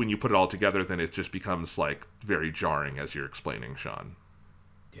 but when you put it all together, then it just becomes like very jarring, as you're explaining, Sean.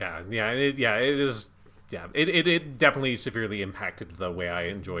 It definitely severely impacted the way I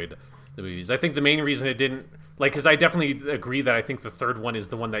enjoyed the movies. I think the main reason it didn't, like, because I definitely agree that I think the third one is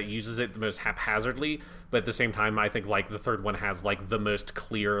the one that uses it the most haphazardly, but at the same time, I think, like, the third one has, like, the most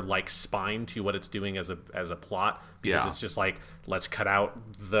clear, like, spine to what it's doing as a plot, because it's just like, let's cut out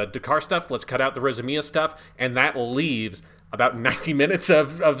the Dakar stuff, let's cut out the Rosamia stuff, and that leaves about 90 minutes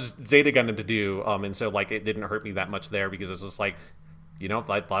of Zeta Gundam to do, and so, like, it didn't hurt me that much there, because it's just like, you know,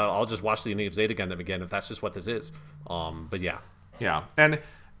 I'll just watch the ending of Zeta Gundam again if that's just what this is. But yeah. Yeah, and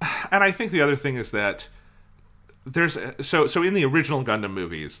I think the other thing is that there's so in the original Gundam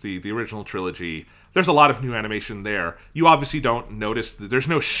movies, the original trilogy, there's a lot of new animation there. You obviously don't notice that there's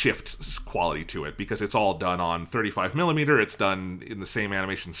no shift quality to it because it's all done on 35mm. It's done in the same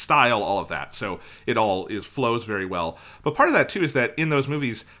animation style, all of that. So it all flows very well. But part of that too is that in those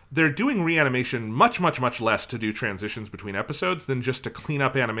movies, they're doing reanimation much, much, much less to do transitions between episodes than just to clean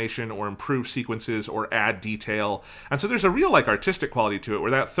up animation or improve sequences or add detail. And so there's a real like artistic quality to it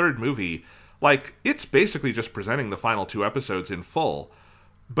where that third movie, like, it's basically just presenting the final 2 episodes in full,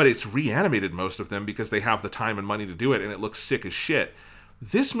 but it's reanimated most of them because they have the time and money to do it, and it looks sick as shit.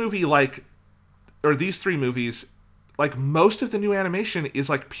 This movie, like, or these 3 movies, like most of the new animation is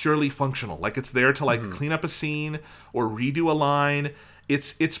like purely functional. Like it's there to like clean up a scene or redo a line.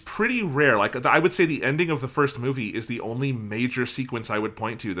 It's pretty rare. Like I would say the ending of the first movie is the only major sequence I would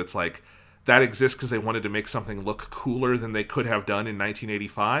point to that's like that exists because they wanted to make something look cooler than they could have done in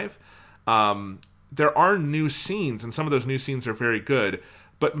 1985. There are new scenes, and some of those new scenes are very good,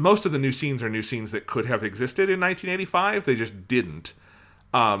 but most of the new scenes are new scenes that could have existed in 1985. They just didn't.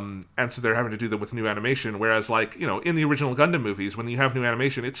 And so they're having to do them with new animation, whereas, like, you know, in the original Gundam movies, when you have new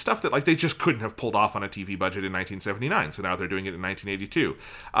animation, it's stuff that, like, they just couldn't have pulled off on a TV budget in 1979, so now they're doing it in 1982.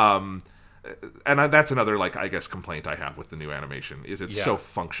 And that's another, like, I guess, complaint I have with the new animation, is it's so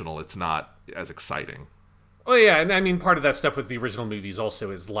functional, it's not as exciting. Oh, yeah, and I mean, part of that stuff with the original movies also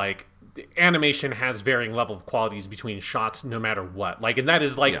is, like, the animation has varying level of qualities between shots no matter what. Like, and that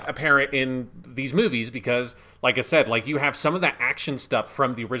is, like, apparent in these movies because, like I said, like, you have some of that action stuff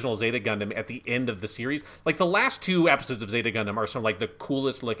from the original Zeta Gundam at the end of the series. Like, the last two episodes of Zeta Gundam are some of, like, the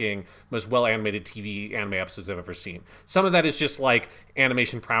coolest looking, most well-animated TV anime episodes I've ever seen. Some of that is just, like,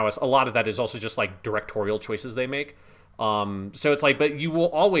 animation prowess. A lot of that is also just, like, directorial choices they make. So it's like, but you will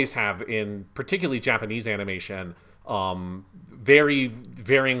always have in particularly Japanese animation, very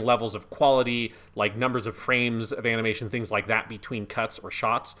varying levels of quality, like numbers of frames of animation, things like that between cuts or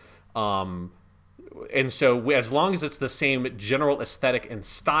shots. And so as long as it's the same general aesthetic and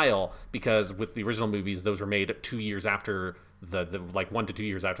style, because with the original movies, those were made 2 years after the like 1 to 2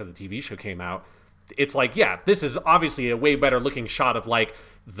 years after the TV show came out. It's like, yeah, this is obviously a way better looking shot of like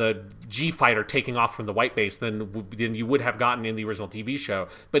the G fighter taking off from the white base than you would have gotten in the original TV show,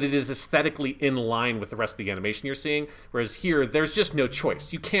 but it is aesthetically in line with the rest of the animation you're seeing. Whereas here, there's just no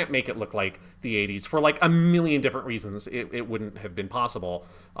choice. You can't make it look like the 80s for like a million different reasons. It wouldn't have been possible.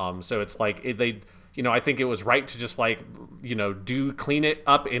 So it's like I think it was right to just like, clean it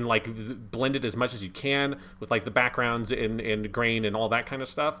up and like blend it as much as you can with like the backgrounds and grain and all that kind of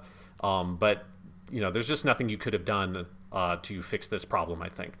stuff. But there's just nothing you could have done to fix this problem, I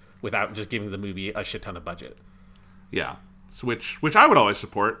think, without just giving the movie a shit ton of budget. Yeah, so which I would always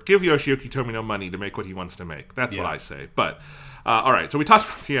support. Give Yoshiyuki Tomino money to make what he wants to make. That's what I say. But, all right, so we talked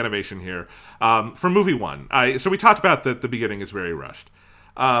about the animation here. For movie one, so we talked about that the beginning is very rushed.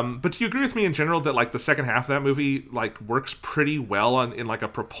 But do you agree with me in general that, like, the second half of that movie, like, works pretty well in like, a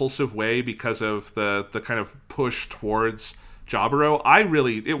propulsive way because of the kind of push towards Jaburo?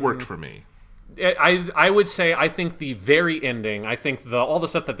 It worked for me. I would say I think the very ending, I think all the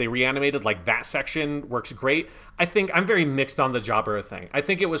stuff that they reanimated, like that section, works great. I think I'm very mixed on the Jaburo thing. I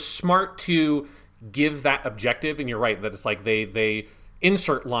think it was smart to give that objective, and you're right that it's like they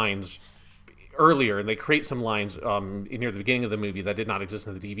insert lines earlier and they create some lines near the beginning of the movie that did not exist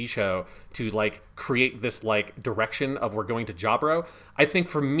in the TV show to like create this like direction of we're going to Jaburo. I think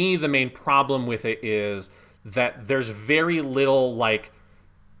for me the main problem with it is that there's very little like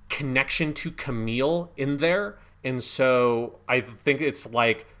connection to Camille in there, and so I think it's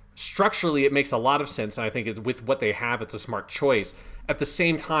like structurally it makes a lot of sense, and I think with what they have it's a smart choice. At the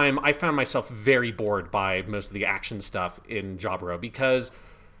same time, I found myself very bored by most of the action stuff in Jaburo because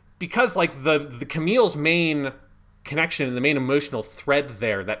like the Camille's main connection and the main emotional thread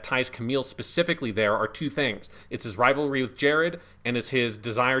there that ties Camille specifically there are two things. It's his rivalry with Jared, and it's his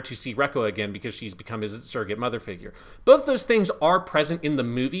desire to see Rekko again because she's become his surrogate mother figure. Both those things are present in the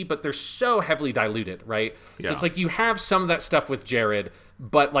movie, but they're so heavily diluted, right? Yeah. So it's like you have some of that stuff with Jared,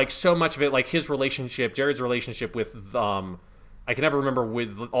 but like so much of it, like his relationship, Jared's relationship with I can never remember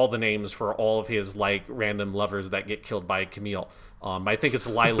with all the names for all of his like random lovers that get killed by Camille. I think it's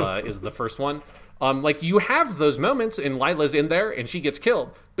Lila is the first one. Like you have those moments and Lila's in there and she gets killed,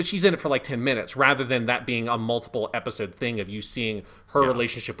 but she's in it for like 10 minutes rather than that being a multiple episode thing of you seeing her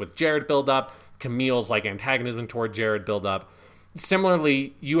relationship with Jared build up, Camille's like antagonism toward Jared build up.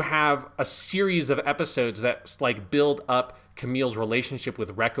 Similarly, you have a series of episodes that like build up Camille's relationship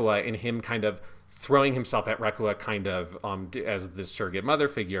with Rekkoa and him kind of throwing himself at Rekkoa kind of as this surrogate mother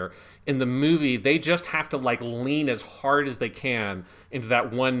figure. In the movie, they just have to like lean as hard as they can into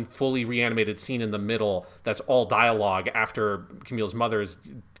that one fully reanimated scene in the middle that's all dialogue after Camille's mother is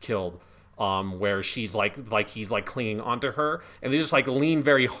killed, where she's like he's like clinging onto her, and they just like lean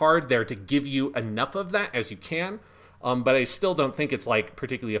very hard there to give you enough of that as you can. But I still don't think it's like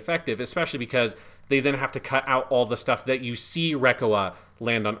particularly effective, especially because they then have to cut out all the stuff that you see Rekkoa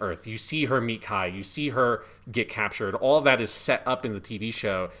land on Earth. You see her meet Kai. You see her get captured. All of that is set up in the TV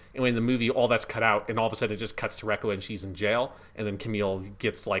show. And in the movie, all that's cut out. And all of a sudden, it just cuts to Rekkoa and she's in jail. And then Camille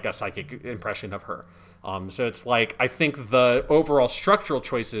gets like a psychic impression of her. So it's like, I think the overall structural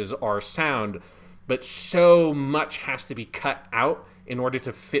choices are sound, but so much has to be cut out in order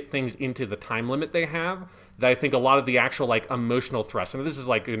to fit things into the time limit they have, that I think a lot of the actual like emotional thrust, and this is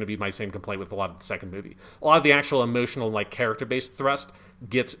like going to be my same complaint with a lot of the second movie, a lot of the actual emotional like character-based thrust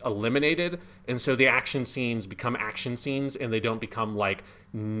gets eliminated, and so the action scenes become action scenes and they don't become like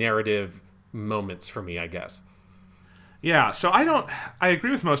narrative moments for me, I guess. Yeah, so I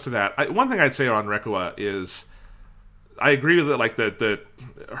agree with most of that. One thing I'd say on Rekua is I agree with it, like the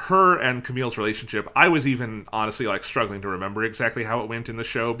her and Camille's relationship. I was even honestly like struggling to remember exactly how it went in the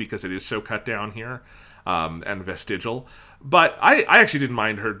show because it is so cut down here and vestigial. But I actually didn't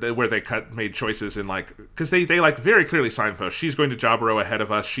mind her where they made choices in like, because they like very clearly signpost she's going to Jaburo ahead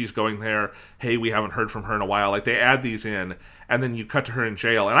of us. She's going there. Hey, we haven't heard from her in a while. Like they add these in, and then you cut to her in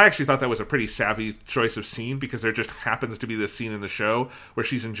jail. And I actually thought that was a pretty savvy choice of scene because there just happens to be this scene in the show where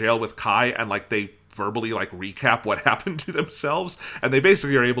she's in jail with Kai, and like they verbally like recap what happened to themselves, and they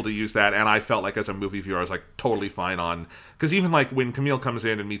basically are able to use that. And I felt like as a movie viewer I was like totally fine on, because even like when Camille comes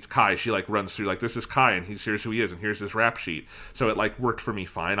in and meets Kai, she like runs through like, this is Kai and here's who he is and here's his rap sheet, so it like worked for me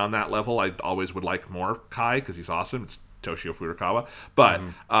fine on that level. I always would like more Kai because he's awesome. It's Toshio Furukawa, but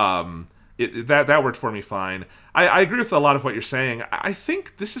that worked for me fine. I agree with a lot of what you're saying. I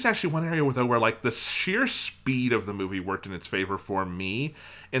think this is actually one area where like the sheer speed of the movie worked in its favor for me,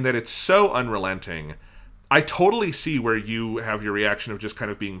 in that it's so unrelenting. I totally see where you have your reaction of just kind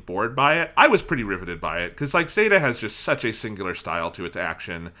of being bored by it. I was pretty riveted by it because like Zeta has just such a singular style to its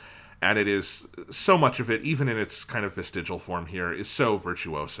action, and it is so much of it, even in its kind of vestigial form here, is so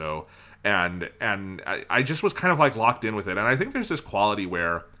virtuoso, and I just was kind of like locked in with it. And I think there's this quality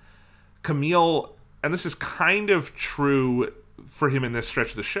where Camille, and this is kind of true for him in this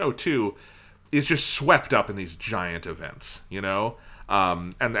stretch of the show too, is just swept up in these giant events, you know?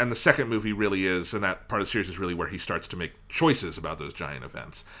 And the second movie really is, and that part of the series is really where he starts to make choices about those giant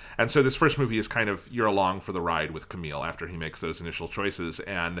events. And so this first movie is kind of, you're along for the ride with Camille after he makes those initial choices,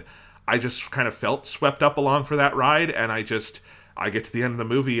 and I just kind of felt swept up along for that ride, and I get to the end of the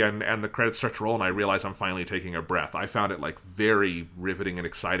movie and the credits start to roll and I realize I'm finally taking a breath. I found it like very riveting and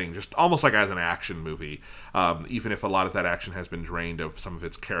exciting, just almost like as an action movie, even if a lot of that action has been drained of some of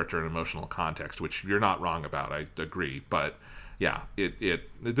its character and emotional context, which you're not wrong about, I agree. But yeah,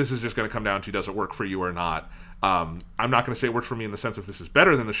 this is just going to come down to, does it work for you or not? I'm not going to say it worked for me in the sense of this is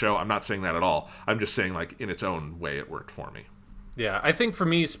better than the show. I'm not saying that at all. I'm just saying like in its own way it worked for me. Yeah, I think for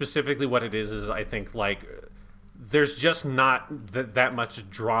me specifically what it is I think like there's just not that much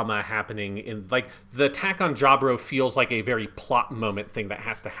drama happening in like the attack on Jaburo feels like a very plot moment thing that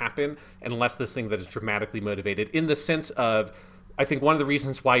has to happen, unless this thing that is dramatically motivated, in the sense of, I think one of the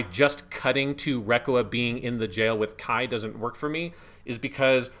reasons why just cutting to Rekua being in the jail with Kai doesn't work for me is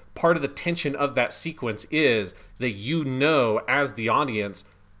because part of the tension of that sequence is that, you know, as the audience,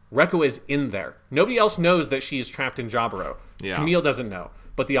 Rekua is in there. Nobody else knows that she is trapped in Jaburo. Yeah. Camille doesn't know,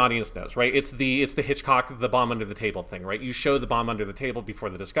 but the audience knows, right? It's the Hitchcock, the bomb under the table thing, right? You show the bomb under the table before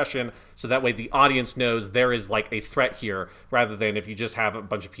the discussion, so that way the audience knows there is like a threat here, rather than if you just have a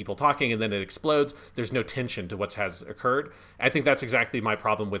bunch of people talking and then it explodes, there's no tension to what has occurred. I think that's exactly my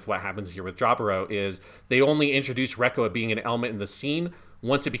problem with what happens here with Jaburo, is they only introduce Rekua being an element in the scene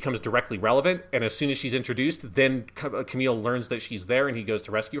once it becomes directly relevant, and as soon as she's introduced, then Camille learns that she's there and he goes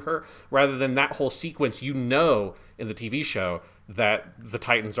to rescue her, rather than that whole sequence, you know, in the TV show that the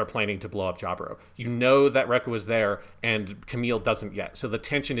Titans are planning to blow up Jaburo. You know that Rekua is there and Camille doesn't yet. So the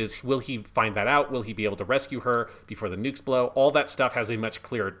tension is, will he find that out? Will he be able to rescue her before the nukes blow? All that stuff has a much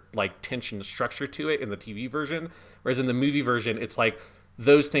clearer like tension structure to it in the TV version, whereas in the movie version, it's like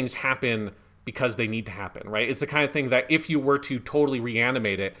those things happen because they need to happen, right? It's the kind of thing that if you were to totally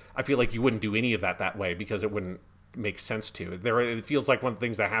reanimate it, I feel like you wouldn't do any of that way, because it wouldn't make sense to. It feels like one of the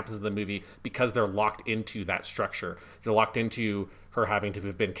things that happens in the movie, because they're locked into that structure. They're locked into her having to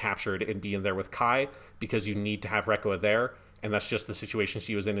have been captured and be in there with Kai, because you need to have Rekua there, and that's just the situation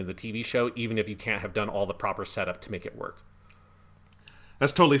she was in the TV show, even if you can't have done all the proper setup to make it work.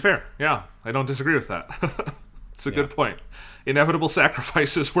 That's totally fair. Yeah, I don't disagree with that. It's a good point. Inevitable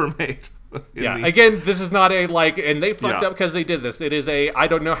sacrifices were made. Again, this is not a like, and they fucked up because they did this. It is a, I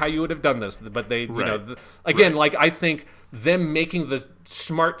don't know how you would have done this, but they, you know, again, like I think them making the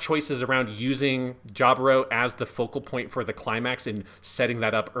smart choices around using Jaburo as the focal point for the climax and setting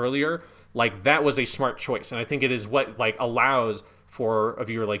that up earlier, like that was a smart choice, and I think it is what like allows for a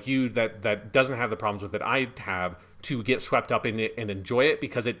viewer like you that doesn't have the problems with it I have to get swept up in it and enjoy it,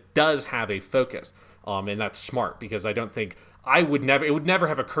 because it does have a focus, and that's smart, because I don't think it would never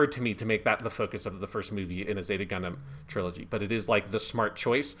have occurred to me to make that the focus of the first movie in a Zeta Gundam trilogy, but it is like the smart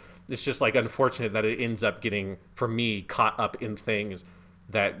choice. It's just like unfortunate that it ends up getting, for me, caught up in things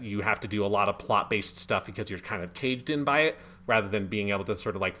that you have to do a lot of plot-based stuff because you're kind of caged in by it. rather than being able to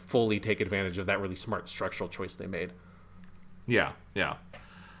sort of like fully take advantage of that really smart structural choice they made. Yeah.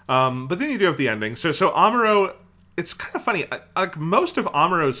 But then you do have the ending. So Amuro, it's kind of funny. Like most of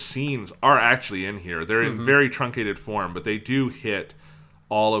Amuro's scenes are actually in here. They're in very truncated form, but they do hit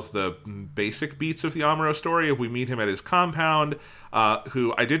all of the basic beats of the Amuro story. If we meet him at his compound,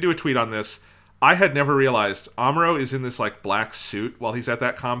 who I did do a tweet on this. I had never realized Amuro is in this like black suit while he's at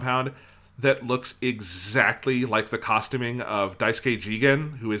that compound that looks exactly like the costuming of Daisuke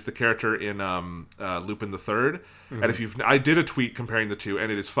Jigen, who is the character in Lupin the Third. And I did a tweet comparing the two,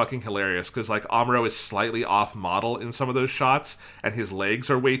 and it is fucking hilarious because like Amuro is slightly off model in some of those shots, and his legs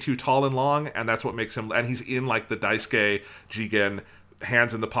are way too tall and long, and that's what makes him. And he's in like the Daisuke Jigen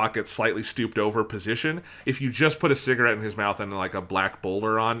hands in the pocket, slightly stooped over position. If you just put a cigarette in his mouth and like a black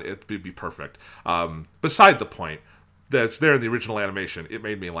bowler on, it would be perfect. Beside the point. That's there in the original animation. It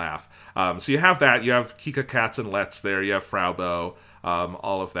made me laugh. So you have that. You have Kika Katz and Let's there. You have Fraubo.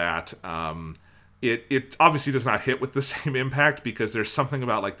 All of that. It obviously does not hit with the same impact because there's something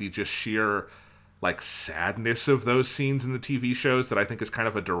about like the just sheer like sadness of those scenes in the TV shows that I think is kind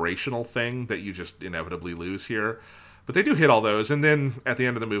of a durational thing that you just inevitably lose here. But they do hit all those, and then at the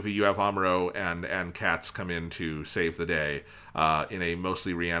end of the movie, you have Amuro and Katz come in to save the day in a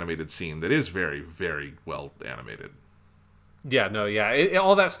mostly reanimated scene that is very, very well animated. Yeah, no, yeah.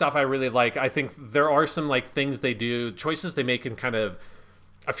 All that stuff I really like. I think there are some like things they do, choices they make in kind of...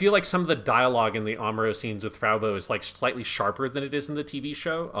 I feel like some of the dialogue in the Amuro scenes with Fraubo is like slightly sharper than it is in the TV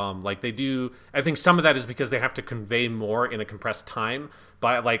show. Like they do... I think some of that is because they have to convey more in a compressed time.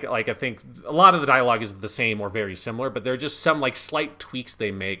 But like I think a lot of the dialogue is the same or very similar, but there are just some like slight tweaks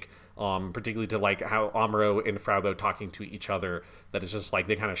they make, particularly to like how Amuro and Fraubo talking to each other, that is just like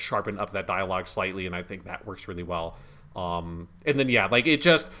they kind of sharpen up that dialogue slightly, and I think that works really well. And then yeah, like it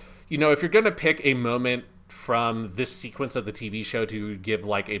just, you know, if you're gonna pick a moment from this sequence of the TV show to give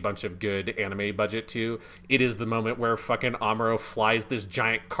like a bunch of good anime budget to, it is the moment where fucking Amuro flies this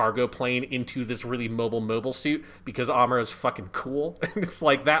giant cargo plane into this really mobile suit because Amuro's fucking cool. It's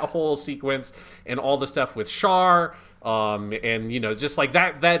like that whole sequence and all the stuff with Char, and you know, just like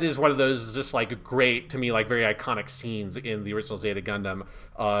that is one of those just like great, to me, like very iconic scenes in the original Zeta Gundam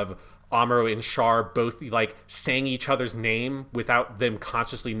of Amuro and Char both like saying each other's name without them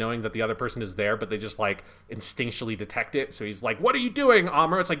consciously knowing that the other person is there, but they just like instinctually detect it. So he's like, "What are you doing,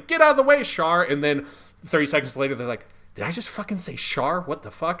 Amuro?" It's like, "Get out of the way, Char." And then 30 seconds later, they're like, "Did I just fucking say Char? What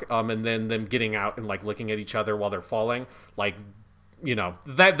the fuck?" And then them getting out and like looking at each other while they're falling, like, you know,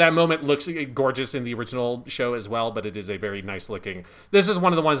 that moment looks gorgeous in the original show as well, but it is a very nice looking. This is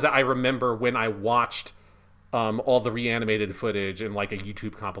one of the ones that I remember when I watched all the reanimated footage and like a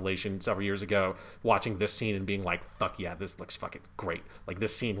YouTube compilation several years ago, watching this scene and being like, fuck yeah, this looks fucking great. Like,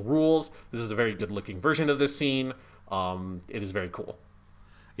 this scene rules. This is a very good looking version of this scene. It is very cool.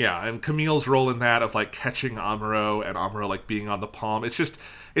 Yeah, and Camille's role in that of like catching Amuro and Amuro like being on the palm. It's just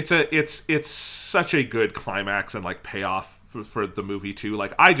it's such a good climax and like payoff for the movie too.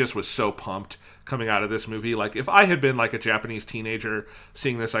 Like, I just was so pumped coming out of this movie. Like, if I had been like a Japanese teenager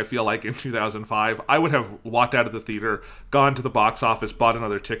seeing this, I feel like in 2005, I would have walked out of the theater, gone to the box office, bought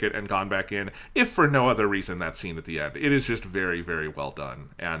another ticket, and gone back in, if for no other reason that scene at the end. It is just very, very well done.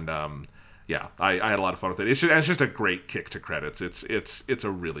 And yeah, I had a lot of fun with it. It's just a great kick to credits. It's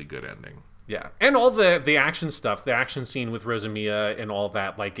a really good ending. Yeah, and all the action stuff, the action scene with Rosamia and all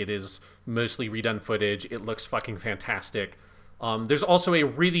that, like, it is mostly redone footage. It looks fucking fantastic. There's also a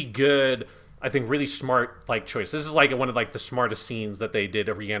really good, I think, really smart like choice. This is like one of like the smartest scenes that they did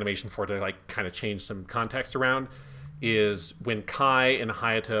a reanimation for to like kind of change some context around, is when Kai and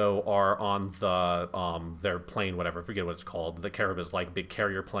Hayato are on the their plane, whatever, I forget what it's called, the Carapace like big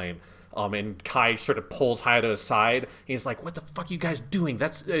carrier plane. And Kai sort of pulls Hayato aside. He's like, "What the fuck are you guys doing?"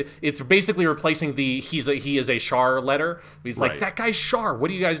 That's it's basically replacing the he is a Char letter. He's like, "That guy's Char.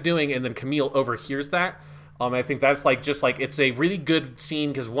 What are you guys doing?" And then Camille overhears that. I think that's like just like it's a really good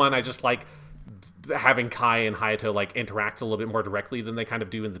scene because, one, I just like having Kai and Hayato like interact a little bit more directly than they kind of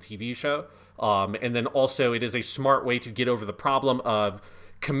do in the TV show. And then also it is a smart way to get over the problem of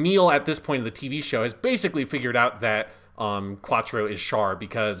Camille at this point in the TV show has basically figured out that Quattro is Char,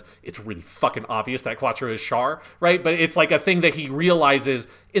 because it's really fucking obvious that Quattro is Char, right? But it's like a thing that he realizes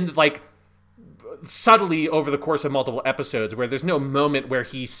in like subtly over the course of multiple episodes, where there's no moment where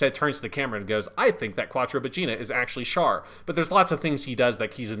he turns to the camera and goes, "I think that Quattro Bagina is actually Char." But there's lots of things he does that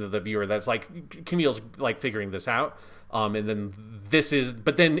keys into the viewer that's like Camille's like figuring this out. And then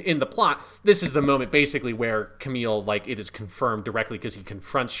but then in the plot, this is the moment basically where Camille, like, it is confirmed directly because he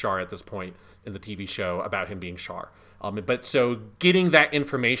confronts Char at this point in the TV show about him being Char. But so getting that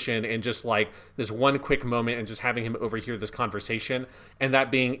information and just like this one quick moment and just having him overhear this conversation, and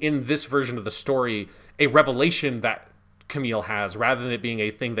that being in this version of the story a revelation that Camille has, rather than it being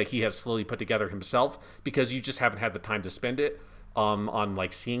a thing that he has slowly put together himself, because you just haven't had the time to spend it on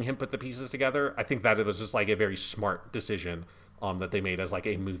like seeing him put the pieces together. I think that it was just like a very smart decision that they made as like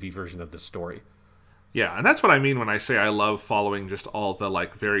a movie version of this story. Yeah, and that's what I mean when I say I love following just all the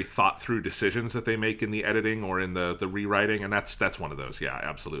like very thought through decisions that they make in the editing or in the rewriting, and that's one of those. Yeah,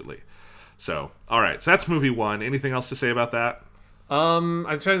 absolutely. So, all right, so that's movie one. Anything else to say about that? I'm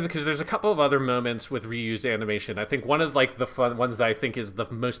trying to, because there's a couple of other moments with reused animation. I think one of like the fun ones that I think is the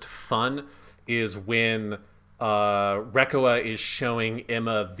most fun is when Rekoa is showing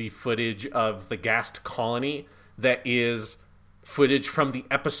Emma the footage of the Gast colony that is footage from the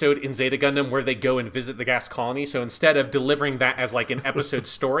episode in Zeta Gundam where they go and visit the gas colony. So instead of delivering that as like an episode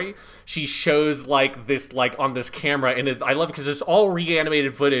story, she shows like this like on this camera, and I love it because it's all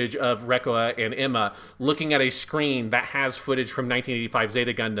reanimated footage of Rekoa and Emma looking at a screen that has footage from 1985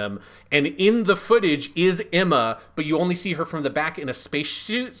 Zeta Gundam, and in the footage is Emma, but you only see her from the back in a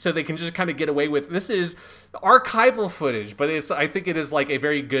spacesuit, so they can just kind of get away with this is archival footage, but I think it is like a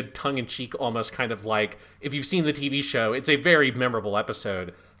very good tongue-in-cheek, almost kind of like, if you've seen the TV show, it's a very memorable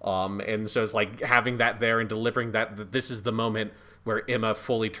episode, and so it's like having that there and delivering that this is the moment where Emma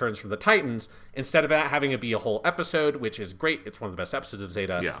fully turns from the Titans, instead of that having it be a whole episode, which is great, it's one of the best episodes of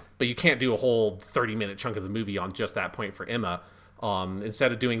Zeta, but you can't do a whole 30-minute chunk of the movie on just that point for Emma.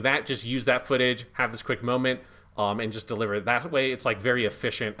 Instead of doing that, just use that footage, have this quick moment, and just deliver it that way. It's like very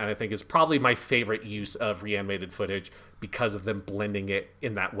efficient, and I think is probably my favorite use of reanimated footage because of them blending it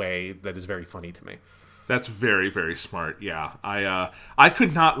in that way that is very funny to me. That's very, very smart. Yeah, I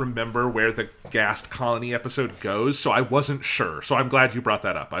could not remember where the Gast colony episode goes, so I wasn't sure. So I'm glad you brought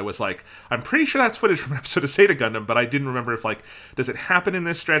that up. I was like, I'm pretty sure that's footage from an episode of Zeta Gundam, but I didn't remember if like, does it happen in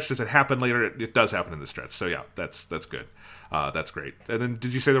this stretch? Does it happen later? It does happen in this stretch. So yeah, that's good. That's great. And then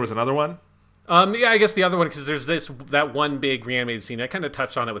did you say there was another one? Yeah, I guess the other one, because there's that one big reanimated scene. I kind of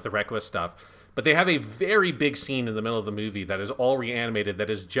touched on it with the Requiem stuff, but they have a very big scene in the middle of the movie that is all reanimated. That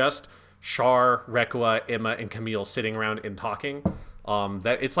is just Char, Rekoa, Emma, and Camille sitting around and talking.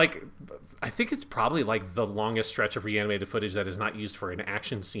 That it's like, I think it's probably like the longest stretch of reanimated footage that is not used for an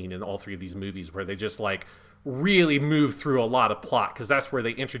action scene in all three of these movies, where they just like really move through a lot of plot, because that's where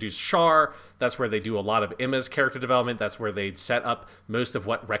they introduce Char, that's where they do a lot of Emma's character development, that's where they set up most of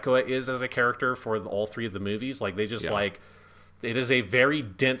what Rekoa is as a character for all three of the movies. Like they just like, it is a very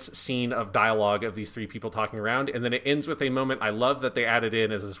dense scene of dialogue of these three people talking around, and then it ends with a moment I love that they added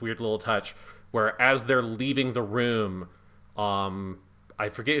in as this weird little touch where as they're leaving the room, I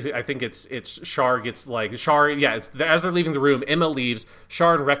forget who, I think it's Char gets like Char, yeah, it's as they're leaving the room, Emma leaves,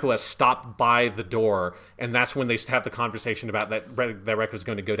 Char and Rekoa stop by the door, and that's when they have the conversation about that Rekoa's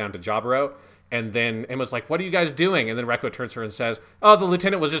going to go down to Jaburo. And then Emma's like, what are you guys doing? And then Rekoa turns to her and says, oh, the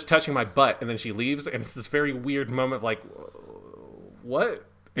lieutenant was just touching my butt. And then she leaves, and it's this very weird moment of like, what?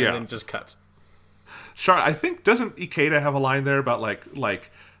 And then just cuts. Char, I think, doesn't Ikeda have a line there about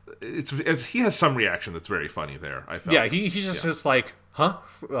like it's he has some reaction that's very funny there, I felt. Yeah, he's just like, huh?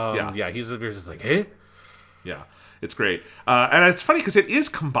 He's just like, hey? Yeah, it's great. And it's funny because it is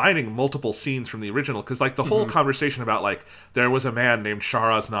combining multiple scenes from the original, because like the whole conversation about like, there was a man named Char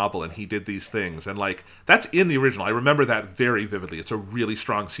Aznable and he did these things, and like, that's in the original. I remember that very vividly. It's a really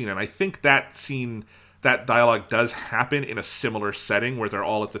strong scene, and I think that scene, that dialogue does happen in a similar setting where they're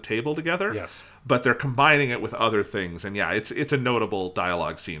all at the table together. Yes. But they're combining it with other things, and yeah, it's a notable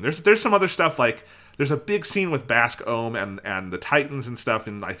dialogue scene. There's some other stuff, like there's a big scene with Basque Ohm and the Titans and stuff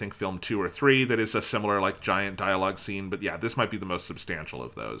in, I think, film 2 or 3 that is a similar like giant dialogue scene. But yeah, this might be the most substantial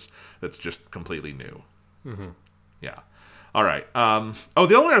of those that's just completely new. Yeah. All right. The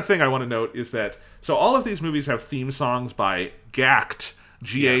only other thing I want to note is that, so all of these movies have theme songs by Gackt,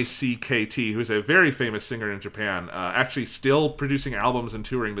 Gackt, who's a very famous singer in Japan, actually still producing albums and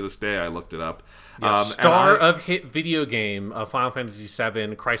touring to this day. I looked it up. Star of hit video game Final Fantasy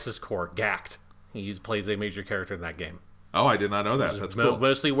VII Crisis Core, Gackt. He plays a major character in that game. Oh, I did not know that. That's cool.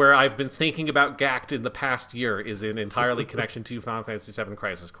 Mostly where I've been thinking about Gackt in the past year is in entirely connection to Final Fantasy VII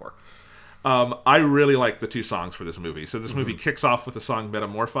Crisis Core. I really like the two songs for this movie. So this movie kicks off with the song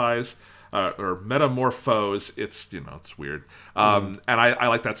Metamorphize, or Metamorphose. It's weird. And I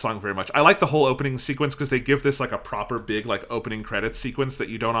like that song very much. I like the whole opening sequence because they give this like a proper big like opening credits sequence that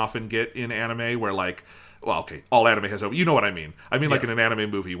you don't often get in anime, where like, well, okay, all anime has you know what I mean. I mean, like in an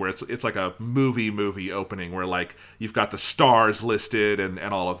anime movie where it's like a movie opening where like you've got the stars listed and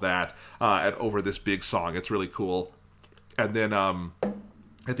all of that, and over this big song. It's really cool. And then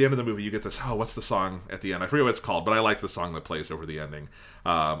at the end of the movie, you get this, what's the song at the end? I forget what it's called, but I like the song that plays over the ending.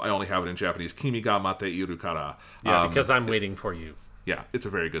 I only have it in Japanese. Kimi ga mate iru kara. Yeah, because I'm waiting for you. Yeah, it's a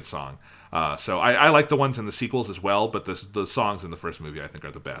very good song. So I like the ones in the sequels as well, but the songs in the first movie I think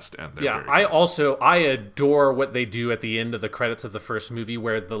are the best. And they're very good. I adore what they do at the end of the credits of the first movie,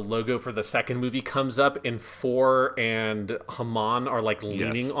 where the logo for the second movie comes up and Four and Haman are like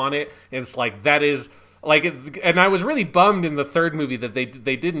leaning on it. And it's like, that is... and I was really bummed in the third movie that they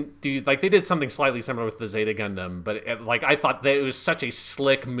didn't do, like, they did something slightly similar with the Zeta Gundam, but I thought that it was such a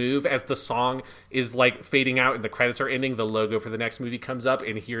slick move. As the song is like fading out and the credits are ending, the logo for the next movie comes up,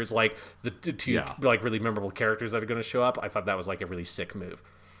 and here's like the two like really memorable characters that are going to show up. I thought that was like a really sick move.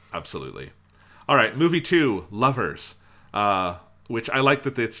 Absolutely. All right, movie 2, Lovers. Which I like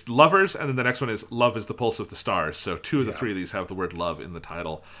that it's Lovers, and then the next one is Love is the Pulse of the Stars. So 2 of the 3 of these have the word love in the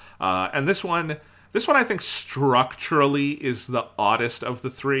title. And this one I think structurally is the oddest of the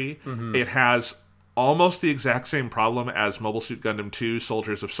 3. Mm-hmm. It has almost the exact same problem as Mobile Suit Gundam 2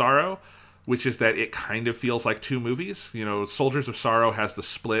 Soldiers of Sorrow, which is that it kind of feels like 2 movies. You know, Soldiers of Sorrow has the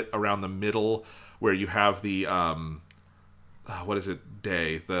split around the middle where you have the what is it?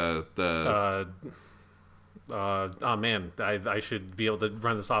 Day. Oh man, I should be able to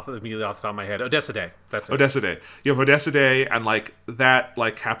run this off immediately off the top of my head. Odessa Day. That's it. Odessa Day. You have Odessa Day, and like that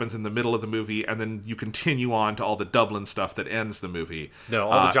like happens in the middle of the movie, and then you continue on to all the Dublin stuff that ends the movie. No,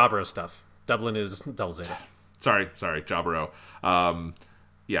 all the Jaburo stuff. Dublin is Double Zeta. Sorry, Jaburo.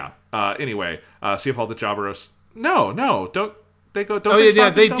 Anyway, so you have all the Jaburos. No, don't. They go. Don't they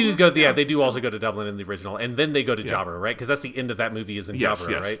they do go. Yeah, they do also go to Dublin in the original, and then they go to Jaburo, right? Because that's the end of that movie is in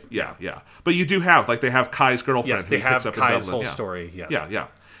Jaburo, right? Yeah. But you do have they have Kai's girlfriend. Yes, they who have picks up Kai's in Dublin. whole story. Yes. Yeah.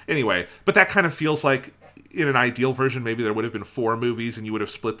 Anyway, but that kind of feels like in an ideal version, maybe there would have been 4 movies, and you would have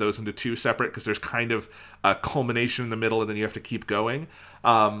split those into 2 separate because there's kind of a culmination in the middle, and then you have to keep going.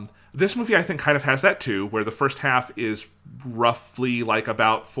 This movie, I think, kind of has that too, where the first half is roughly like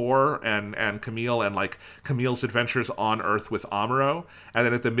about 4 and Camille and like Camille's adventures on Earth with Amuro, and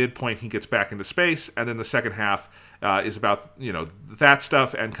then at the midpoint he gets back into space, and then the second half is about that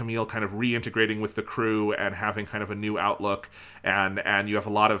stuff and Camille kind of reintegrating with the crew and having kind of a new outlook, and you have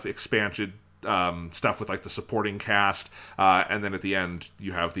a lot of expansion stuff with like the supporting cast, and then at the end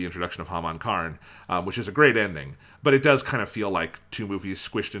you have the introduction of Haman Karn, which is a great ending, but it does kind of feel like 2 movies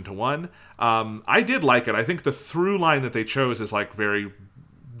squished into one. I did like it. I think the through line that they chose is like very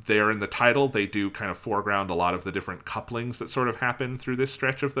there in the title. They do kind of foreground a lot of the different couplings that sort of happen through this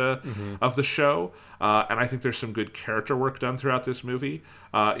stretch of the show, and I think there's some good character work done throughout this movie.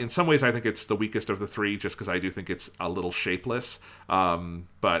 In some ways I think it's the weakest of the 3 just because I do think it's a little shapeless,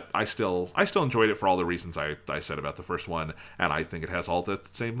 but I still enjoyed it for all the reasons I said about the first one, and I think it has all the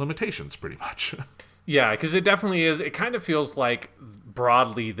same limitations pretty much. Yeah, because it definitely is. It kind of feels like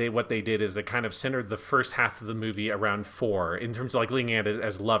broadly what they did is they kind of centered the first half of the movie around 4 in terms of like leading at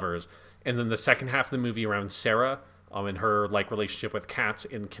as lovers, and then the second half of the movie around Sarah, and her like relationship with Katz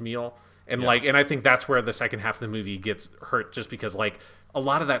and Camille, and and I think that's where the second half of the movie gets hurt, just because like a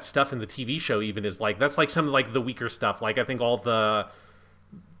lot of that stuff in the TV show even is like that's like some of like the weaker stuff. Like I think all the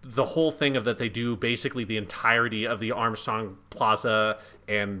whole thing of that they do basically the entirety of the Armstrong Plaza,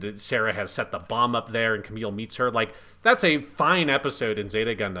 and Sarah has set the bomb up there and Camille meets her. Like that's a fine episode in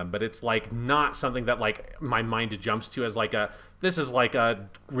Zeta Gundam, but it's like not something that like my mind jumps to as like this is like a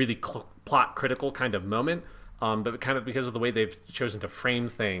really plot critical kind of moment. But kind of because of the way they've chosen to frame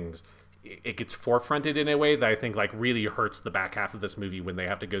things, it gets forefronted in a way that I think like really hurts the back half of this movie when they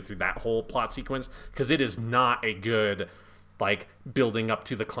have to go through that whole plot sequence, because it is not a good like building up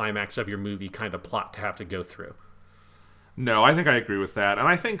to the climax of your movie kind of plot to have to go through. No, I think I agree with that. And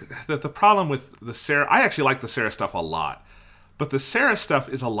I think that the problem with the Sarah... I actually like the Sarah stuff a lot. But the Sarah stuff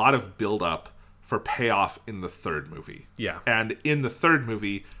is a lot of build-up for payoff in the third movie. Yeah. And in the third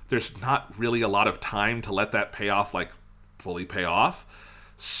movie, there's not really a lot of time to let that payoff, like, fully pay off.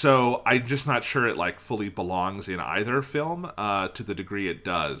 So I'm just not sure it, like, fully belongs in either film to the degree it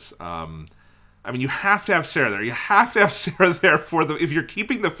does. I mean, you have to have Sarah there. You have to have Sarah there if you're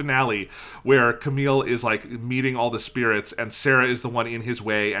keeping the finale where Camille is like meeting all the spirits and Sarah is the one in his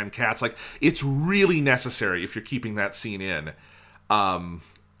way and Kat's like, it's really necessary if you're keeping that scene in. And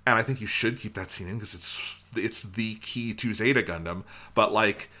I think you should keep that scene in because it's the key to Zeta Gundam. But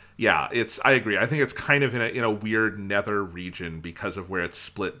like, yeah, I agree. I think it's kind of in a weird nether region because of where it's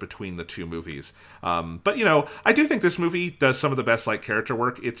split between the 2 movies. But I do think this movie does some of the best like character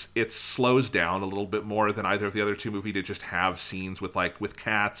work. It slows down a little bit more than either of the other 2 movies to just have scenes with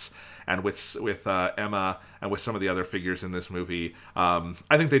Katz and with Emma and with some of the other figures in this movie. I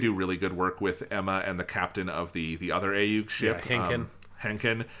think they do really good work with Emma and the captain of the other AUG ship. Yeah,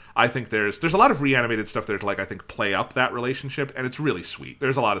 Henkin. I think there's a lot of reanimated stuff there to like I think play up that relationship, and it's really sweet.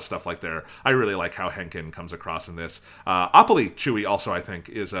 There's a lot of stuff like there. I really like how Henkin comes across in this. Apoli Chewie also I think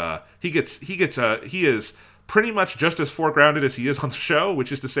is he is pretty much just as foregrounded as he is on the show,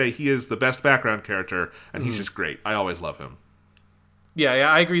 which is to say he is the best background character, and he's just great. I always love him. Yeah,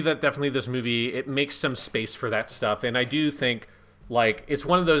 I agree that definitely this movie, it makes some space for that stuff. And I do think, like, it's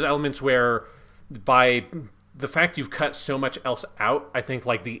one of those elements where by the fact you've cut so much else out, I think,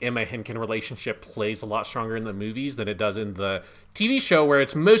 like, the Emma Henkin relationship plays a lot stronger in the movies than it does in the TV show, where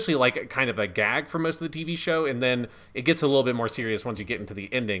it's mostly, like, kind of a gag for most of the TV show. And then it gets a little bit more serious once you get into the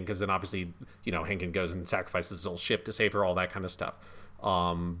ending, because then obviously, you know, Henkin goes and sacrifices his whole ship to save her, all that kind of stuff.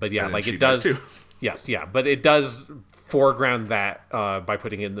 But yeah, like, it does too. Yes, yeah, but it does foreground that by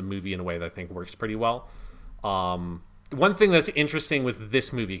putting it in the movie in a way that I think works pretty well. One thing that's interesting with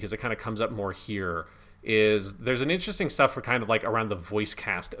this movie, because it kind of comes up more here, is there's an interesting stuff for kind of like around the voice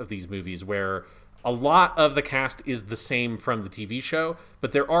cast of these movies, where a lot of the cast is the same from the TV show,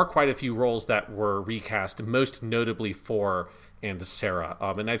 but there are quite a few roles that were recast, most notably for and Sarah.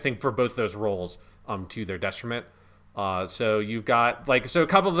 And I think for both those roles, to their detriment. So you've got a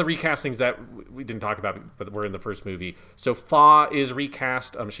couple of the recastings that we didn't talk about, but were in the first movie. So Fa is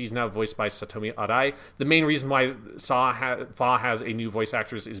recast. She's now voiced by Satomi Arai. The main reason why Fa has a new voice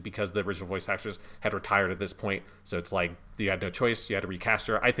actress is because the original voice actress had retired at this point. So it's like you had no choice. You had to recast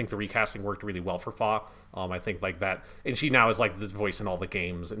her. I think the recasting worked really well for Fa. I think like that, and she now is like this voice in all the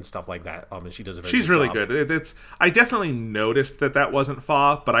games and stuff like that. And she does a very She's good really job. good. I definitely noticed that wasn't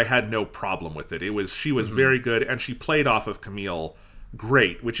Fa, but I had no problem with it. She was very good, and she played off of Camille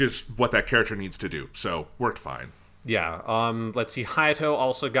great, which is what that character needs to do. So worked fine. Yeah. Let's see. Hayato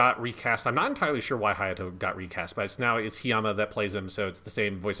also got recast. I'm not entirely sure why Hayato got recast, but it's Hiyama that plays him, so it's the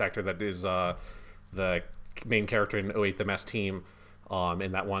same voice actor that is the main character in 08th MS Team.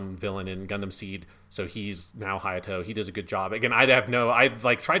 And that one villain in Gundam Seed. So he's now Hayato. He does a good job. Again, I'd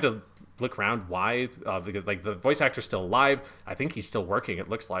like tried to look around why the voice actor's still alive. I think he's still working. It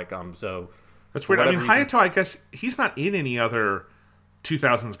looks like so. That's weird. I mean, Hayato, I guess he's not in any other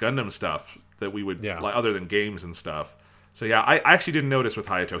 2000s Gundam stuff that we would like, other than games and stuff. So yeah, I actually didn't notice with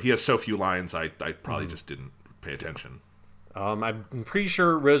Hayato. He has so few lines. I probably just didn't pay attention. I'm pretty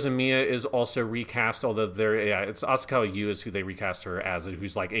sure Rosamia is also recast, although it's Asakawa Yu is who they recast her as,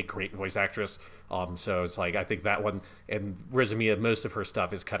 who's like a great voice actress. So it's like I think that one, and Rosamia, most of her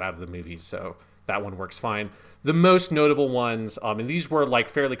stuff is cut out of the movies, so that one works fine. The most notable ones, and these were like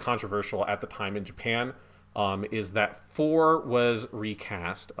fairly controversial at the time in Japan, is that 4 was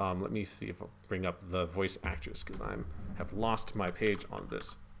recast. Let me see if I'll bring up the voice actress because I have lost my page on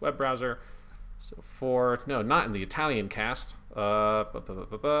this web browser. So 4, no, not in the Italian cast. 4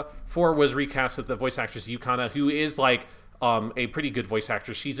 was recast with the voice actress Yukana, who is like a pretty good voice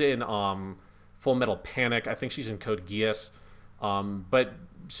actress. She's in Full Metal Panic. I think she's in Code Geass. But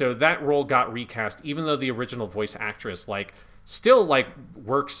so that role got recast, even though the original voice actress still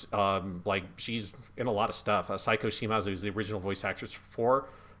works. She's in a lot of stuff. Saiko Shimazu is the original voice actress for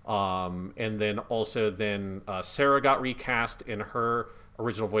 4. And then also Sarah got recast, and her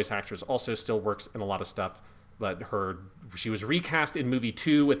original voice actress also still works in a lot of stuff, but she was recast in movie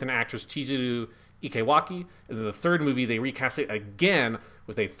 2 with an actress Chizuru Ikewaki, and in the third movie they recast it again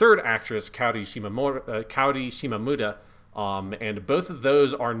with a third actress, Kaori Shimamura, and both of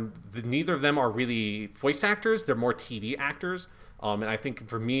those neither of them are really voice actors, they're more TV actors, and I think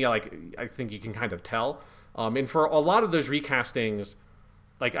for me, I think you can kind of tell, and for a lot of those recastings,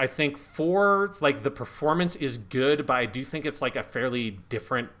 I think 4, the performance is good, but I do think it's a fairly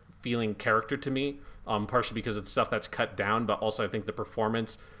different feeling character to me, partially because it's stuff that's cut down, but also I think the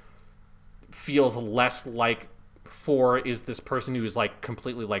performance feels less like 4 is this person who is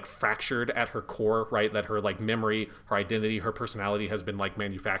completely fractured at her core, right? That her memory, her identity, her personality has been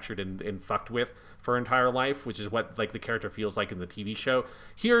manufactured and fucked with for her entire life, which is what the character feels like in the TV show.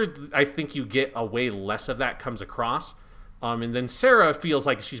 Here, I think you get a way less of that comes across. And then Sarah feels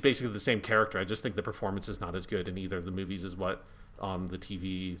like she's basically the same character. I just think the performance is not as good in either of the movies as what the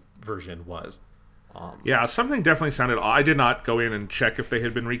TV version was. Yeah, something definitely sounded off. I did not go in and check if they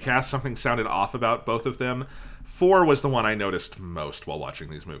had been recast. Something sounded off about both of them. 4 was the one I noticed most while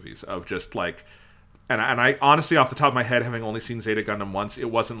watching these movies, of just and I honestly, off the top of my head, having only seen Zeta Gundam once, it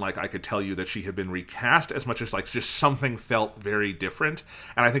wasn't like I could tell you that she had been recast as much as just something felt very different.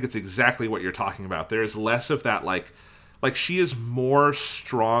 And I think it's exactly what you're talking about. There's less of that she is more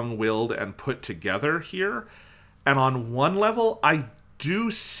strong-willed and put together here. And on one level, I do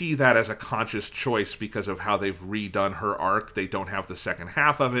see that as a conscious choice because of how they've redone her arc. They don't have the second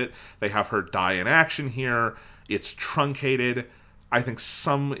half of it. They have her die in action here. It's truncated. I think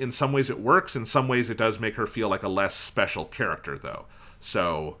in some ways it works. In some ways it does make her feel like a less special character, though.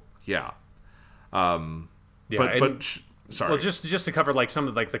 So yeah. Sorry. Well, just to cover like some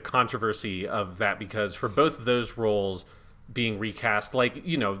of like the controversy of that, because for both of those roles being recast, like,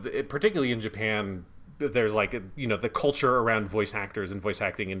 you know, particularly in Japan, there's like, you know, the culture around voice actors and voice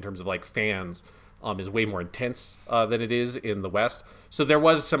acting in terms of like fans is way more intense than it is in the West. So there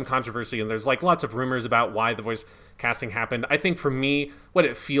was some controversy, and there's like lots of rumors about why the voice casting happened. I think for me, what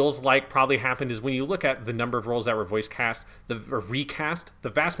it feels like probably happened is when you look at the number of roles that were voice cast, or recast, the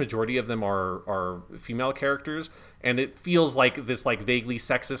vast majority of them are female characters, and it feels like this like vaguely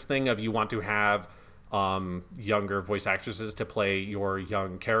sexist thing of you want to have younger voice actresses to play your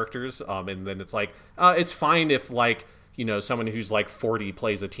young characters, and then it's like it's fine if like, you know, someone who's like 40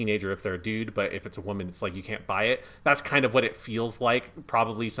 plays a teenager if they're a dude, but if it's a woman, it's like you can't buy it. That's kind of what it feels like.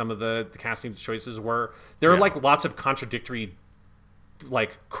 Probably some of the casting choices were. There are like lots of contradictory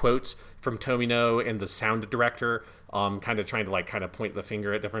like quotes from Tomino and the sound director, kind of trying to point the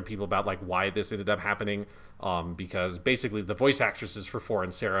finger at different people about like why this ended up happening. Because basically the voice actresses for 4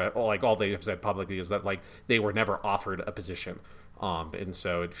 and Sarah, all they have said publicly is that like they were never offered a position. And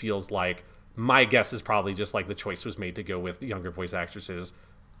so it feels like, my guess is probably just like the choice was made to go with younger voice actresses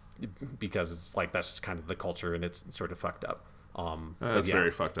because it's like that's just kind of the culture, and it's sort of fucked up. That's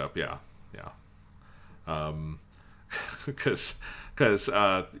very fucked up. Yeah. Because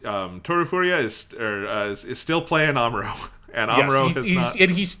Toru Furia is still playing Amuro, and Amuro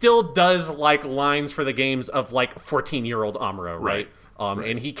and he still does like lines for the games of like 14-year-old Amuro, right?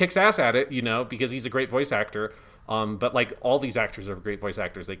 And he kicks ass at it, you know, because he's a great voice actor. But like all these actors are great voice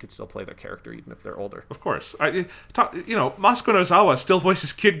actors. They could still play their character even if they're older. Of course. Masuko Nozawa still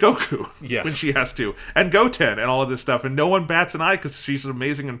voices Kid Goku when she has to. And Goten and all of this stuff. And no one bats an eye because she's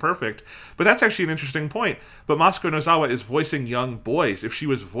amazing and perfect. But that's actually an interesting point. But Masuko Nozawa is voicing young boys. If she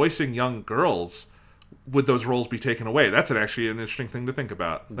was voicing young girls, would those roles be taken away? That's actually an interesting thing to think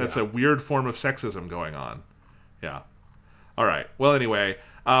about. That's a weird form of sexism going on. Yeah. All right. Well, anyway...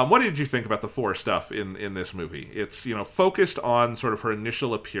 what did you think about the 4 stuff in this movie? It's, you know, focused on sort of her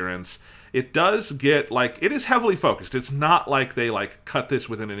initial appearance. It does get, like, it is heavily focused. It's not like they, like, cut this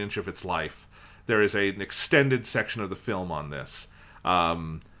within an inch of its life. There is an extended section of the film on this.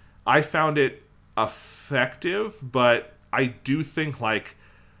 I found it effective, but I do think, like,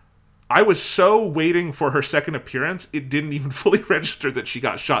 I was so waiting for her second appearance, it didn't even fully register that she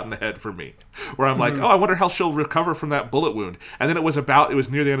got shot in the head for me. Where I'm like, oh, I wonder how she'll recover from that bullet wound. And then it was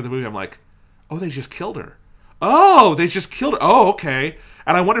near the end of the movie, I'm like, oh, they just killed her. Oh, they just killed her. Oh, okay.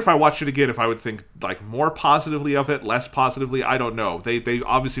 And I wonder if I watched it again, if I would think like more positively of it, less positively. I don't know. They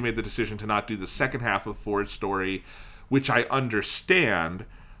obviously made the decision to not do the second half of Ford's story, which I understand.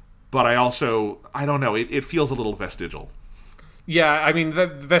 But I don't know. It feels a little vestigial. Yeah, I mean, the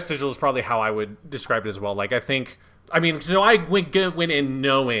vestigial is probably how I would describe it as well. Like, so I went in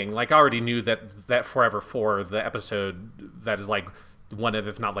knowing, like, I already knew that Forever 4, the episode that is, like, one of,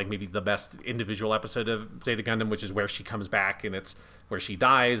 if not, like, maybe the best individual episode of Zeta Gundam, which is where she comes back, and it's where she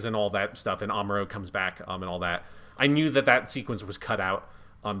dies and all that stuff, and Amuro comes back, and all that. I knew that sequence was cut out,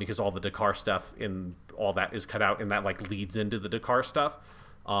 because all the Dakar stuff and all that is cut out, and that, like, leads into the Dakar stuff.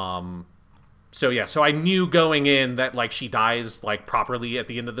 So I knew going in that like she dies like properly at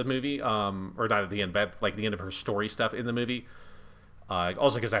the end of the movie, or not at the end, but like the end of her story stuff in the movie.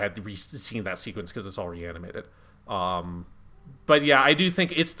 Also because I had seen that sequence because it's all reanimated. But yeah, I do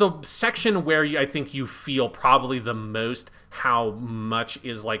think it's the section where I think you feel probably the most how much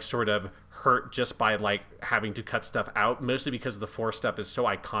is like sort of hurt just by like having to cut stuff out, mostly because the 4 stuff is so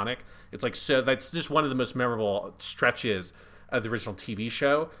iconic. It's like, so that's just one of the most memorable stretches of the original TV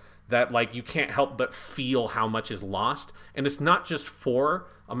show. That like you can't help but feel how much is lost, and it's not just 4.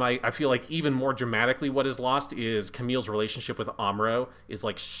 I feel like even more dramatically, what is lost is Camille's relationship with Amuro is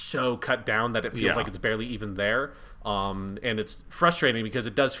like so cut down that it feels like it's barely even there. And it's frustrating because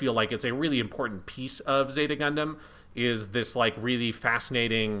it does feel like it's a really important piece of Zeta Gundam. Is this like really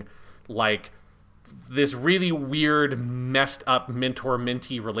fascinating, like this really weird, messed up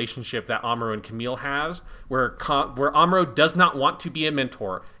mentor-mentee relationship that Amuro and Camille has, where Amuro does not want to be a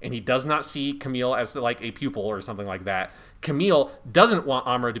mentor, and he does not see Camille as like a pupil or something like that. Camille doesn't want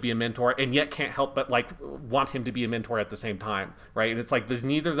Amuro to be a mentor, and yet can't help but like want him to be a mentor at the same time, right? And it's like there's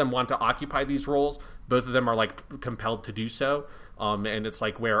neither of them want to occupy these roles. Both of them are like compelled to do so. And it's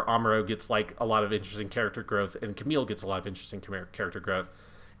like where Amuro gets like a lot of interesting character growth, and Camille gets a lot of interesting character growth,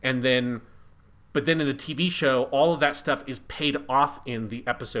 But then in the TV show, all of that stuff is paid off in the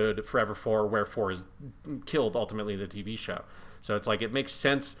episode Forever 4, where 4 is killed ultimately in the TV show. So it's like it makes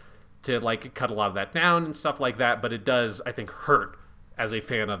sense to like cut a lot of that down and stuff like that, but it does, I think, hurt as a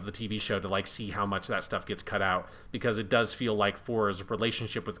fan of the TV show to like see how much that stuff gets cut out, because it does feel like Four's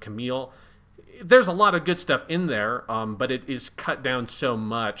relationship with Camille, there's a lot of good stuff in there, but it is cut down so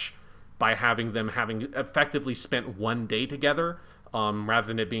much by having them having effectively spent one day together, rather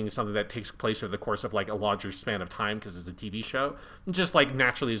than it being something that takes place over the course of like a larger span of time because it's a TV show. It just like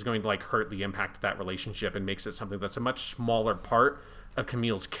naturally is going to like hurt the impact of that relationship and makes it something that's a much smaller part of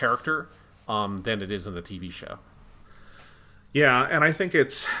Camille's character than it is in the TV show. Yeah, and I think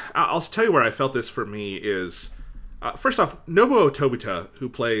I'll tell you where I felt this for me is, first off, Nobuo Tobita, who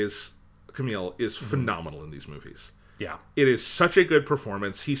plays Camille, is phenomenal in these movies. Yeah. It is such a good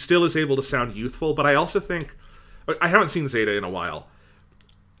performance. He still is able to sound youthful, but I also think, I haven't seen Zeta in a while.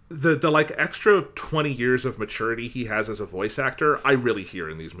 The like extra 20 years of maturity he has as a voice actor, I really hear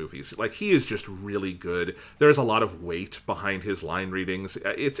in these movies. Like, he is just really good. There's a lot of weight behind his line readings.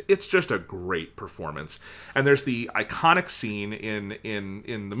 It's just a great performance. And there's the iconic scene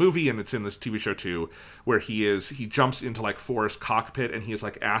in the movie, and it's in this TV show too, where he jumps into like Four's cockpit and he is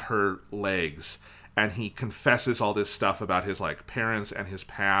like at her legs, and he confesses all this stuff about his like parents and his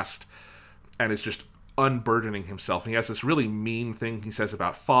past, and is just unburdening himself. And he has this really mean thing he says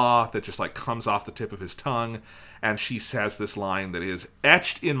about Fa that just like comes off the tip of his tongue, and she says this line that is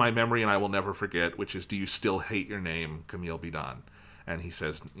etched in my memory and I will never forget, which is, "Do you still hate your name, Camille Bidan?" And he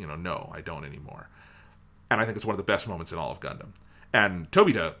says, "No, I don't anymore." And I think it's one of the best moments in all of Gundam. And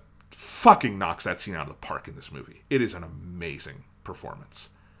Tobita fucking knocks that scene out of the park in this movie. It is an amazing performance.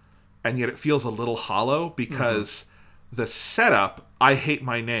 And yet it feels a little hollow because the setup, "I hate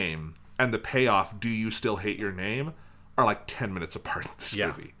my name," and the payoff, "Do you still hate your name?" are like 10 minutes apart in this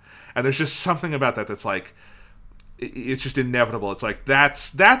movie. And there's just something about that that's like, it's just inevitable. It's like,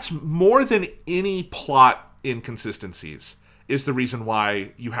 that's more than any plot inconsistencies is the reason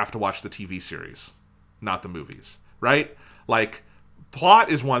why you have to watch the TV series, not the movies, right? Like,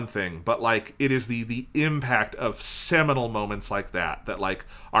 plot is one thing, but like it is the impact of seminal moments like that like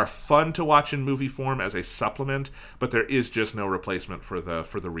are fun to watch in movie form as a supplement, but there is just no replacement for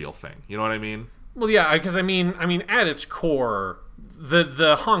the real thing. You know what I mean? Well, yeah, because I mean, at its core,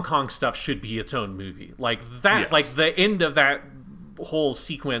 the Hong Kong stuff should be its own movie. Like that, yes. Like the end of that whole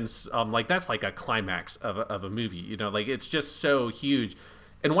sequence, like that's like a climax of a movie. Like it's just so huge.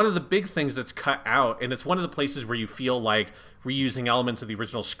 And one of the big things that's cut out, and it's one of the places where you feel like reusing elements of the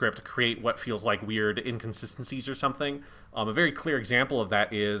original script to create what feels like weird inconsistencies or something. A very clear example of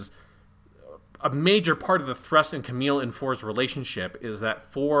that is a major part of the thrust in Camille and Four's relationship is that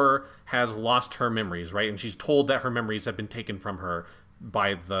Four has lost her memories, right? And she's told that her memories have been taken from her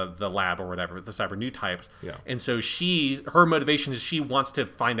by the lab or whatever, the cyber new types. Yeah. And so her motivation is she wants to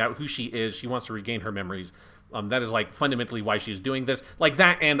find out who she is. She wants to regain her memories. That is like fundamentally why she's doing this, like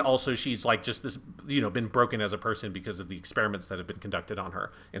that, and also she's like just this, been broken as a person because of the experiments that have been conducted on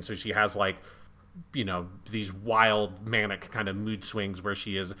her, and so she has like, these wild manic kind of mood swings where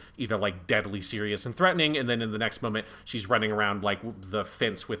she is either like deadly serious and threatening, and then in the next moment she's running around like the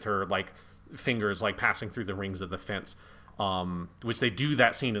fence with her like fingers like passing through the rings of the fence, which they do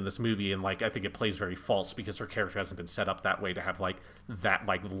that scene in this movie, and like I think it plays very false because her character hasn't been set up that way to have like that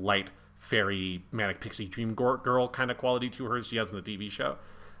like light fairy manic pixie dream girl kind of quality to her as she has in the TV show.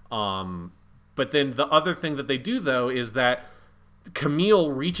 But then the other thing that they do though is that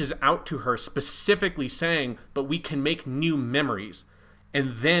Camille reaches out to her specifically saying, "But we can make new memories."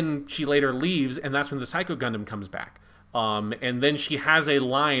 And then she later leaves, and that's when the Psycho Gundam comes back. And then she has a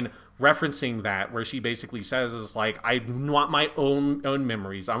line referencing that where she basically says, is like, "I want my own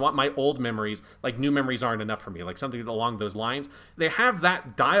memories. I want my old memories. Like, new memories aren't enough for me." Like something along those lines. They have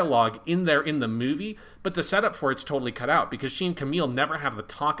that dialogue in there in the movie, but the setup for it's totally cut out because she and Camille never have the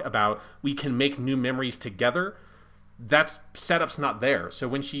talk about we can make new memories together. That setup's not there. So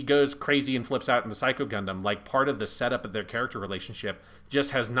when she goes crazy and flips out in the Psycho Gundam, like part of the setup of their character relationship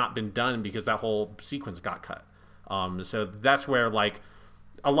just has not been done because that whole sequence got cut. So that's where like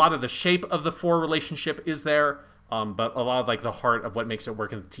a lot of the shape of the Four relationship is there, but a lot of like the heart of what makes it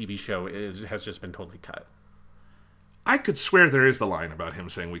work in the TV show has just been totally cut. I could swear there is the line about him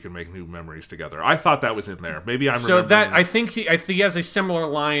saying we can make new memories together. I thought that was in there. Maybe I'm so remembering. That I think he has a similar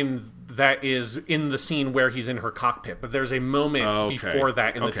line that is in the scene where he's in her cockpit, but there's a moment before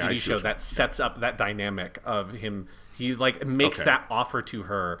that in the TV show that sets up that dynamic of him. He like makes that offer to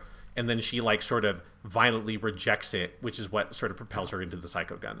her, and then she like sort of violently rejects it, which is what sort of propels her into the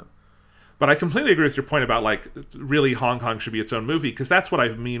Psycho Gundam. But I completely agree with your point about like really Hong Kong should be its own movie, because that's what I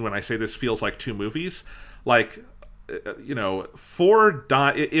mean when I say this feels like two movies. Like,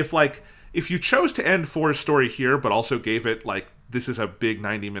 if you chose to end Four's story here, but also gave it like this is a big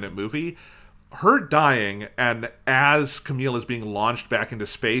 90-minute movie, her dying, and as Camille is being launched back into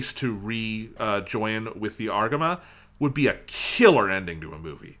space to rejoin with the Argama, would be a killer ending to a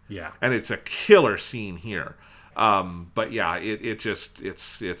movie. Yeah. And it's a killer scene here. But yeah,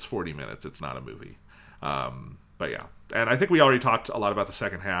 it's 40 minutes. It's not a movie. But yeah. And I think we already talked a lot about the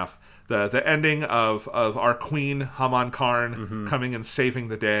second half. The ending of our queen, Haman Karn, coming and saving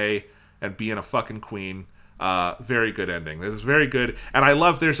the day and being a fucking queen. Very good ending. This is very good. And I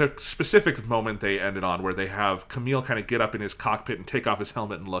love there's a specific moment they ended on where they have Camille kind of get up in his cockpit and take off his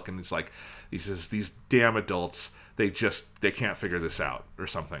helmet and look, and it's like, these damn adults, they can't figure this out or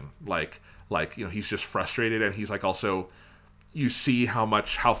something. Like, he's just frustrated, and he's like, also, you see how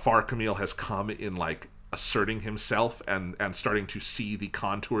far Camille has come in like asserting himself and starting to see the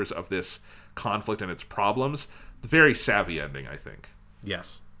contours of this conflict and its problems. Very savvy ending, I think.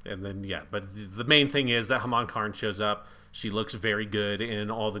 Yes. And then, yeah, but the main thing is that Haman Karn shows up. She looks very good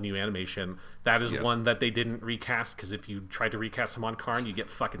in all the new animation. That is one that they didn't recast, because if you tried to recast Haman Karn, you get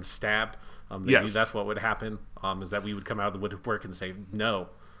fucking stabbed. They knew that's what would happen, is that we would come out of the woodwork and say no.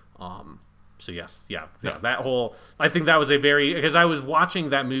 So yes, yeah, that whole, I think that was because I was watching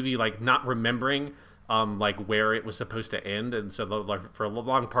that movie, like, not remembering like where it was supposed to end, and so like for a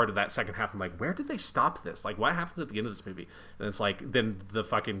long part of that second half, I'm like, where did they stop this? Like, what happens at the end of this movie? And it's like, then the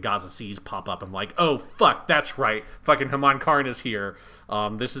fucking Gaza Seas pop up. I'm like, oh fuck, that's right, fucking Haman Karn is here.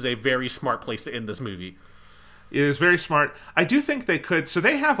 This is a very smart place to end this movie. It is very smart. I do think they could. So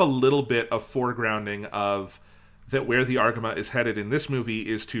they have a little bit of foregrounding of that where the Argama is headed in this movie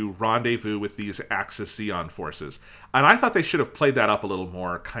is to rendezvous with these Axis Xeon forces. And I thought they should have played that up a little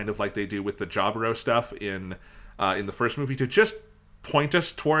more, kind of like they do with the Jaburo stuff in the first movie, to just point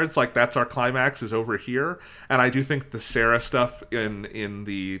us towards, like, that's our climax is over here. And I do think the Sarah stuff in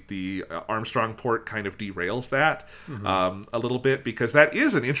the Armstrong port kind of derails that a little bit, because that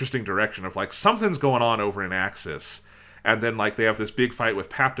is an interesting direction of, like, something's going on over in Axis. And then, like, they have this big fight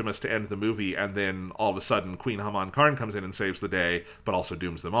with Paptimus to end the movie, and then all of a sudden Queen Haman Karn comes in and saves the day, but also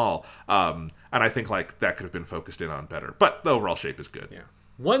dooms them all. And I think, like, that could have been focused in on better. But the overall shape is good. Yeah.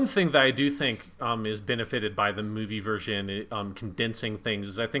 One thing that I do think is benefited by the movie version, condensing things,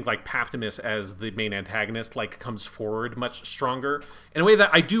 is I think, like, Paptimus as the main antagonist, like, comes forward much stronger in a way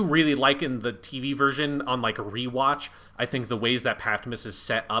that I do really like in the TV version. On, like, a rewatch, I think the ways that Paptimus is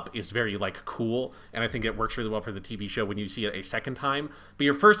set up is very, like, cool, and I think it works really well for the TV show when you see it a second time. But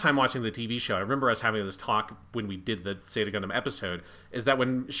your first time watching the TV show, I remember us having this talk when we did the Zeta Gundam episode, is that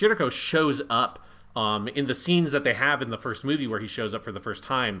when Shirako shows up in the scenes that they have in the first movie where he shows up for the first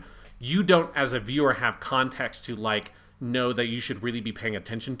time, you don't, as a viewer, have context to, like, know that you should really be paying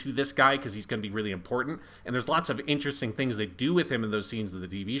attention to this guy because he's going to be really important. And there's lots of interesting things they do with him in those scenes of the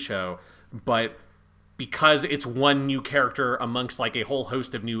TV show, but because it's one new character amongst, like, a whole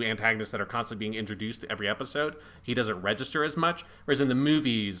host of new antagonists that are constantly being introduced every episode, he doesn't register as much. Whereas in the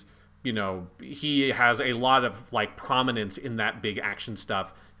movies, you know, he has a lot of, like, prominence in that big action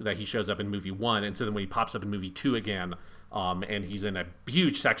stuff that he shows up in movie 1, and so then when he pops up in movie 2 again, and he's in a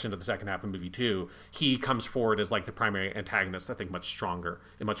huge section of the second half of movie 2, he comes forward as, like, the primary antagonist, I think, much stronger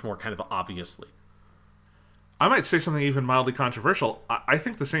and much more kind of obviously. I might say something even mildly controversial. I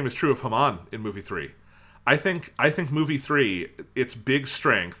think the same is true of Haman in movie 3. I think movie 3, its big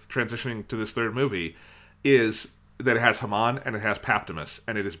strength, transitioning to this third movie, is that it has Haman and it has Paptimus,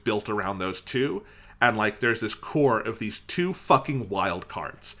 and it is built around those two. And, like, there's this core of these two fucking wild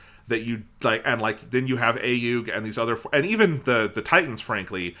cards that you, like, and, like, then you have Ayug and these other, and even the Titans,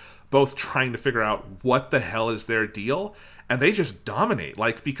 frankly, both trying to figure out what the hell is their deal. And they just dominate,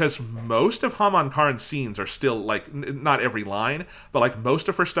 like, because most of Haman Karn's scenes are still, like, not every line, but, like, most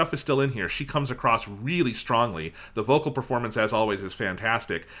of her stuff is still in here. She comes across really strongly. The vocal performance, as always, is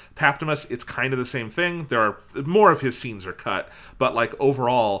fantastic. Paptimus, it's kind of the same thing. There are more of his scenes are cut, but, like,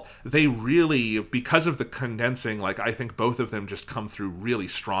 overall, they really, because of the condensing, like, I think both of them just come through really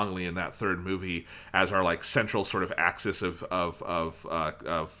strongly in that third movie as our, like, central sort of axis of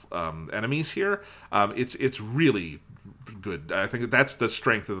enemies here. It's really good. I think that's the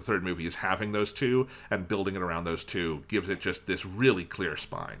strength of the third movie, is having those two and building it around those two gives it just this really clear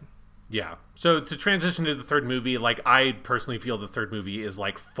spine. Yeah. So to transition to the third movie, like, I personally feel the third movie is,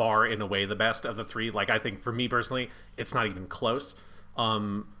 like, far and away the best of the three. Like, I think for me personally, it's not even close.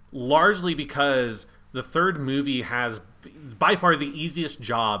 Largely because the third movie has by far the easiest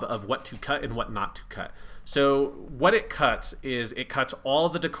job of what to cut and what not to cut. So what it cuts is it cuts all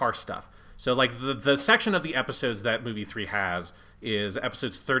the Dakar stuff. So, like, the section of the episodes that movie 3 has is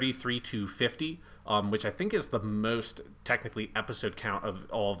episodes 33 to 50, which I think is the most technically episode count of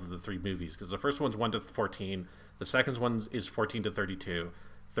all of the three movies, because the first one's 1 to 14, the second one is 14 to 32,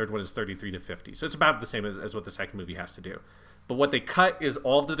 Third one is 33 to 50. So it's about the same as what the second movie has to do. But what they cut is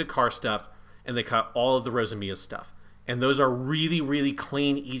all of the Dakar stuff, and they cut all of the Rosamia stuff. And those are really, really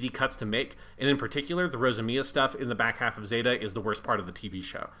clean, easy cuts to make. And in particular, the Rosamia stuff in the back half of Zeta is the worst part of the TV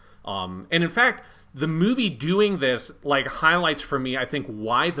show. And in fact, the movie doing this like highlights for me, I think,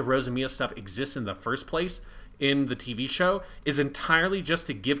 why the Rosamia stuff exists in the first place in the TV show is entirely just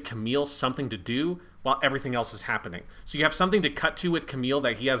to give Camille something to do while everything else is happening. So you have something to cut to with Camille,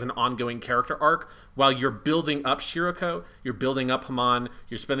 that he has an ongoing character arc while you're building up Shiroko, you're building up Haman,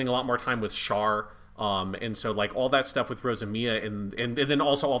 you're spending a lot more time with Char. And so like all that stuff with Rosamia and then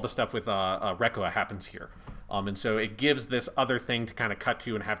also all the stuff with Rekkoa happens here. And so it gives this other thing to kind of cut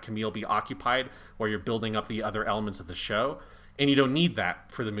to and have Camille be occupied while you're building up the other elements of the show. And you don't need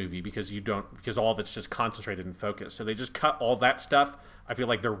that for the movie because all of it's just concentrated and focused. So they just cut all that stuff. I feel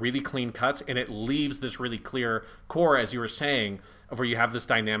like they're really clean cuts, and it leaves this really clear core, as you were saying, of where you have this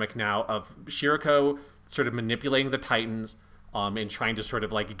dynamic now of Shiroko sort of manipulating the Titans and trying to sort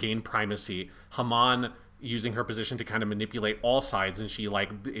of like gain primacy. Haman using her position to kind of manipulate all sides, and she like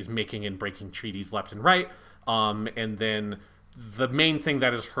is making and breaking treaties left and right. And then the main thing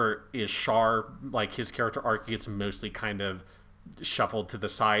that is hurt is Char. Like his character arc gets mostly kind of shuffled to the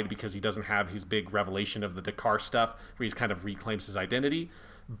side because he doesn't have his big revelation of the Dakar stuff where he kind of reclaims his identity.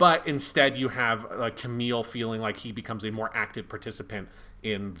 But instead you have Camille feeling like he becomes a more active participant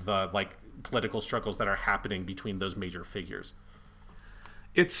in the like political struggles that are happening between those major figures.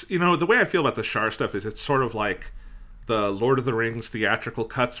 It's, the way I feel about the Char stuff is it's sort of like the Lord of the Rings theatrical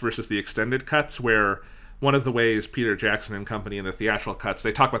cuts versus the extended cuts, where one of the ways Peter Jackson and company in the theatrical cuts,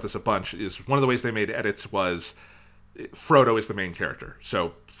 they talk about this a bunch, is one of the ways they made edits was Frodo is the main character.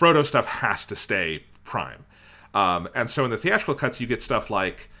 So Frodo stuff has to stay prime. And so in the theatrical cuts, you get stuff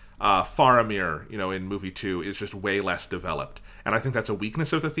like Faramir, in movie 2 is just way less developed. And I think that's a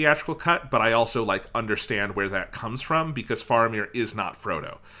weakness of the theatrical cut, but I also understand where that comes from because Faramir is not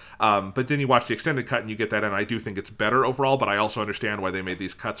Frodo. But then you watch the extended cut and you get that, and I do think it's better overall, but I also understand why they made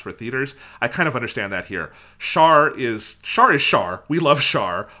these cuts for theaters. I kind of understand that here. Char is Char. We love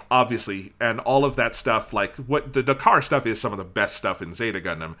Char, obviously, and all of that stuff, like what the Dakar stuff is some of the best stuff in Zeta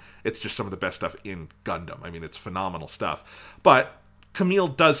Gundam. It's just some of the best stuff in Gundam. I mean, it's phenomenal stuff. But Camille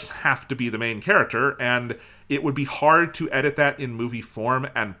does have to be the main character, and it would be hard to edit that in movie form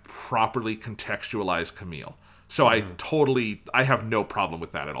and properly contextualize Camille. So I have no problem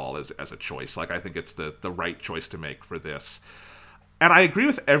with that at all as a choice. Like, I think it's the right choice to make for this. And I agree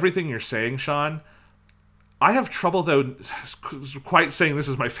with everything you're saying, Sean. I have trouble, though, quite saying this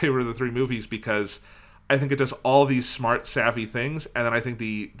is my favorite of the three movies because I think it does all these smart, savvy things, and then I think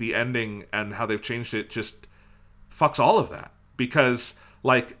the ending and how they've changed it just fucks all of that. Because,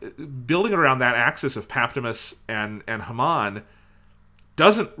 building it around that axis of Paptimus and Haman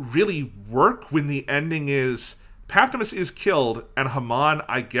doesn't really work when the ending is Paptimus is killed and Haman,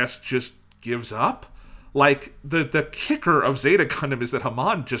 I guess, just gives up. The kicker of Zeta Gundam is that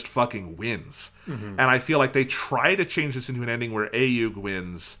Haman just fucking wins. Mm-hmm. And I feel like they try to change this into an ending where Ayug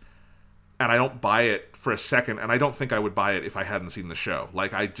wins, and I don't buy it for a second, and I don't think I would buy it if I hadn't seen the show.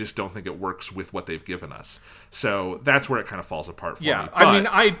 I just don't think it works with what they've given us. So that's where it kind of falls apart for me. Yeah, I mean,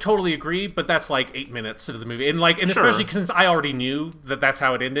 I totally agree, but that's 8 minutes of the movie. And especially since I already knew that that's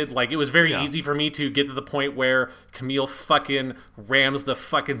how it ended, it was very easy for me to get to the point where Camille fucking rams the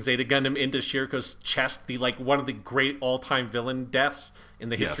fucking Zeta Gundam into Shiriko's chest, one of the great all-time villain deaths in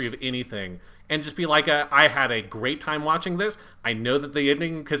the history of anything. And just be I had a great time watching this. I know that the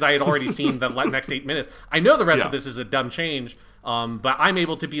ending, because I had already seen the next 8 minutes. I know the rest of this is a dumb change, but I'm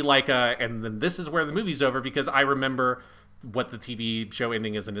able to be and then this is where the movie's over because I remember what the TV show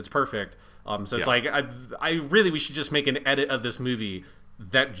ending is and it's perfect. So it's we should just make an edit of this movie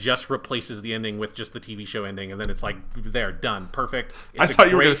that just replaces the ending with just the TV show ending, and then it's there, done, perfect. I thought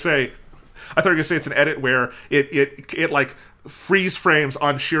you were going to say it's an edit where it freeze frames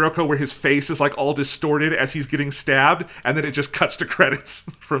on Shiroko where his face is all distorted as he's getting stabbed, and then it just cuts to credits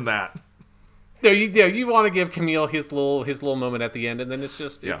from that. No, you want to give Camille his little moment at the end, and then it's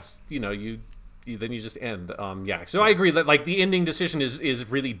just then you just end. So I agree that the ending decision is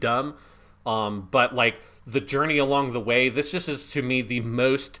really dumb, but the journey along the way, this just is to me the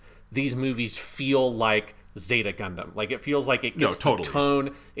most these movies feel like Zeta Gundam. It feels like it gets the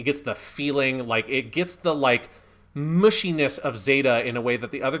tone, it gets the feeling, it gets the mushiness of Zeta in a way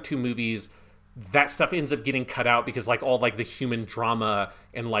that the other two movies, that stuff ends up getting cut out because all the human drama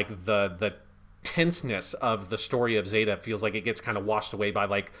and the tenseness of the story of Zeta feels like it gets kind of washed away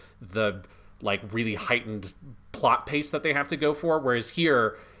by the really heightened plot pace that they have to go for. Whereas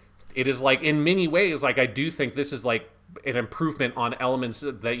here, it is in many ways, I do think this is an improvement on elements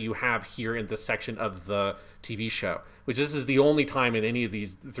that you have here in this section of the TV show, which this is the only time in any of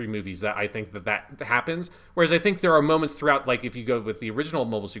these three movies that I think that happens. Whereas I think there are moments throughout, like if you go with the original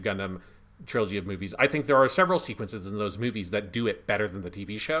Mobile Suit Gundam trilogy of movies, I think there are several sequences in those movies that do it better than the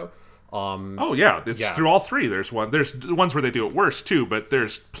TV show. It's through all three. There's ones where they do it worse too, but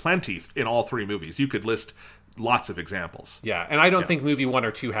there's plenty in all three movies. You could list lots of examples. Yeah, and I don't think movie 1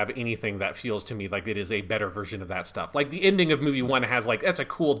 or 2 have anything that feels to me like it is a better version of that stuff. Like the ending of movie 1 has like, that's a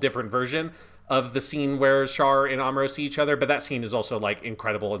cool different version of the scene where Char and Amuro see each other, but that scene is also like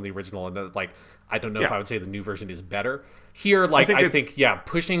incredible in the original, and like I don't know if I would say the new version is better. Here, like I think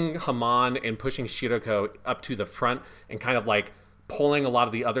pushing Haman and pushing Shiroko up to the front and kind of like pulling a lot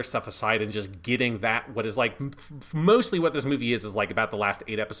of the other stuff aside and just getting that, what is like mostly what this movie is like about the last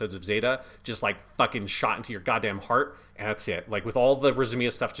 8 episodes of Zeta, just like fucking shot into your goddamn heart, and that's it. Like with all the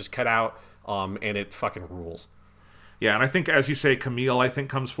Rizumia stuff just cut out, and it fucking rules. Yeah, and I think, as you say, Camille, I think,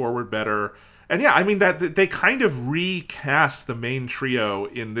 comes forward better. And yeah, I mean, that they kind of recast the main trio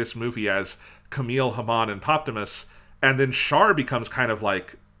in this movie as Camille, Haman, and Poptimus, and then Char becomes kind of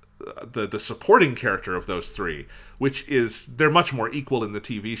like the supporting character of those three, which is, they're much more equal in the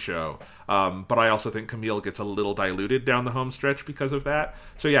TV show. But I also think Camille gets a little diluted down the home stretch because of that.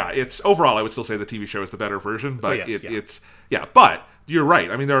 So yeah, it's overall, I would still say the TV show is the better version, but but you're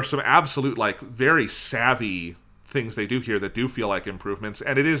right. I mean, there are some absolute, like, very savvy things they do here that do feel like improvements,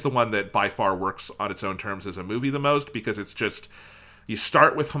 and it is the one that by far works on its own terms as a movie the most, because it's just, you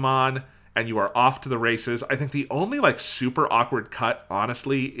start with Haman and you are off to the races. I think the only like super awkward cut,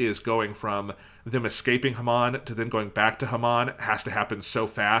 honestly, is going from them escaping Haman to then going back to Haman. It has to happen so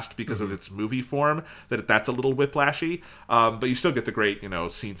fast because of its movie form that's a little whiplashy. But you still get the great,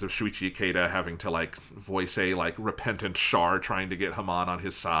 scenes of Shuichi Ikeda having to like voice a like repentant Char trying to get Haman on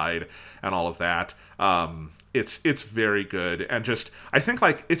his side and all of that. It's very good, and just, I think,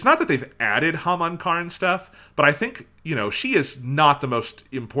 like, it's not that they've added Haman Karn stuff, but I think, she is not the most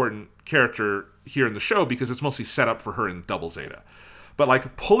important character here in the show because it's mostly set up for her in Double Zeta. But,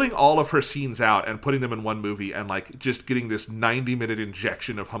 like, pulling all of her scenes out and putting them in one movie and, like, just getting this 90-minute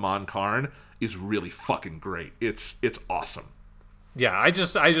injection of Haman Karn is really fucking great. It's awesome. Yeah, I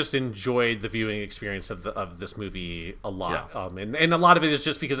just enjoyed the viewing experience of this movie a lot. Yeah. And a lot of it is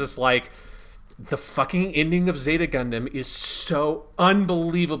just because it's like, the fucking ending of Zeta Gundam is so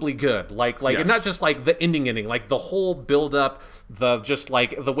unbelievably good. Like, yes. And not just like the ending, like the whole build up,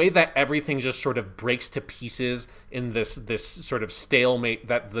 the way that everything just sort of breaks to pieces in this sort of stalemate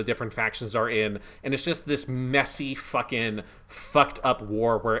that the different factions are in, and it's just this messy fucking fucked up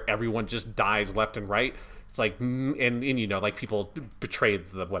war where everyone just dies left and right. It's like, and like people betray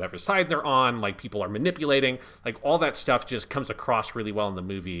the whatever side they're on, like people are manipulating, like all that stuff just comes across really well in the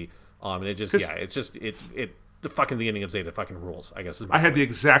movie. And it just, the ending of Zeta fucking rules, I guess. I had the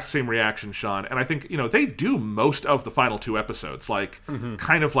exact same reaction, Sean, and I think, they do most of the final 2 episodes, like,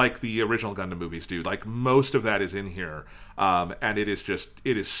 kind of like the original Gundam movies do. Like, most of that is in here, and it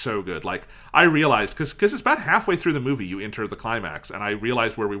is so good. Like, I realized, because it's about halfway through the movie, you enter the climax, and I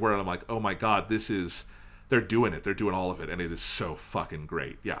realized where we were, and I'm like, oh my god, they're doing it. They're doing all of it, and it is so fucking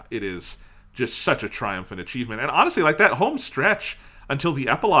great. Yeah, it is just such a triumphant achievement. And honestly, like, that home stretch until the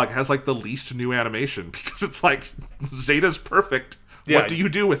epilogue has like the least new animation, because it's like, Zeta's perfect. Yeah. What do you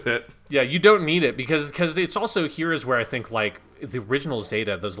do with it? Yeah, you don't need it, because it's also, here is where I think like the original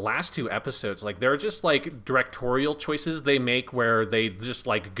Zeta, those last 2 episodes, like they're just like directorial choices they make where they just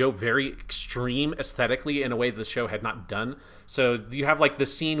like go very extreme aesthetically in a way the show had not done. So you have like the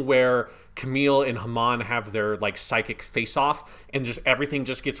scene where Camille and Haman have their like psychic face off, and just everything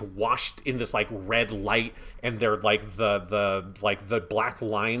just gets washed in this like red light, and they're like the black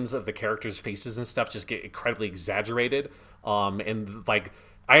lines of the characters' faces and stuff just get incredibly exaggerated. And like,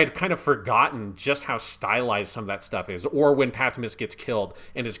 I had kind of forgotten just how stylized some of that stuff is. Or when Paptimus gets killed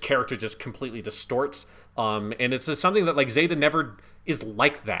and his character just completely distorts. And it's just something that like Zeta never is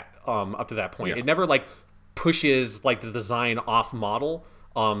like that up to that point. Yeah. It never like pushes like the design off model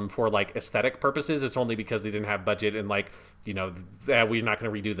for like aesthetic purposes. It's only because they didn't have budget and like, we're not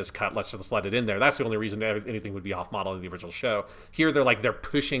going to redo this cut, let's just let it in there. That's the only reason anything would be off model in the original show. Here they're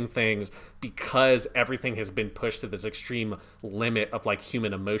pushing things because everything has been pushed to this extreme limit of like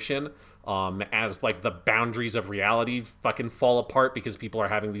human emotion, as like the boundaries of reality fucking fall apart because people are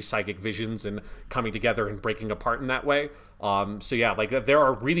having these psychic visions and coming together and breaking apart in that way. So yeah, like there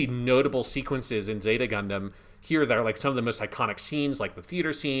are really notable sequences in Zeta Gundam here that are like some of the most iconic scenes, like the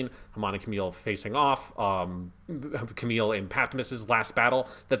theater scene, Haman and Camille facing off, Camille and Patmos's last battle,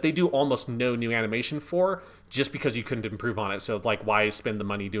 that they do almost no new animation for, just because you couldn't improve on it. So like, why spend the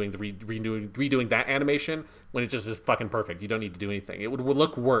money doing the redoing that animation when it just is fucking perfect? You don't need to do anything. It would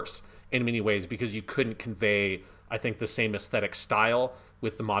look worse in many ways because you couldn't convey, I think, the same aesthetic style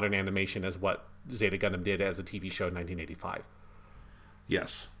with the modern animation as what Zeta Gundam did as a TV show in 1985.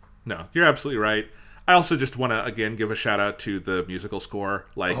 Yes. No, you're absolutely right. I also just want to, again, give a shout-out to the musical score.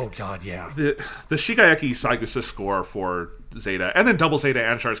 Like, oh, God, yeah. The Shigeki Saigusa score for Zeta, and then Double Zeta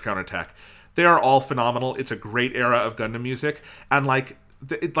and Char's Counterattack, they are all phenomenal. It's a great era of Gundam music. And, like,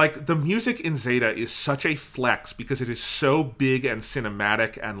 the music in Zeta is such a flex because it is so big and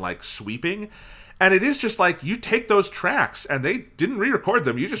cinematic and, like, sweeping. And it is just like, you take those tracks, and they didn't re-record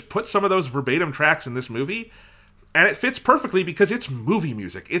them. You just put some of those verbatim tracks in this movie, and it fits perfectly because it's movie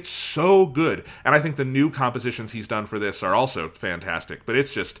music. It's so good. And I think the new compositions he's done for this are also fantastic. But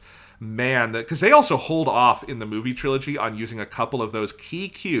it's just, man, because they also hold off in the movie trilogy on using a couple of those key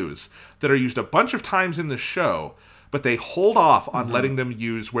cues that are used a bunch of times in the show, but they hold off on letting them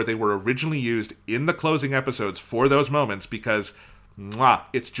use where they were originally used in the closing episodes for those moments because,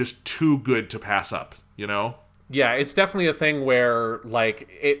 it's just too good to pass up, you know? Yeah, it's definitely a thing where, like,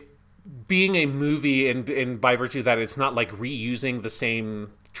 it being a movie and by virtue of that, it's not like reusing the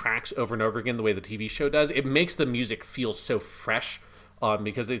same tracks over and over again the way the TV show does. It makes the music feel so fresh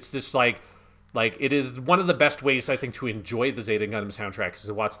because it's just like it is one of the best ways, I think, to enjoy the Zeta Gundam soundtrack is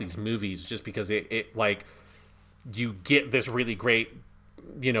to watch these movies, just because it like, you get this really great,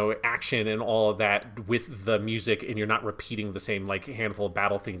 you know, action and all of that with the music, and you're not repeating the same like handful of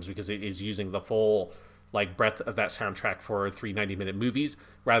battle themes because it is using the full like breadth of that soundtrack for 3 90-minute movies,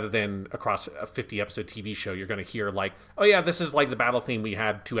 rather than across a 50-episode TV show. You're going to hear like, oh yeah, this is like the battle theme we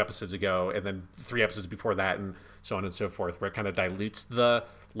had 2 episodes ago, and then 3 episodes before that, and so on and so forth, where it kind of dilutes the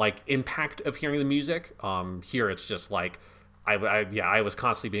like impact of hearing the music. Here it's just like, I was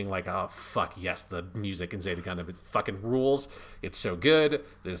constantly being like, oh fuck yes, the music in Zeta Gundam, it fucking rules. It's so good.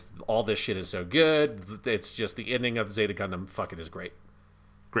 All this shit is so good. It's just the ending of Zeta Gundam. Fuck, it is great.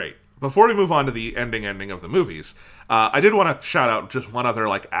 Great. Before we move on to the ending of the movies, I did want to shout out just one other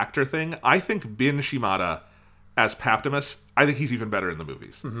like actor thing. I think Bin Shimada as Paptimus, I think he's even better in the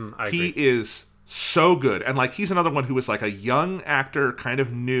movies. I agree. He is so good, and like he's another one who was like a young actor, kind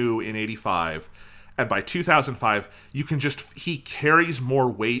of new in '85, and by 2005, he carries more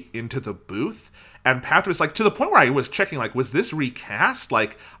weight into the booth. And Paptimus, like to the point where I was checking, like, was this recast?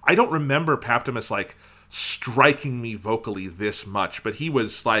 Like, I don't remember Paptimus like striking me vocally this much, but he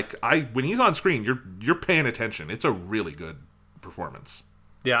was like, when he's on screen, you're paying attention. It's a really good performance.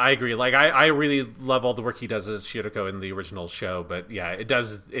 Yeah, I agree. Like, I really love all the work he does as Shiroko in the original show, but yeah, it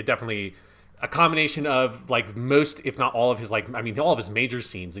definitely a combination of like most, if not all of his, like, I mean, all of his major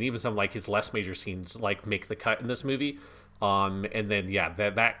scenes and even some like his less major scenes like make the cut in this movie. And then yeah,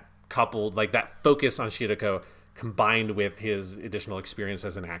 that coupled, like that focus on Shiroko combined with his additional experience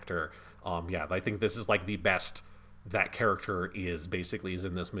as an actor, yeah, I think this is like the best that character is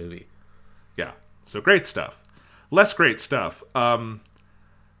in this movie. Yeah, so great stuff. Less great stuff. So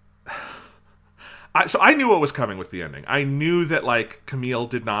I knew what was coming with the ending. I knew that like Camille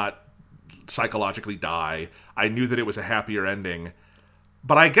did not psychologically die. I knew that it was a happier ending,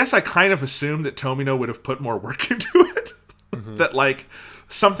 but I guess I kind of assumed that Tomino would have put more work into it. That like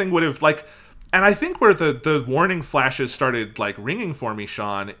something would have like. And I think where the warning flashes started like ringing for me,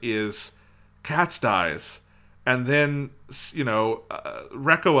 Sean, is Katz dies, and then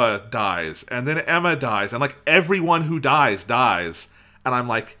Rekoa dies, and then Emma dies, and like everyone who dies, and I'm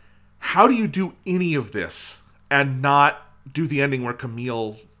like, how do you do any of this and not do the ending where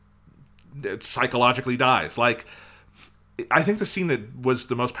Camille psychologically dies? Like, I think the scene that was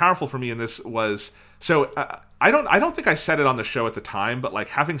the most powerful for me in this was I don't think I said it on the show at the time, but like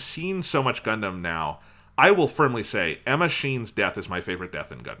having seen so much Gundam now, I will firmly say Emma Sheen's death is my favorite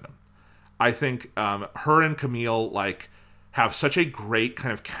death in Gundam. I think her and Camille like have such a great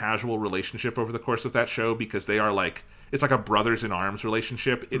kind of casual relationship over the course of that show, because they are like, it's like a brothers in arms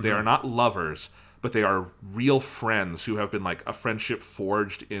relationship. They are not lovers, but they are real friends who have been like a friendship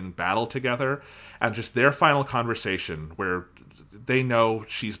forged in battle together. And just their final conversation where they know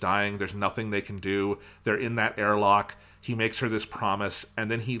she's dying, there's nothing they can do, they're in that airlock, he makes her this promise, and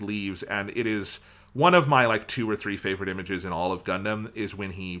then he leaves, and it is one of my like 2 or 3 favorite images in all of Gundam is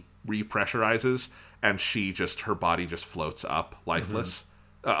when he repressurizes and her body just floats up lifeless.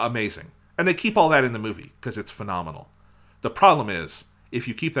 Amazing. And they keep all that in the movie because it's phenomenal. The problem is, if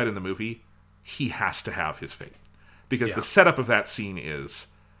you keep that in the movie, he has to have his fate. Because the setup of that scene is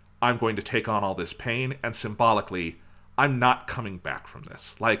I'm going to take on all this pain, and symbolically, I'm not coming back from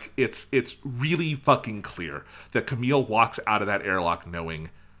this. Like, it's really fucking clear that Camille walks out of that airlock knowing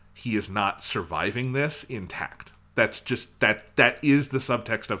he is not surviving this intact. That's just, that is the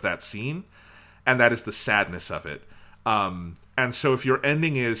subtext of that scene, and that is the sadness of it. And so if your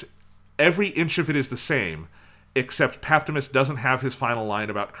ending is, every inch of it is the same, except Paptimus doesn't have his final line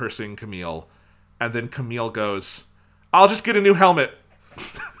about cursing Camille, and then Camille goes, I'll just get a new helmet.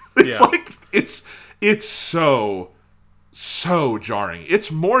 It's so jarring.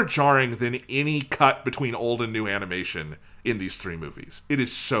 It's more jarring than any cut between old and new animation in these three movies. It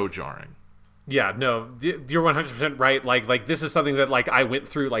is so jarring. Yeah, no, you're 100% right. Like this is something that like I went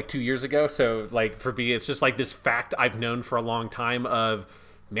through like 2 years ago. So like for me, it's just like this fact I've known for a long time of,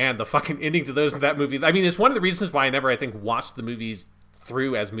 man, the fucking ending to that movie. I mean, it's one of the reasons why I never, I think, watched the movies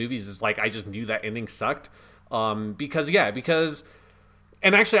through as movies is like I just knew that ending sucked. Because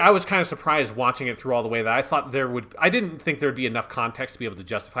and actually I was kind of surprised watching it through all the way that I didn't think there'd be enough context to be able to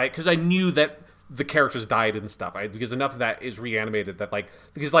justify it because I knew that the characters died and stuff. Because enough of that is reanimated that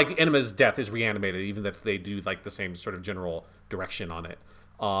because Enema's death is reanimated, even if they do like the same sort of general direction on it.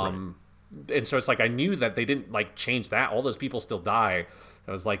 Right. And so it's like I knew that they didn't like change that. All those people still die.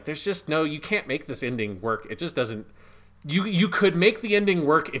 I was like, there's just you can't make this ending work. It just doesn't. You could make the ending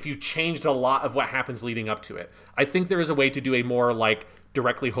work if you changed a lot of what happens leading up to it. I think there is a way to do a more like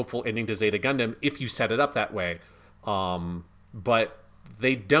directly hopeful ending to Zeta Gundam if you set it up that way. But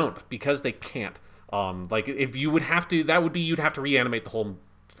they don't because they can't. Like if you would have to, you'd have to reanimate the whole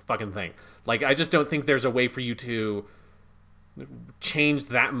fucking thing. Like I just don't think there's a way for you to change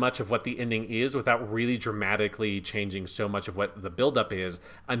that much of what the ending is without really dramatically changing so much of what the buildup is,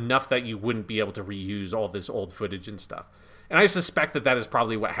 enough that you wouldn't be able to reuse all this old footage and stuff. And I suspect that is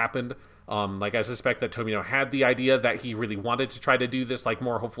probably what happened. I suspect that Tomino had the idea that he really wanted to try to do this like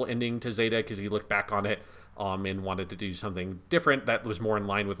more hopeful ending to Zeta because he looked back on it and wanted to do something different that was more in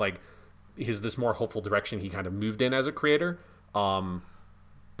line with like this more hopeful direction he kind of moved in as a creator.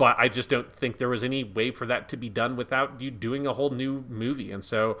 But I just don't think there was any way for that to be done without you doing a whole new movie. And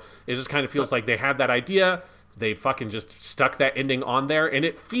so it just kind of feels like they had that idea. They fucking just stuck that ending on there. And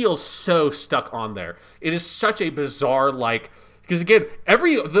it feels so stuck on there. It is such a bizarre, like... Because again,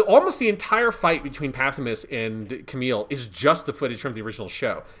 almost the entire fight between Paptimus and Camille is just the footage from the original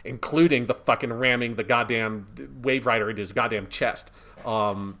show, including the fucking ramming the goddamn Wave Rider into his goddamn chest.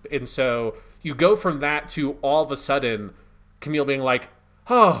 And so you go from that to all of a sudden Camille being like,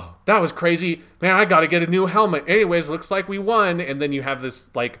 oh, that was crazy. Man, I gotta get a new helmet. Anyways, looks like we won. And then you have this,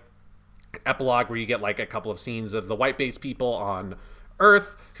 like, epilogue where you get, like, a couple of scenes of the white-based people on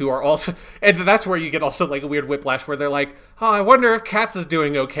Earth who are also... And that's where you get also, like, a weird whiplash where they're like, oh, I wonder if Katz is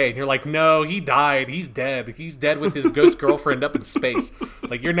doing okay. And you're like, no, he died. He's dead. He's dead with his ghost girlfriend up in space.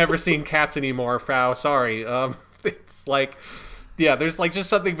 Like, you're never seeing Katz anymore, Frau. Sorry. It's like... Yeah, there's, like, just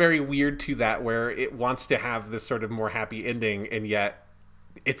something very weird to that where it wants to have this sort of more happy ending, and yet...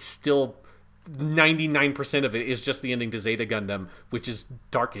 it's still 99% of it is just the ending to Zeta Gundam, which is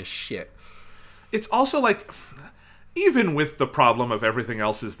dark as shit. It's also like, even with the problem of everything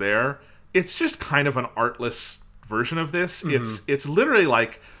else is there, it's just kind of an artless version of this. Mm-hmm. It's literally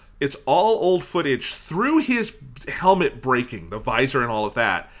like, it's all old footage through his helmet breaking, the visor and all of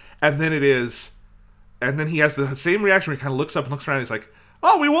that. And then he has the same reaction where he kind of looks up and looks around and he's like,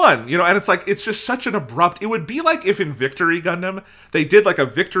 oh, we won, and it's like, it's just such an abrupt, it would be like if in Victory Gundam, they did like a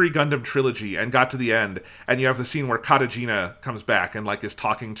Victory Gundam trilogy and got to the end, and you have the scene where Katagina comes back and like is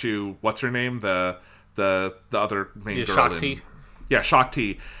talking to, what's her name? The other main girl. Shakti. Yeah,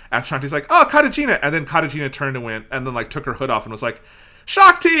 Shakti. And Shakti's like, oh, Katagina. And then Katagina turned and went, and then like took her hood off and was like,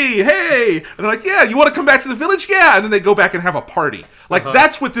 Shakti, hey! And they're like, yeah, you want to come back to the village? Yeah! And then they go back and have a party. Like,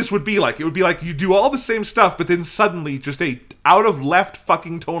 That's what this would be like. It would be like you do all the same stuff, but then suddenly just a out of left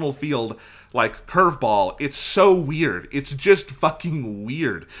fucking tonal field, like, curveball. It's so weird. It's just fucking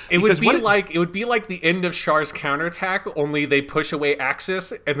weird. It would be like the end of Char's counterattack, only they push away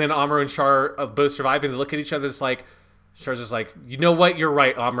Axis, and then Amuro and Char both survive, and they look at each other, it's like, Char's just like, you know what? You're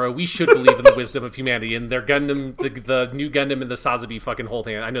right, Amuro. We should believe in the wisdom of humanity. And their Gundam, the new Gundam and the Sazabi fucking hold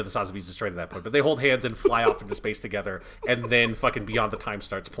hands. I know the Sazabi's destroyed at that point, but they hold hands and fly off into space together. And then fucking Beyond the Time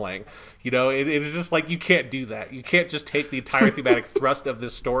starts playing. It's just like, you can't do that. You can't just take the entire thematic thrust of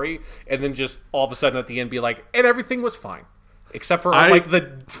this story and then just all of a sudden at the end be like, and everything was fine. Except for like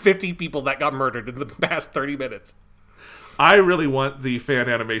the 50 people that got murdered in the past 30 minutes. I really want the fan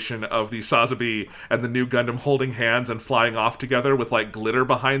animation of the Sazabi and the new Gundam holding hands and flying off together with like glitter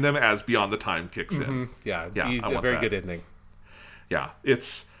behind them as Beyond the Time kicks in. Yeah, I want a very good ending. Yeah,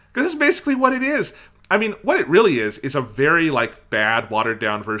 because it's basically what it is. I mean, what it really is a very, like, bad,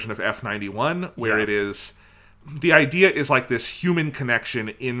 watered-down version of F91, where it is... The idea is, like, this human connection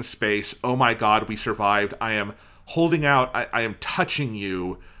in space. Oh my god, we survived. I am holding out. I am touching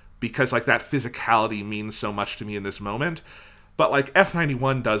you because, like, that physicality means so much to me in this moment. But, like,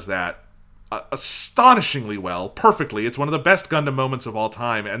 F91 does that astonishingly well, perfectly. It's one of the best Gundam moments of all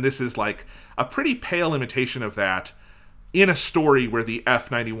time, and this is, like, a pretty pale imitation of that in a story where the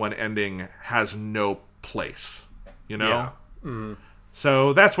F91 ending has no place, you know? Yeah. Mm.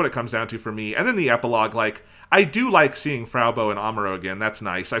 So that's what it comes down to for me. And then the epilogue, like, I do like seeing Fraubo and Amuro again. That's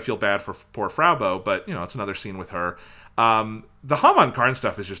nice. I feel bad for poor Fraubo, but, you know, it's another scene with her. The Haman Karn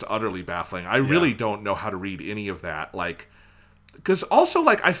stuff is just utterly baffling. I really don't know how to read any of that. Like, because also,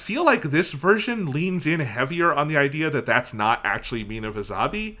 like, I feel like this version leans in heavier on the idea that that's not actually Mina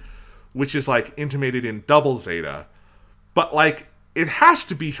Wasabi, which is, like, intimated in Double Zeta. But, like, it has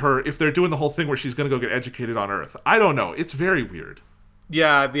to be her if they're doing the whole thing where she's going to go get educated on Earth. I don't know. It's very weird.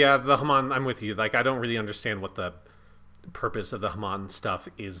 Yeah, the Haman, I'm with you. Like, I don't really understand what the purpose of the Haman stuff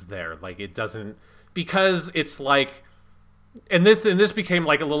is there. Like, it doesn't... Because it's, like... And this became,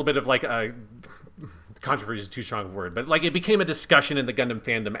 like, a little bit of, like, a... Controversy is too strong a word. But, like, it became a discussion in the Gundam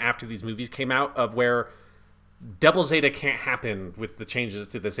fandom after these movies came out of where Double Zeta can't happen with the changes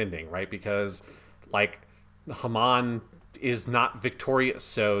to this ending, right? Because, like, Haman is not victorious,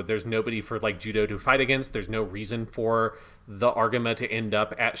 so there's nobody for, like, Judo to fight against. There's no reason for the Argama to end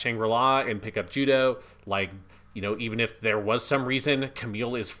up at Shangri-La and pick up Judo. Like, you know, even if there was some reason,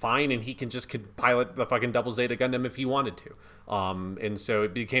 Camille is fine and he can just pilot the fucking Double Zeta Gundam if he wanted to. And so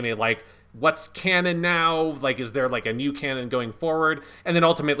it became a, like, what's canon now? Like, is there, like, a new canon going forward? And then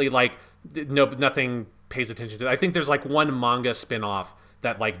ultimately, like, nothing pays attention to it. I think there's, like, one manga spin-off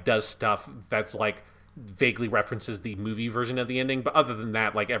that, like, does stuff that's, like, vaguely references the movie version of the ending, but other than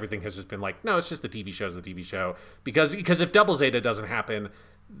that, like, everything has just been like, no, it's just the TV show's the TV show. Because if Double Zeta doesn't happen,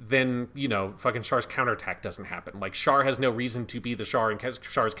 then, you know, fucking Char's counterattack doesn't happen. Like, Char has no reason to be the Char in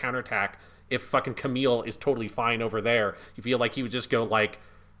Char's counterattack if fucking Camille is totally fine over there. You feel like he would just go, like,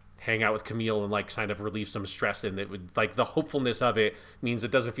 hang out with Camille and, like, kind of relieve some stress, and it would, like, the hopefulness of it means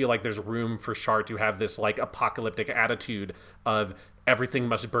it doesn't feel like there's room for Char to have this, like, apocalyptic attitude of everything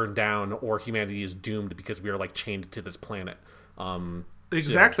must burn down or humanity is doomed because we are, like, chained to this planet.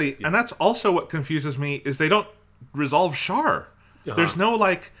 Exactly. So, yeah. And that's also what confuses me is they don't resolve Char. There's no,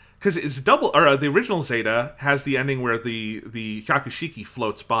 like, because it's the original Zeta has the ending where the Hyakushiki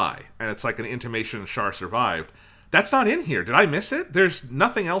floats by and it's like an intimation Char survived. That's not in here. Did I miss it? There's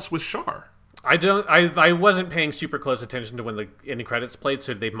nothing else with Char. I wasn't paying super close attention to when the ending credits played,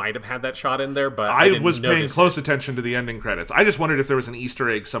 so they might have had that shot in there, but I was paying close attention to the ending credits. I just wondered if there was an Easter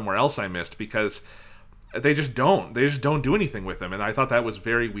egg somewhere else I missed, because they just don't do anything with them, and I thought that was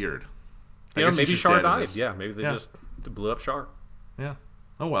very weird. You know, maybe Char died. Yeah, maybe they just blew up Char. Yeah.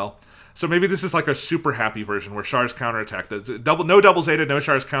 Oh well. So maybe this is like a super happy version where Char's counterattack does no Double Zeta, no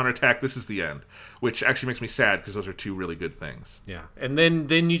Char's counterattack. This is the end, which actually makes me sad because those are two really good things. Yeah, and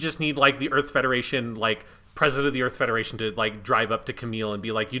then you just need, like, the Earth Federation, like, president of the Earth Federation to, like, drive up to Camille and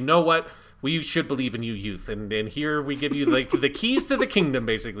be like, you know what? We should believe in you, youth, and here we give you, like, the keys to the kingdom.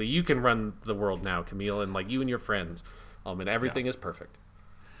 Basically, you can run the world now, Camille, and, like, you and your friends, and everything is perfect.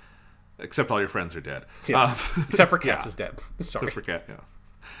 Except all your friends are dead. Yeah. Except for Katz is dead. Sorry. Except for Kat, yeah.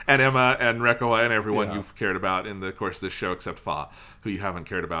 And Emma and Rekoa and everyone you've cared about in the course of this show, except Fa, who you haven't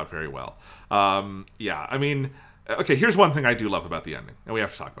cared about very well. I mean, okay, here's one thing I do love about the ending, and we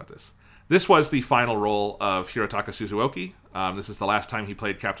have to talk about this. This was the final role of Hirotaka Suzuoki. This is the last time he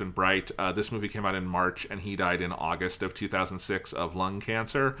played Captain Bright. This movie came out in March, and he died in August of 2006 of lung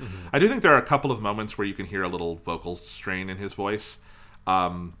cancer. Mm-hmm. I do think there are a couple of moments where you can hear a little vocal strain in his voice.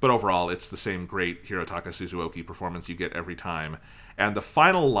 But overall, it's the same great Hirotaka Suzuoki performance you get every time. And the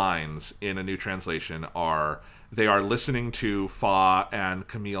final lines in a new translation are, they are listening to Fa and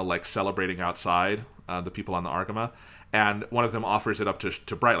Camille, like, celebrating outside, the people on the Argama. And one of them offers it up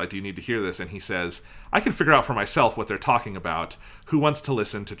to Bright, like, do you need to hear this? And he says, I can figure out for myself what they're talking about. Who wants to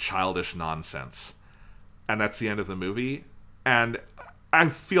listen to childish nonsense? And that's the end of the movie. And I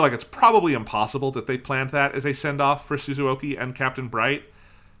feel like it's probably impossible that they planned that as a send-off for Suzuoki and Captain Bright.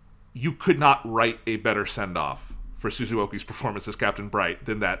 You could not write a better send-off for Suzuoki's performance as Captain Bright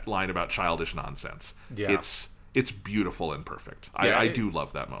than that line about childish nonsense. Yeah. It's beautiful and perfect. Yeah, I do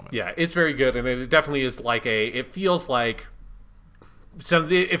love that moment. Yeah, it's very good, and it definitely is like it feels like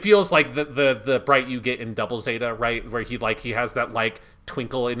the Bright you get in Double Zeta, right? Where he has that, like,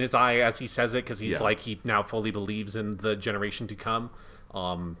 twinkle in his eye as he says it, because he's like, he now fully believes in the generation to come.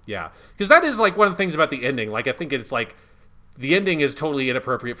 Because that is, like, one of the things about the ending. Like, I think it's like the ending is totally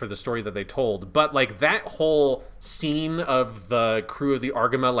inappropriate for the story that they told, but like that whole scene of the crew of the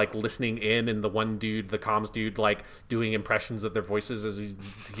Argama like listening in, and the one dude, the comms dude, like doing impressions of their voices as he's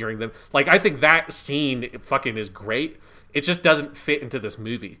hearing them, like I think that scene fucking is great. It just doesn't fit into this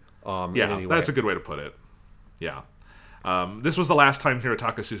movie. In any way. That's a good way to put it. Yeah. This was the last time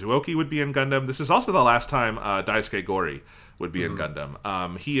Hirotaka Suzuoki would be in Gundam. This is also the last time Daisuke Gori would be in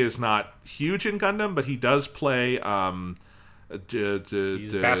Gundam. He is not huge in Gundam, but he does play...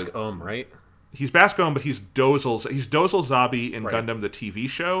 he's Basque Ohm, right? He's Basque Ohm, but he's Dozle Zabi in Gundam, the TV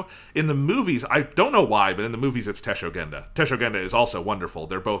show. In the movies, I don't know why, but in the movies it's Tesho Genda. Tesho Genda is also wonderful.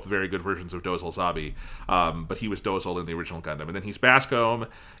 They're both very good versions of Dozle Zabi, but he was Dozle in the original Gundam. And then he's Basque Ohm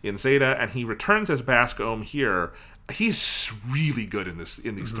in Zeta, and he returns as Basque Ohm here. He's really good in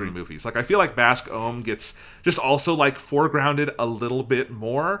these three movies. Like, I feel like Basque Ohm gets just also like foregrounded a little bit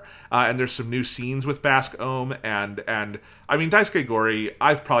more, and there's some new scenes with Basque Ohm, and I mean, Daisuke Gori,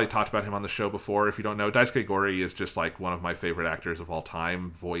 I've probably talked about him on the show before. If you don't know, Daisuke Gori is just like one of my favorite actors of all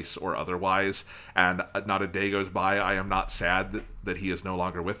time, voice or otherwise, and not a day goes by I am not sad that he is no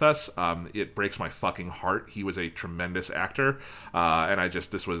longer with us. It breaks my fucking heart. He was a tremendous actor, and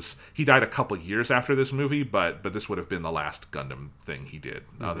he died a couple years after this movie, but this would have been the last Gundam thing he did,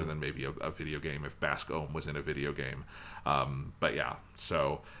 other than maybe a video game if Basque Ohm was in a video game. But yeah,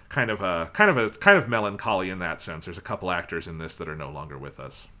 so kind of melancholy in that sense. There's a couple actors in this that are no longer with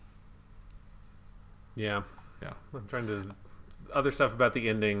us. Yeah. I'm trying to other stuff about the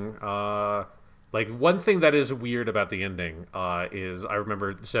ending. Like, one thing that is weird about the ending is, I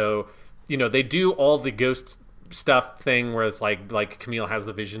remember, so, they do all the ghost stuff thing where it's like Camille has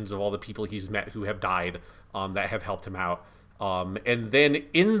the visions of all the people he's met who have died that have helped him out. And then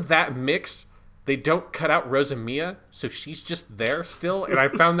in that mix, they don't cut out Rosamia, so she's just there still. And I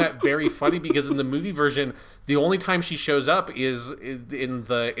found that very funny because in the movie version, the only time she shows up is in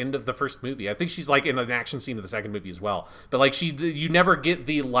the end of the first movie. I think she's like in an action scene of the second movie as well. But like you never get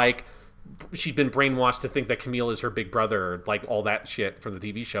the like... she'd been brainwashed to think that Camille is her big brother, like all that shit from the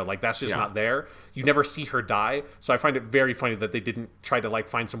TV show. Like, that's just not there. You never see her die. So I find it very funny that they didn't try to like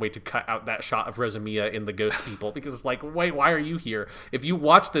find some way to cut out that shot of Rosamia in the ghost people, because it's like, wait, why are you here? If you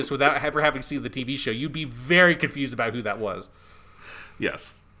watch this without ever having seen the TV show, you'd be very confused about who that was.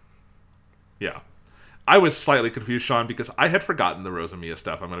 Yes. Yeah. I was slightly confused, Sean, because I had forgotten the Rosamia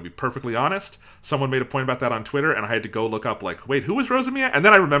stuff. I'm going to be perfectly honest. Someone made a point about that on Twitter, and I had to go look up, like, wait, who was Rosamia? And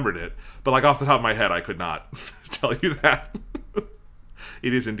then I remembered it. But, like, off the top of my head, I could not tell you that.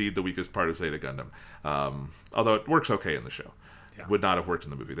 It is indeed the weakest part of Zeta Gundam. Although it works okay in the show. Yeah. Would not have worked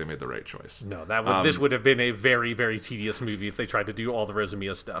in the movie. They made the right choice. No, this would have been a very, very tedious movie if they tried to do all the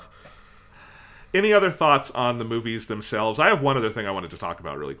Rosamia stuff. Any other thoughts on the movies themselves? I have one other thing I wanted to talk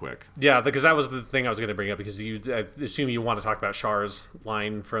about really quick. Yeah, because that was the thing I was going to bring up, because I assume you want to talk about Char's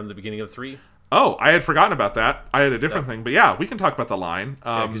line from the beginning of 3. Oh, I had forgotten about that. I had a different thing, but yeah, we can talk about the line.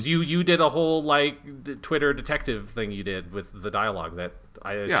 Because you did a whole like Twitter detective thing you did with the dialogue that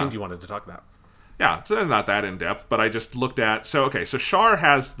I assumed you wanted to talk about. Yeah, it's not that in depth, but I just looked at. So Char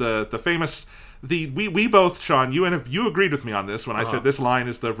has the famous. We both, Sean, you agreed with me on this when I said this line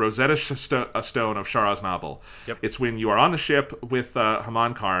is the Rosetta Stone of Char Aznavour. Yep. It's when you are on the ship with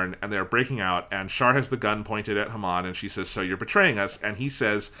Haman Karn and they're breaking out, and Char has the gun pointed at Haman, and she says, "So you're betraying us?" And he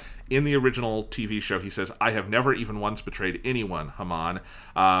says, in the original TV show, he says, "I have never even once betrayed anyone, Haman."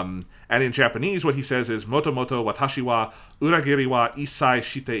 And in Japanese, what he says is, "Moto moto watashi wa uragiri wa issai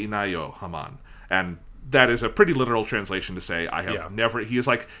shite inai yo, Haman." And that is a pretty literal translation to say, I have never. He is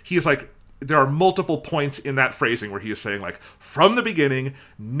like. There are multiple points in that phrasing where he is saying, like, from the beginning,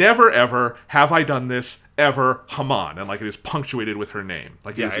 never ever have I done this, ever, Haman. And, like, it is punctuated with her name.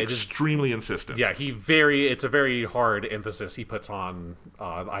 Like, it is extremely insistent. Yeah, it's a very hard emphasis he puts on,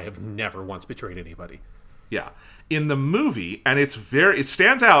 I have never once betrayed anybody. Yeah. In the movie, and it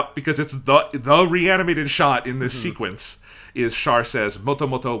stands out because it's the reanimated shot in this sequence, is Char says, "Moto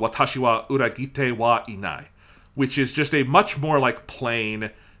moto watashi wa uragite wa inai," which is just a much more, like, plain...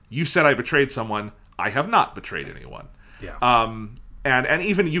 You said I betrayed someone. I have not betrayed anyone. Yeah. And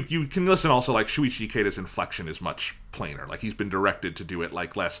even you can listen also, like, Shuichi Ikeda's inflection is much plainer. Like, he's been directed to do it,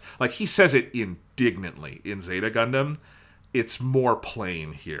 like, less. Like, he says it indignantly in Zeta Gundam. It's more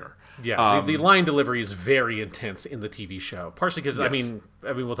plain here. Yeah, the line delivery is very intense in the TV show. Partially because, I mean,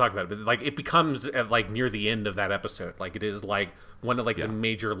 we'll talk about it, but, like, it becomes, at, like, near the end of that episode. Like, it is, like, one of, like, the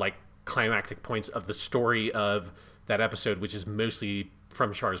major, like, climactic points of the story of that episode, which is mostly...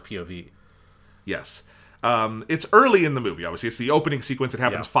 from Char's POV. Yes. It's early in the movie, obviously. It's the opening sequence. It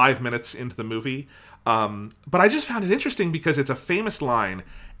happens 5 minutes into the movie. But I just found it interesting because it's a famous line,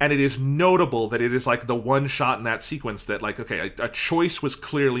 and it is notable that it is like the one shot in that sequence that, like, okay, a choice was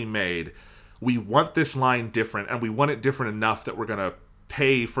clearly made. We want this line different, and we want it different enough that we're going to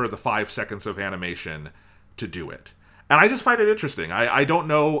pay for the 5 seconds of animation to do it. And I just find it interesting. I don't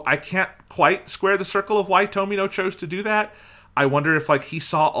know. I can't quite square the circle of why Tomino chose to do that. I wonder if, like, he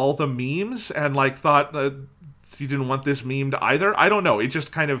saw all the memes and, like, thought he didn't want this memed either. I don't know. It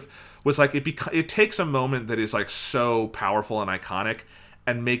just kind of was like it takes a moment that is, like, so powerful and iconic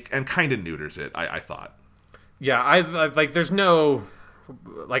and kind of neuters it. I thought. Yeah, I've like, there's no,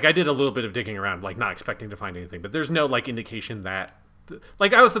 like, I did a little bit of digging around, like, not expecting to find anything, but there's no, like, indication that,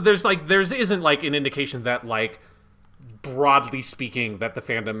 like, there isn't, like, an indication that, like, broadly speaking, that the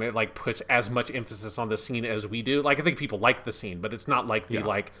fandom, like, puts as much emphasis on the scene as we do. Like, I think people like the scene, but it's not like the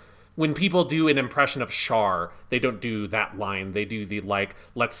like, when people do an impression of Char, they don't do that line. They do the, like,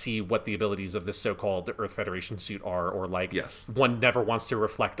 let's see what the abilities of this so-called Earth Federation suit are, or, like, one never wants to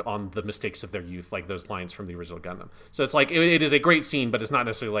reflect on the mistakes of their youth, like those lines from the original Gundam. So it's like, it is a great scene, but it's not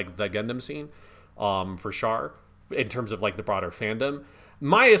necessarily like the Gundam scene for Char in terms of, like, the broader fandom.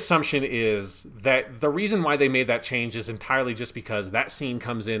 My assumption is that the reason why they made that change is entirely just because that scene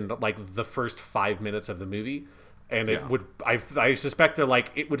comes in, like, the first 5 minutes of the movie. And it would, I suspect they're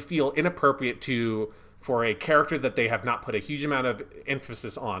like, it would feel inappropriate for a character that they have not put a huge amount of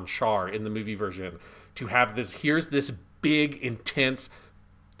emphasis on, Char, in the movie version, to have here's this big, intense,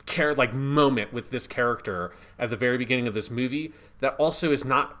 moment with this character at the very beginning of this movie that also is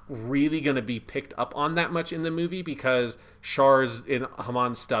not really going to be picked up on that much in the movie because Char's in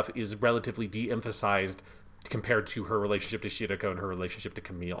Hamon's stuff is relatively de-emphasized compared to her relationship to Shirako and her relationship to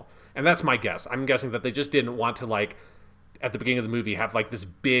Camille. And that's my guess. I'm guessing that they just didn't want to, like, at the beginning of the movie, have, like, this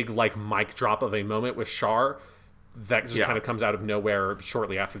big, like, mic drop of a moment with Char that just kind of comes out of nowhere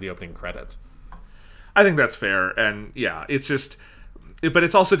shortly after the opening credits. I think that's fair. And, yeah, it's just... But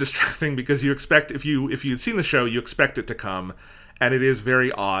it's also distracting because you expect, if you'd seen the show, you expect it to come, and it is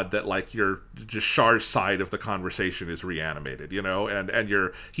very odd that, like, just Char's side of the conversation is reanimated, you know, and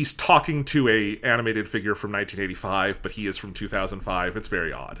he's talking to a animated figure from 1985, but he is from 2005. It's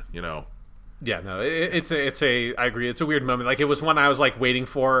very odd, you know. Yeah, no, I agree. It's a weird moment. Like, it was one I was, like, waiting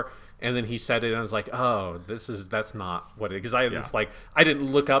for, and then he said it, and I was like, oh, that's not what it is. Because it's like, I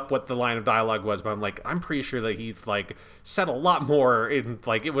didn't look up what the line of dialogue was, but I'm like, I'm pretty sure that he's, like, said a lot more in,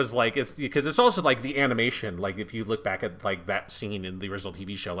 like, it was like, it's because it's also, like, the animation. Like, if you look back at, like, that scene in the original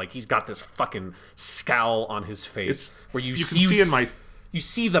TV show, like, he's got this fucking scowl on his face where you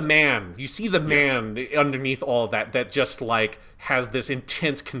see the man underneath all of that just, like, has this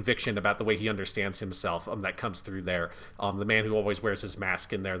intense conviction about the way he understands himself that comes through there. The man who always wears his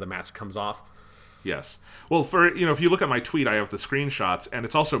mask in there, the mask comes off. Yes. Well, if you look at my tweet, I have the screenshots, and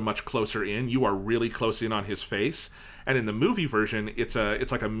it's also much closer in. You are really close in on his face. And in the movie version, it's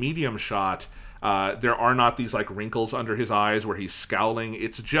like a medium shot. There are not these, like, wrinkles under his eyes where he's scowling.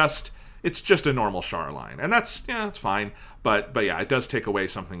 It's just a normal Char line. And that's fine. But yeah, it does take away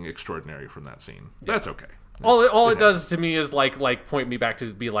something extraordinary from that scene. Yeah. That's okay. All it does to me is like point me back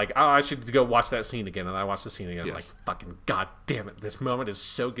to be like, oh, I should go watch that scene again, and I watch the scene again. Yes. Like, fucking god damn it, this moment is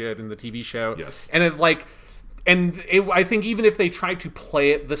so good in the TV show. Yes, and I think even if they tried to play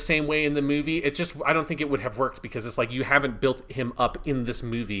it the same way in the movie, I don't think it would have worked because it's like you haven't built him up in this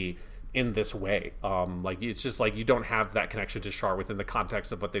movie in this way. Like, it's just like you don't have that connection to Char within the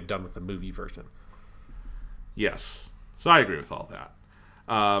context of what they've done with the movie version. Yes, so I agree with all that.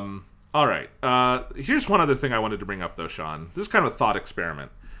 All right. Here's one other thing I wanted to bring up, though, Sean. This is kind of a thought experiment.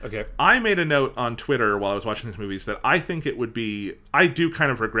 Okay. I made a note on Twitter while I was watching these movies that I think it would be... I do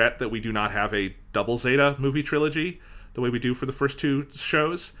kind of regret that we do not have a double Zeta movie trilogy the way we do for the first two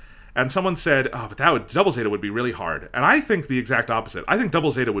shows. And someone said, oh, but double Zeta would be really hard. And I think the exact opposite. I think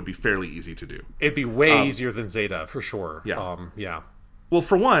double Zeta would be fairly easy to do. It'd be way easier than Zeta, for sure. Yeah. Yeah. Well,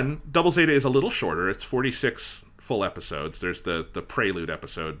 for one, double Zeta is a little shorter. It's 46 full episodes. There's the prelude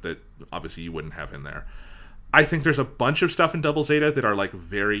episode that obviously you wouldn't have in there. I think there's a bunch of stuff in double Zeta that are, like,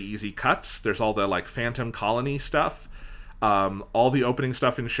 very easy cuts. There's all the, like, Phantom Colony stuff. All the opening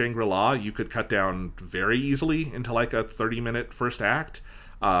stuff in Shangri-La you could cut down very easily into, like, a 30-minute first act.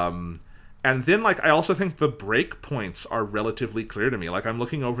 And then, like, I also think the break points are relatively clear to me. Like, I'm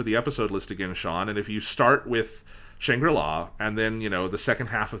looking over the episode list again, Sean, and if you start with Shangri-La, and then, the second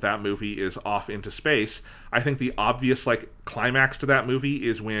half of that movie is off into space. I think the obvious, climax to that movie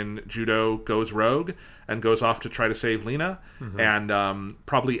is when Judo goes rogue and goes off to try to save Lena, and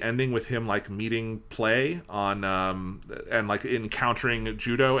probably ending with him, meeting Play on, and, encountering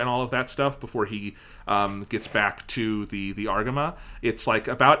Judo and all of that stuff before he gets back to the Argama. It's,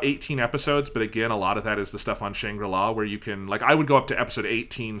 about 18 episodes, but again, a lot of that is the stuff on Shangri-La, where you can, I would go up to episode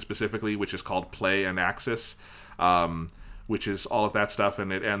 18 specifically, which is called Play and Axis, which is all of that stuff,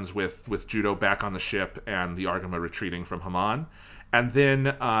 and it ends with Judo back on the ship and the Argama retreating from Haman. And then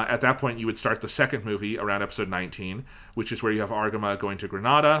at that point, you would start the second movie around episode 19, which is where you have Argama going to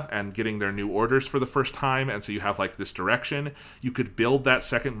Granada and getting their new orders for the first time. And so you have this direction. You could build that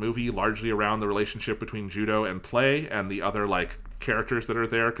second movie largely around the relationship between Judo and Play and the other characters that are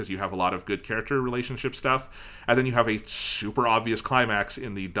there, because you have a lot of good character relationship stuff. And then you have a super obvious climax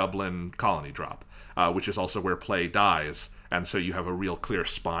in the Dublin colony drop, which is also where Play dies. And so you have a real clear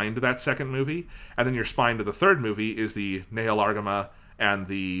spine to that second movie. And then your spine to the third movie is the Nahel Argama and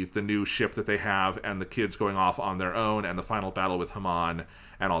the new ship that they have, and the kids going off on their own, and the final battle with Haman,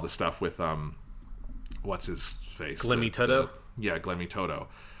 and all the stuff with, what's his face? Glemmy Toto? Yeah, Glemmy Toto.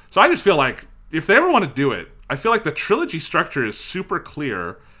 So I just feel like, if they ever want to do it, I feel like the trilogy structure is super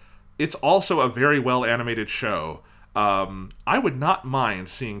clear. It's also a very well-animated show. I would not mind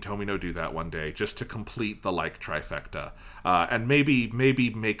seeing Tomino do that one day, just to complete the trifecta, and maybe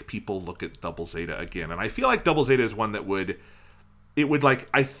make people look at Double Zeta again. And I feel like Double Zeta is one that would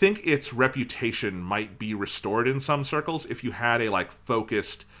I think its reputation might be restored in some circles if you had a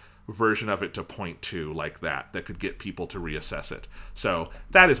focused version of it to point to that could get people to reassess it. So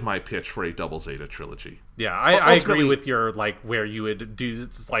that is my pitch for a Double Zeta trilogy. Yeah, I agree with your where you would do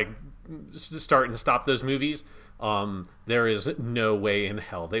start and stop those movies. There is no way in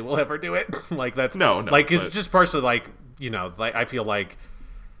hell they will ever do it. That's no. It's just partially I feel like,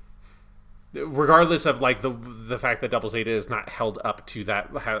 regardless of the fact that Double Zeta is not held up to that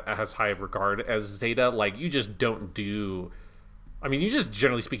as high of regard as Zeta, you just don't do. I mean, you just,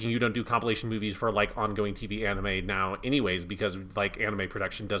 generally speaking, you don't do compilation movies for ongoing TV anime now, anyways, because anime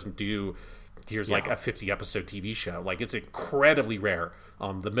production doesn't do. Here's a 50 episode TV show. It's incredibly rare.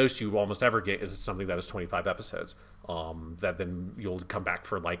 The most you almost ever get is something that is 25 episodes. That then you'll come back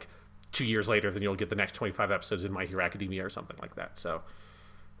for 2 years later, then you'll get the next 25 episodes in My Hero Academia or something like that. So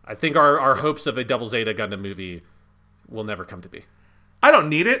I think our hopes of a Double Zeta Gundam movie will never come to be. I don't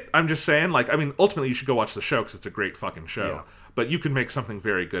need it. I'm just saying, ultimately you should go watch the show because it's a great fucking show. Yeah. But you can make something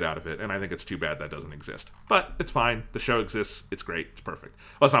very good out of it, and I think it's too bad that doesn't exist. But it's fine. The show exists. It's great. It's perfect.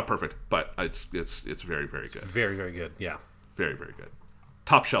 Well, it's not perfect, but it's very, very good. Very, very good. Yeah. Very, very good.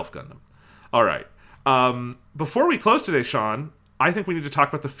 Top shelf Gundam. All right. Before we close today, Sean, I think we need to talk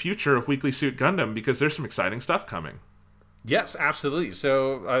about the future of Weekly Suit Gundam, because there's some exciting stuff coming. Yes, absolutely.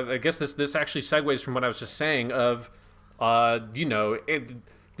 So I guess this actually segues from what I was just saying of,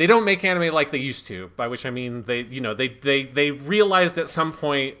 they don't make anime like they used to, by which I mean they realized at some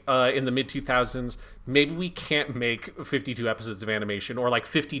point in the mid-2000s, maybe we can't make 52 episodes of animation, or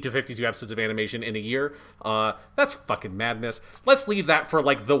 50 to 52 episodes of animation in a year. That's fucking madness. Let's leave that for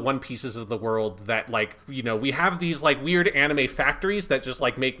the One Pieces of the world that we have these weird anime factories that just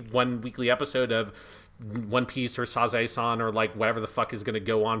make one weekly episode of One Piece or Sazae-san or whatever the fuck is going to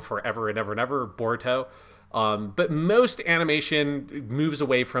go on forever and ever and ever, Boruto. But most animation moves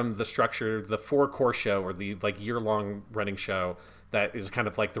away from the structure, the 4-core show, or the year-long running show that is kind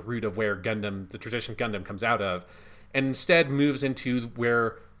of the root of where Gundam, the tradition Gundam, comes out of, and instead moves into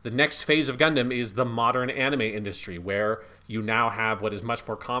where the next phase of Gundam is the modern anime industry, where you now have what is much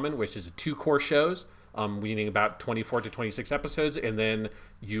more common, which is 2-core shows, meaning about 24 to 26 episodes, and then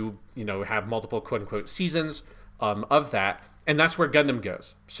you have multiple quote-unquote seasons of that, and that's where Gundam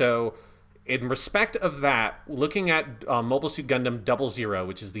goes. So in respect of that, looking at Mobile Suit Gundam 00,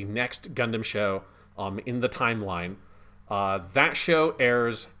 which is the next Gundam show in the timeline, that show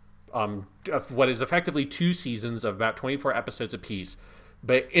airs what is effectively 2 seasons of about 24 episodes apiece,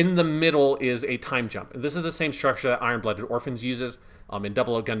 but in the middle is a time jump. And this is the same structure that Iron Blooded Orphans uses, and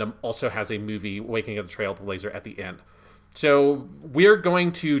 00 Gundam also has a movie, Waking of the Trailblazer, at the end. So we're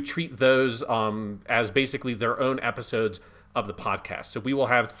going to treat those as basically their own episodes of the podcast. So we will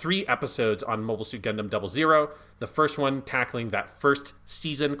have 3 episodes on Mobile Suit Gundam 00. The first one tackling that first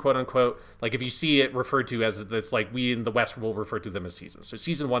season, quote unquote. If you see it referred to as, it's we in the West will refer to them as seasons. So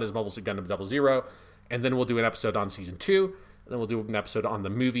season 1 is Mobile Suit Gundam 00, and then we'll do an episode on season 2, and then we'll do an episode on the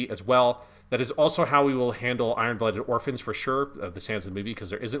movie as well. That is also how we will handle Iron-Blooded Orphans for sure, of the Sans of the movie, because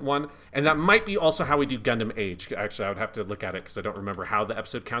there isn't one. And that might be also how we do Gundam Age. Actually, I would have to look at it because I don't remember how the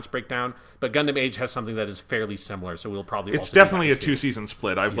episode counts break down. But Gundam Age has something that is fairly similar, so we'll probably It's definitely a 2-season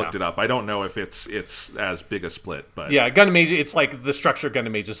split. I've looked it up. I don't know if it's as big a split, but yeah, Gundam Age. It's like the structure of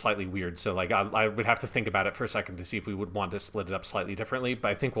Gundam Age is slightly weird. So like I would have to think about it for a second to see if we would want to split it up slightly differently.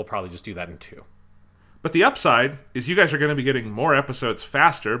 But I think we'll probably just do that in 2. But the upside is you guys are going to be getting more episodes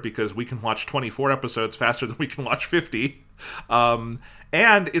faster because we can watch 24 episodes faster than we can watch 50. And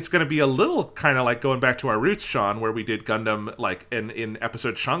it's going to be a little kind of like going back to our roots, Sean, where we did Gundam like in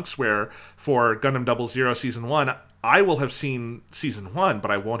episode chunks, where for Gundam 00 Season 1, I will have seen Season 1,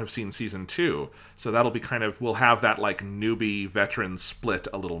 but I won't have seen Season 2. So that'll be kind of, we'll have that like newbie veteran split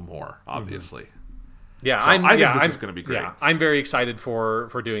a little more, obviously. Yeah, so I think this is going to be great. Yeah, I'm very excited for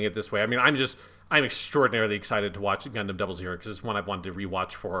doing it this way. I mean, I'm extraordinarily excited to watch Gundam 00 because it's one I've wanted to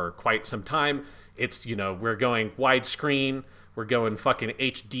rewatch for quite some time. It's, we're going widescreen. We're going fucking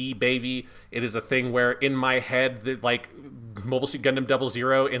HD, baby. It is a thing where in my head, like Mobile Suit Gundam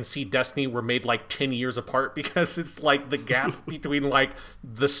 00 and Sea Destiny were made like 10 years apart because it's like the gap between like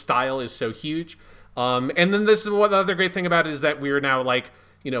the style is so huge. And then this is what the other great thing about it is that we are now like,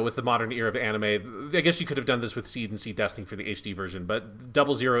 with the modern era of anime, I guess you could have done this with Seed and Sea Destiny for the HD version, but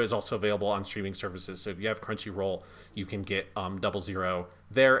 00 is also available on streaming services. So if you have Crunchyroll, you can get 00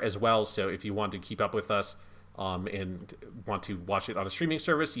 there as well. So if you want to keep up with us and want to watch it on a streaming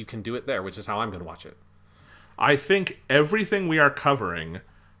service, you can do it there, which is how I'm going to watch it. I think everything we are covering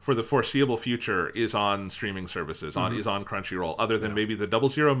for the foreseeable future is on streaming services, is on Crunchyroll, other than maybe the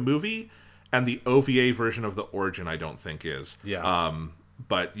 00 movie and the OVA version of the Origin, I don't think is. Yeah.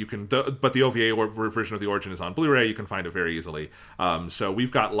 But you can, but the OVA version of the Origin is on Blu-ray. You can find it very easily. So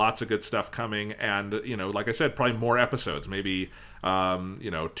we've got lots of good stuff coming, and like I said, probably more episodes. Maybe 2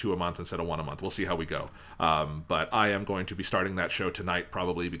 a month instead of 1 a month. We'll see how we go. But I am going to be starting that show tonight,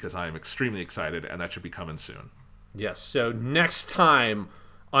 probably because I am extremely excited, and that should be coming soon. Yes. So next time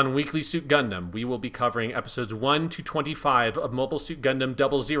on Weekly Suit Gundam, we will be covering episodes 1 to 25 of Mobile Suit Gundam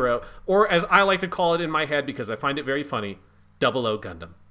 00, or as I like to call it in my head because I find it very funny, 00 Gundam.